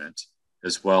management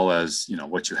as well as, you know,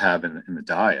 what you have in the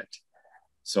diet.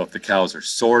 So if the cows are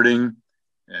sorting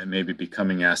and maybe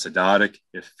becoming acidotic,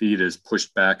 if feed is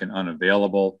pushed back and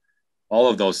unavailable, all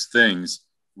of those things,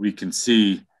 we can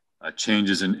see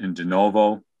changes in de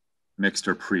novo, mixed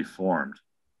or preformed,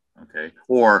 okay?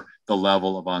 Or the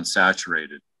level of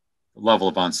unsaturation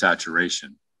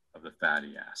of the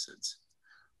fatty acids.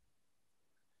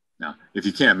 Now, if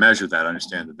you can't measure that,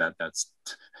 understand that that's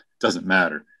doesn't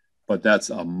matter, but that's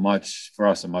for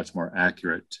us, a much more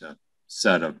accurate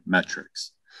set of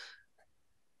metrics.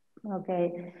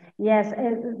 Okay. Yes.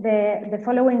 The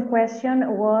following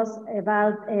question was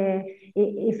about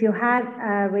if you had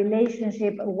a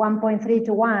relationship 1.3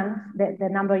 to 1, the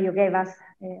number you gave us,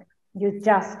 you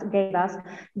just gave us,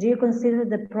 do you consider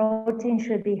the protein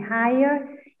should be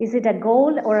higher? Is it a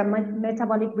goal or a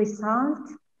metabolic result?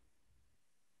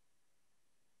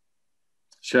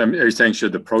 Are you saying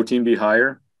should the protein be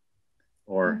higher?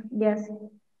 Or yes.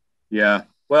 Yeah.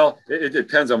 Well, it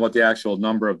depends on what the actual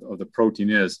number of the protein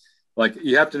is. Like,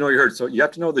 you have to know your herd. So you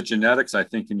have to know the genetics, I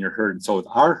think, in your herd. And so with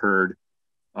our herd,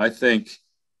 I think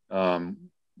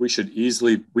we should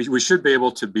be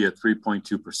able to be at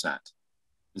 3.2%.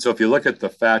 And so if you look at the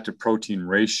fat to protein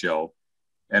ratio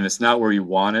and it's not where you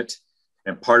want it,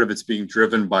 and part of it's being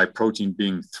driven by protein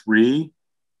being 3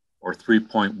 or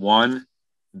 3.1,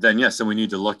 then yes, then we need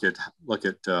to look at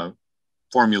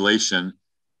formulation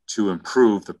to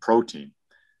improve the protein.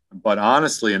 But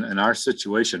honestly, in our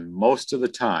situation, most of the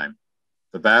time,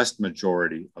 the vast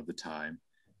majority of the time,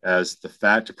 as the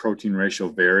fat to protein ratio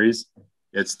varies,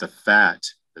 it's the fat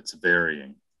that's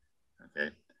varying.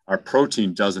 Okay, our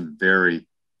protein doesn't vary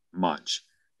much,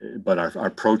 but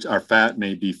our fat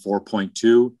may be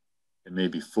 4.2, it may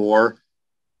be 4.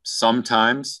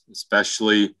 Sometimes,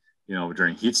 especially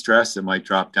during heat stress, it might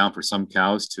drop down for some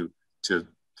cows to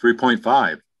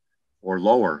 3.5 or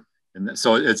lower. And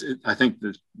so I think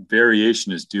the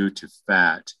variation is due to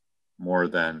fat more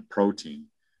than protein.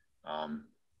 And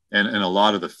a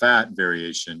lot of the fat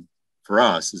variation for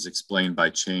us is explained by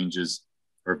changes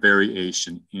or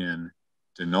variation in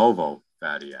de novo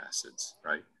fatty acids,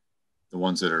 right? The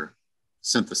ones that are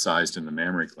synthesized in the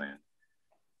mammary gland.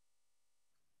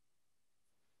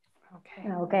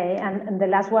 Okay, and the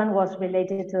last one was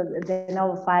related to the de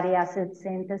novo fatty acid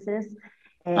synthesis.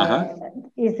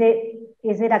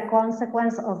 Is it a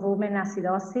consequence of rumen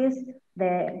acidosis,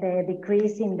 the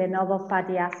decrease in de novo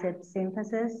fatty acid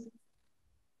synthesis?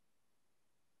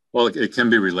 Well, it can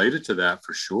be related to that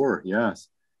for sure, yes.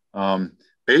 I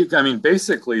mean,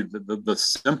 basically, the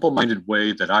simple-minded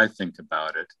way that I think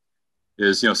about it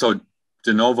is, so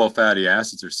de novo fatty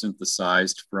acids are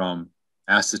synthesized from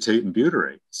acetate and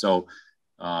butyrate. So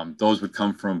those would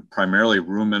come from primarily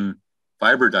rumen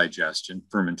fiber digestion,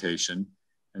 fermentation.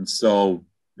 And so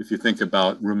if you think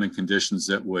about rumen conditions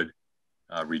that would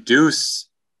reduce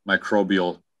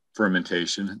microbial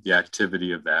fermentation, the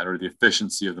activity of that, or the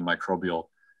efficiency of the microbial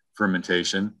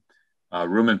fermentation,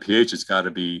 rumen pH has got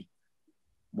to be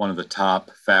one of the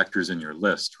top factors in your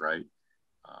list, right?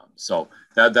 So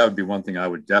that would be one thing I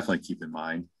would definitely keep in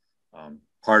mind.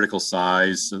 Particle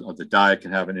size of the diet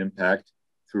can have an impact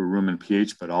through rumen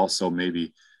pH, but also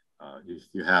maybe if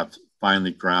you have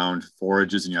finely ground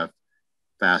forages and you have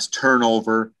fast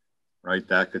turnover, right,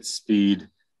 that could speed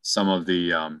some of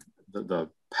the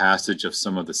passage of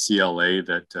some of the CLA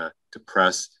that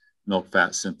depress milk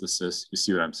fat synthesis. You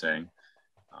see what I'm saying?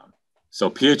 So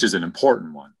pH is an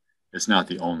important one. It's not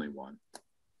the only one.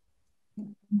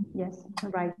 Yes,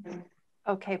 right.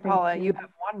 Okay, Paula, you have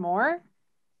one more?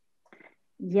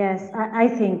 Yes, I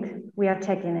think we are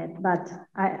checking it, but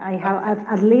I have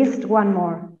at least one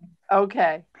more.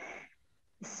 Okay.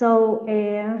 So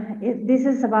this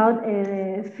is about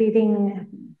feeding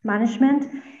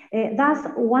management. Does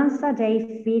once a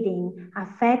day feeding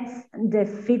affects the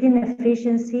feeding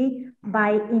efficiency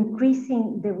by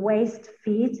increasing the waste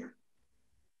feed?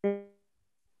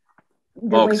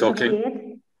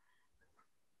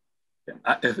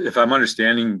 If I'm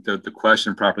understanding the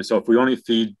question properly, so if we only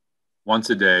feed once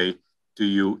a day, do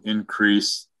you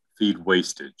increase feed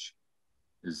wastage?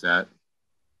 Is that's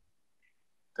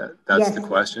Yes. the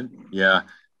question? Yeah.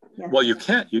 Yes. Well, you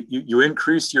can't. You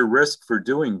increase your risk for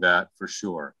doing that for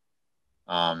sure.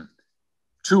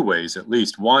 Two ways at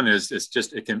least. One is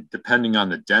it can, depending on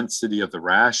the density of the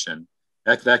ration,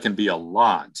 that can be a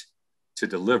lot to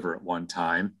deliver at one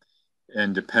time,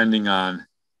 and depending on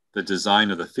the design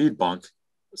of the feed bunk,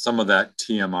 some of that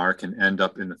TMR can end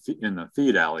up in the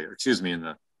feed alley, or excuse me, in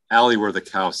the alley where the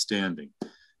cow's standing.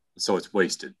 So it's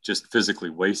wasted, just physically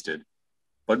wasted.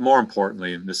 But more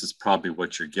importantly, and this is probably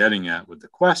what you're getting at with the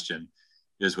question,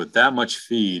 is with that much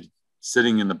feed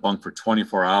sitting in the bunk for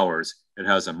 24 hours, it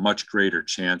has a much greater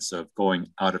chance of going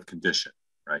out of condition,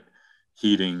 right?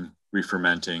 Heating,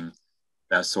 re-fermenting,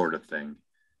 that sort of thing.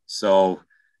 So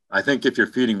I think if you're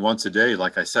feeding once a day,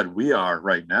 like I said, we are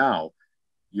right now,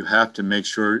 you have to make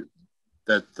sure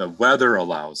that the weather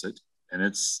allows it, and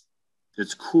it's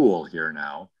cool here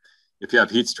now. If you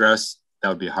have heat stress, that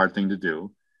would be a hard thing to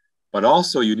do. But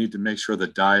also you need to make sure the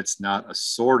diet's not a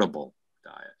sortable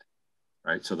diet,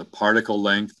 right? So the particle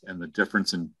length and the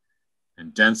difference in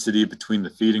density between the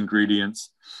feed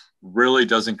ingredients really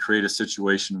doesn't create a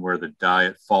situation where the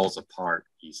diet falls apart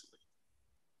easily.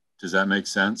 Does that make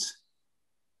sense?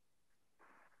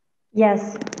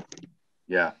 Yes.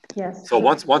 Yeah. Yes. So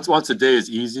once a day is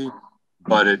easy,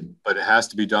 but it has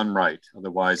to be done right.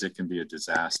 Otherwise it can be a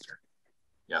disaster.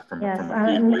 Yeah, from a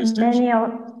feed wastage.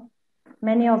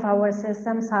 Many of our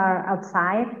systems are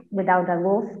outside without a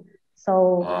roof,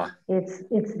 so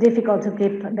it's difficult to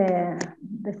keep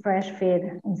the fresh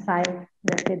feed inside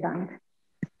the feed bank.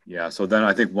 Yeah, so then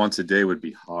I think once a day would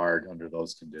be hard under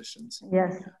those conditions.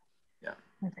 Yes. Yeah.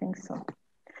 I think so.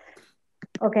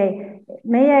 Okay,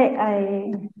 may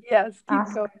I yes, keep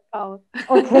ask? going, Paula.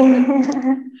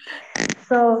 Okay.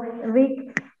 So,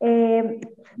 Rick,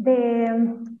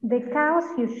 the cows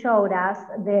you showed us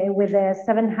with the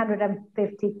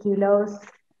 750 kilos,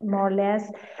 more or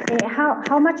less,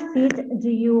 how much feed do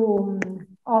you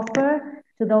offer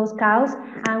to those cows,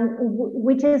 and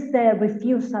which is the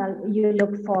refusal you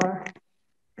look for?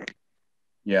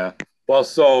 Yeah, well,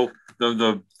 so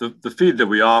the feed that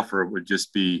we offer would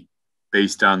just be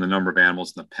based on the number of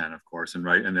animals in the pen, of course, and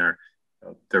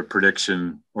their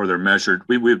prediction or their measured.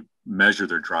 We measure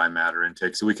their dry matter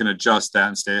intake, so we can adjust that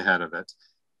and stay ahead of it.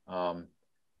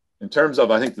 In terms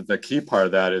of, I think that the key part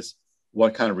of that is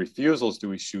what kind of refusals do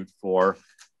we shoot for,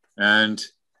 and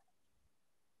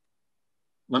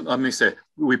let me say,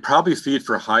 we probably feed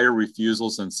for higher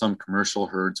refusals than some commercial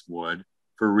herds would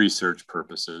for research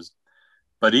purposes.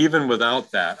 But even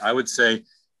without that, I would say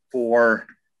for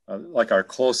like our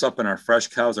close-up and our fresh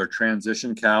cows, our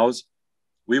transition cows,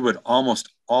 we would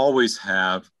almost always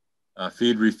have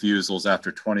feed refusals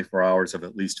after 24 hours of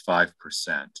at least 5%.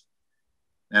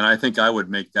 And I think I would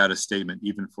make that a statement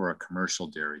even for a commercial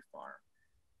dairy farm.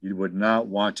 You would not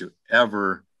want to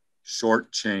ever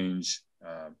shortchange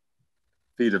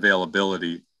feed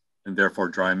availability and therefore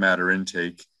dry matter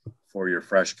intake for your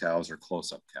fresh cows or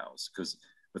close-up cows. Because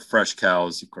with fresh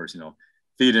cows, of course,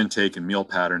 feed intake and meal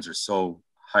patterns are so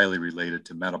highly related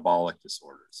to metabolic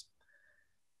disorders.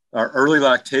 Our early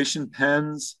lactation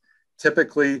pens,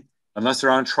 typically, unless they're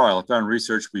on trial, if they're on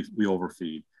research, we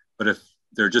overfeed. But if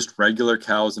they're just regular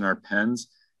cows in our pens,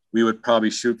 we would probably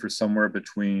shoot for somewhere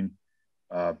between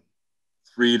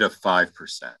 3 to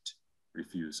 5%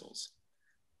 refusals.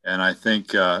 And I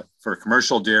think for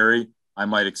commercial dairy, I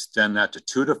might extend that to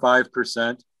 2 to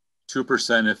 5%,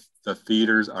 2% if the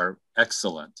feeders are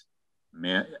excellent,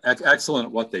 excellent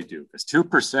at what they do, because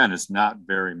 2% is not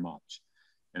very much.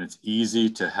 And it's easy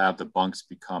to have the bunks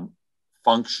become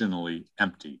functionally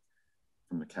empty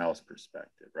from the cow's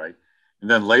perspective, right? And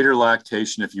then later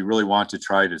lactation, if you really want to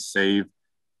try to save,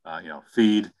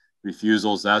 feed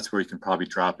refusals, that's where you can probably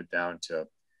drop it down to,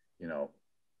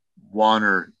 1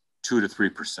 or 2 to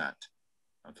 3%.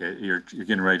 Okay, you're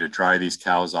getting ready to dry these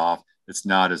cows off. It's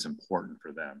not as important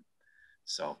for them.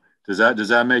 So does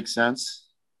that make sense?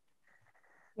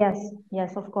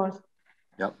 Yes, of course.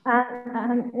 Yep.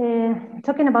 And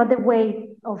talking about the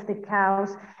weight of the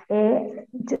cows,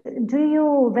 do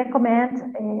you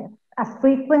recommend a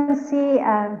frequency?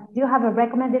 Do you have a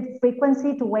recommended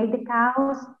frequency to weigh the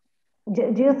cows?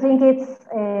 Do you think it's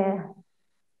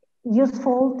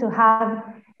useful to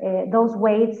have those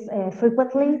weights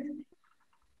frequently?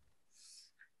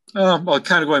 Well,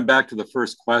 kind of going back to the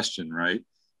first question, right?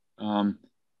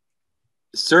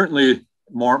 Certainly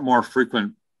more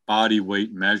frequent body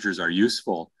weight measures are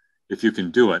useful if you can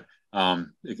do it.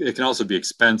 It can also be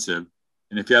expensive.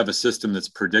 And if you have a system that's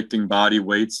predicting body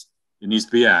weights, it needs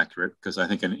to be accurate, because I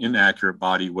think an inaccurate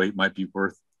body weight might be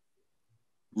worth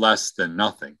less than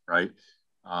nothing, right?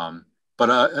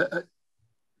 But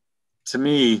to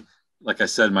me, like I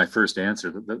said in my first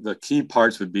answer, the key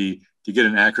parts would be to get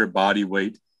an accurate body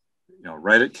weight,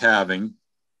 right at calving,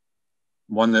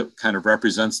 one that kind of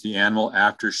represents the animal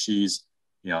after she's,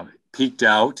 peaked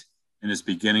out and is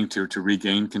beginning to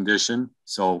regain condition.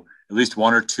 So at least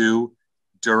one or two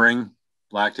during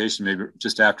lactation, maybe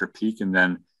just after peak, and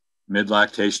then mid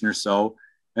lactation or so.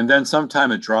 And then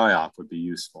sometime a dry off would be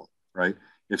useful, right?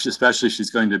 Especially if she's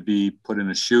going to be put in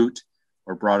a chute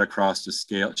or brought across the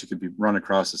scale, she could be run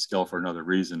across the scale for another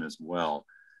reason as well.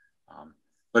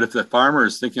 But if the farmer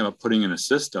is thinking about putting in a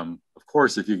system, of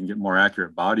course, if you can get more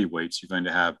accurate body weights, you're going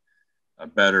to have a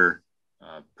better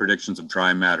predictions of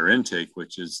dry matter intake,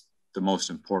 which is the most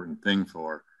important thing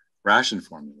for ration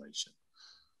formulation.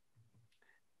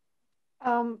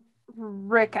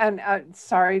 Rick, and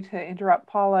sorry to interrupt,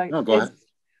 Paula. No, go ahead.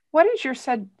 What is your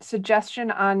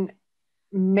suggestion on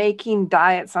making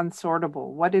diets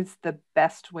unsortable? What is the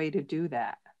best way to do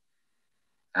that?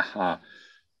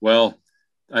 Well,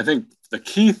 I think the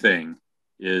key thing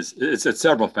is, it's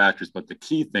several factors, but the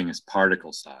key thing is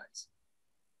particle size.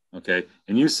 Okay.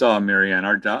 And you saw, Marianne,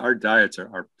 our diets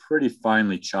are pretty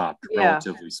finely chopped,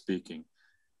 relatively speaking.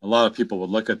 A lot of people would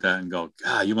look at that and go,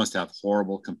 God, you must have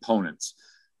horrible components.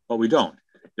 But we don't.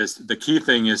 The key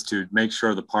thing is to make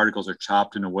sure the particles are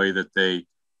chopped in a way that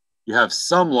you have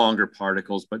some longer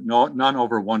particles, but none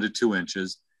over 1 to 2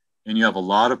 inches. And you have a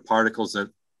lot of particles that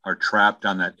are trapped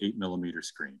on that 8 millimeter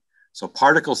screen. So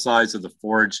particle size of the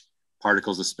forage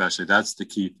particles especially, that's the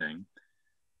key thing.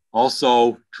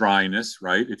 Also dryness,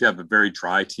 right? If you have a very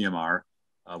dry TMR,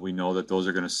 we know that those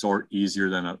are going to sort easier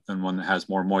than one that has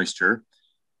more moisture.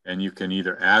 And you can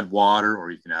either add water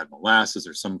or you can add molasses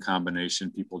or some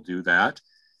combination. People do that.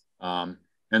 And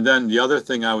then the other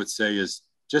thing I would say is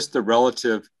just the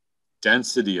relative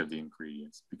density of the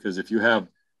ingredients. Because if you have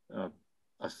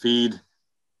a feed,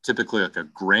 typically like a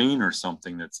grain or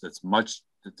something that's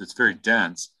very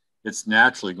dense, it's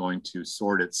naturally going to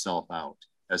sort itself out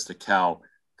as the cow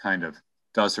kind of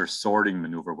does her sorting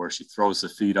maneuver, where she throws the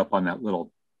feed up on that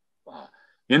little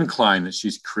incline that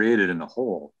she's created in the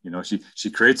hole. She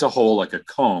creates a hole like a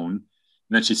cone, and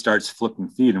then she starts flipping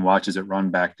feed and watches it run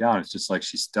back down. It's just like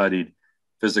she studied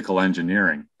physical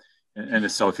engineering.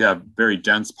 And so if you have very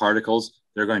dense particles,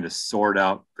 they're going to sort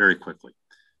out very quickly.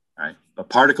 All right. But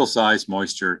particle size,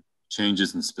 moisture,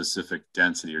 changes in specific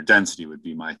density, or density would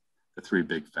be the 3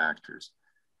 big factors.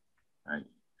 Right.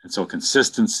 And so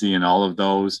consistency in all of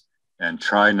those, and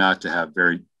try not to have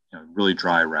very, really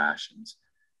dry rations.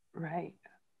 Right.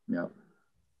 Yeah.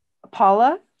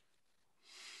 Paula?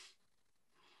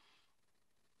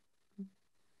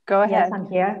 Go ahead. Yes, I'm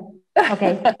here.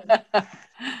 Okay.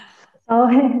 So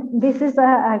this is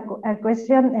a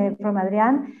question from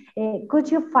Adrian.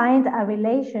 Could you find a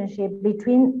relationship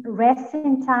between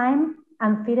resting time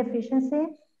and feed efficiency?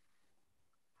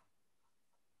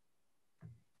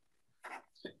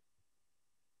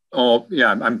 Oh,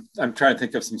 yeah, I'm trying to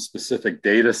think of some specific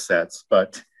data sets,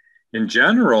 but in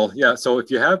general, yeah. So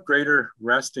if you have greater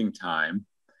resting time,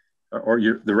 or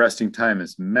the resting time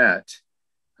is met,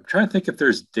 I'm trying to think if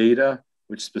there's data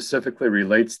which specifically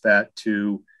relates that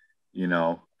to,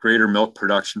 greater milk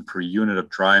production per unit of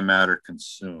dry matter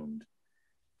consumed.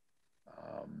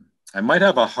 I might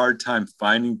have a hard time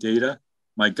finding data.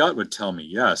 My gut would tell me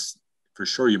yes, for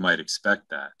sure. You might expect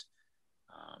that.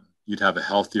 You'd have a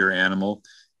healthier animal.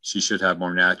 She should have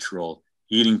more natural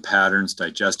eating patterns.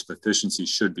 Digestive efficiency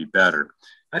should be better.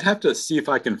 I'd have to see if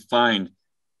I can find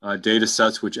data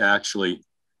sets which actually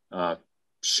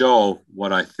show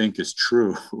what I think is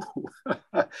true.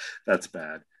 That's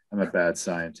bad. I'm a bad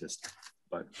scientist.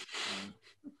 But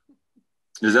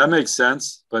does that make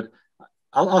sense? But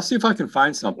I'll see if I can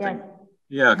find something. Yes.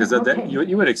 Yeah, because Okay.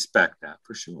 you would expect that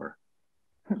for sure.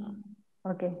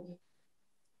 Okay.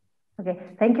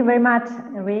 Thank you very much,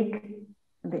 Rick.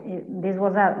 This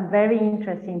was a very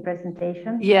interesting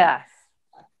presentation. Yes.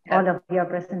 All of your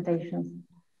presentations,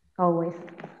 always.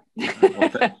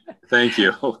 Well, thank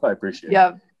you. I appreciate it.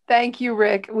 Yeah. Thank you,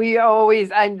 Rick. We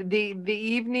always, and the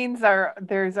evenings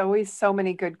there's always so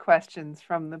many good questions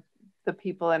from the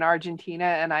people in Argentina,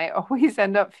 and I always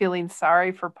end up feeling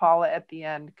sorry for Paula at the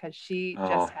end, because she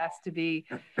just has to be,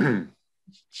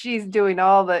 she's doing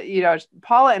all the,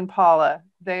 Paula,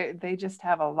 they just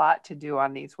have a lot to do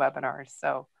on these webinars.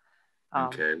 So.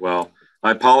 Okay, well,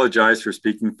 I apologize for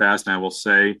speaking fast, and I will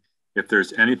say, if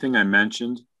there's anything I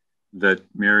mentioned that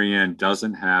Marianne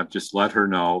doesn't have, just let her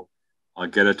know. I'll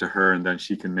get it to her, and then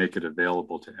she can make it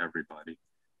available to everybody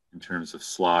in terms of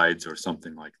slides or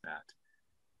something like that.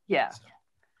 Yeah.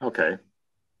 So, okay.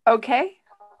 Okay.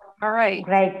 All right.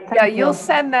 Great. Yeah, Thank you'll you.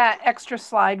 send that extra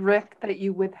slide, Rick, that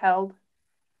you withheld.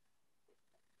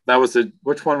 That was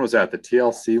which one was that? The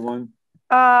TLC one?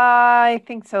 I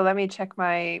think so. Let me check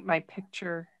my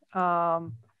picture.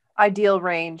 Ideal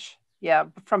range. Yeah,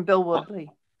 from Bill Woodley.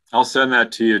 I'll send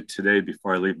that to you today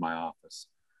before I leave my office.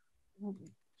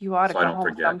 You ought to so go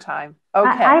home sometime. Okay.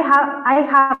 Okay. I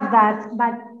have that,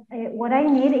 but what I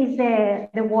need is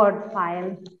the Word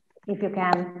file, if you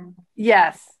can.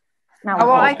 Yes. No,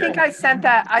 well, okay. I think I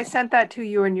sent that to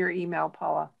you in your email,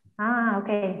 Paula.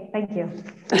 Okay. Thank you.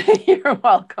 You're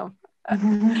welcome.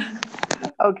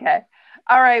 Okay.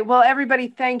 All right. Well, everybody,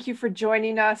 thank you for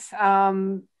joining us.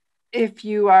 If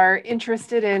you are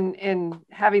interested in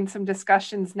having some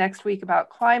discussions next week about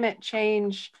climate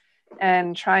change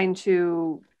and trying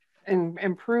to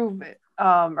improve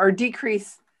or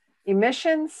decrease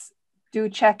emissions, do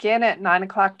check in at 9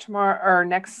 o'clock tomorrow or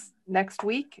next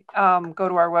week. Go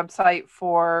to our website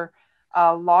for a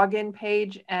login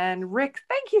page. And Rick,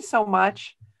 thank you so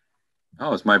much.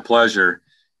 Oh, it's my pleasure.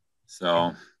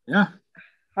 So, yeah.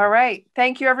 All right.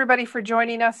 Thank you, everybody, for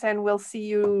joining us. And we'll see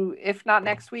you, if not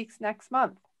next week, next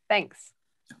month. Thanks.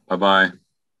 Bye-bye.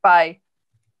 Bye.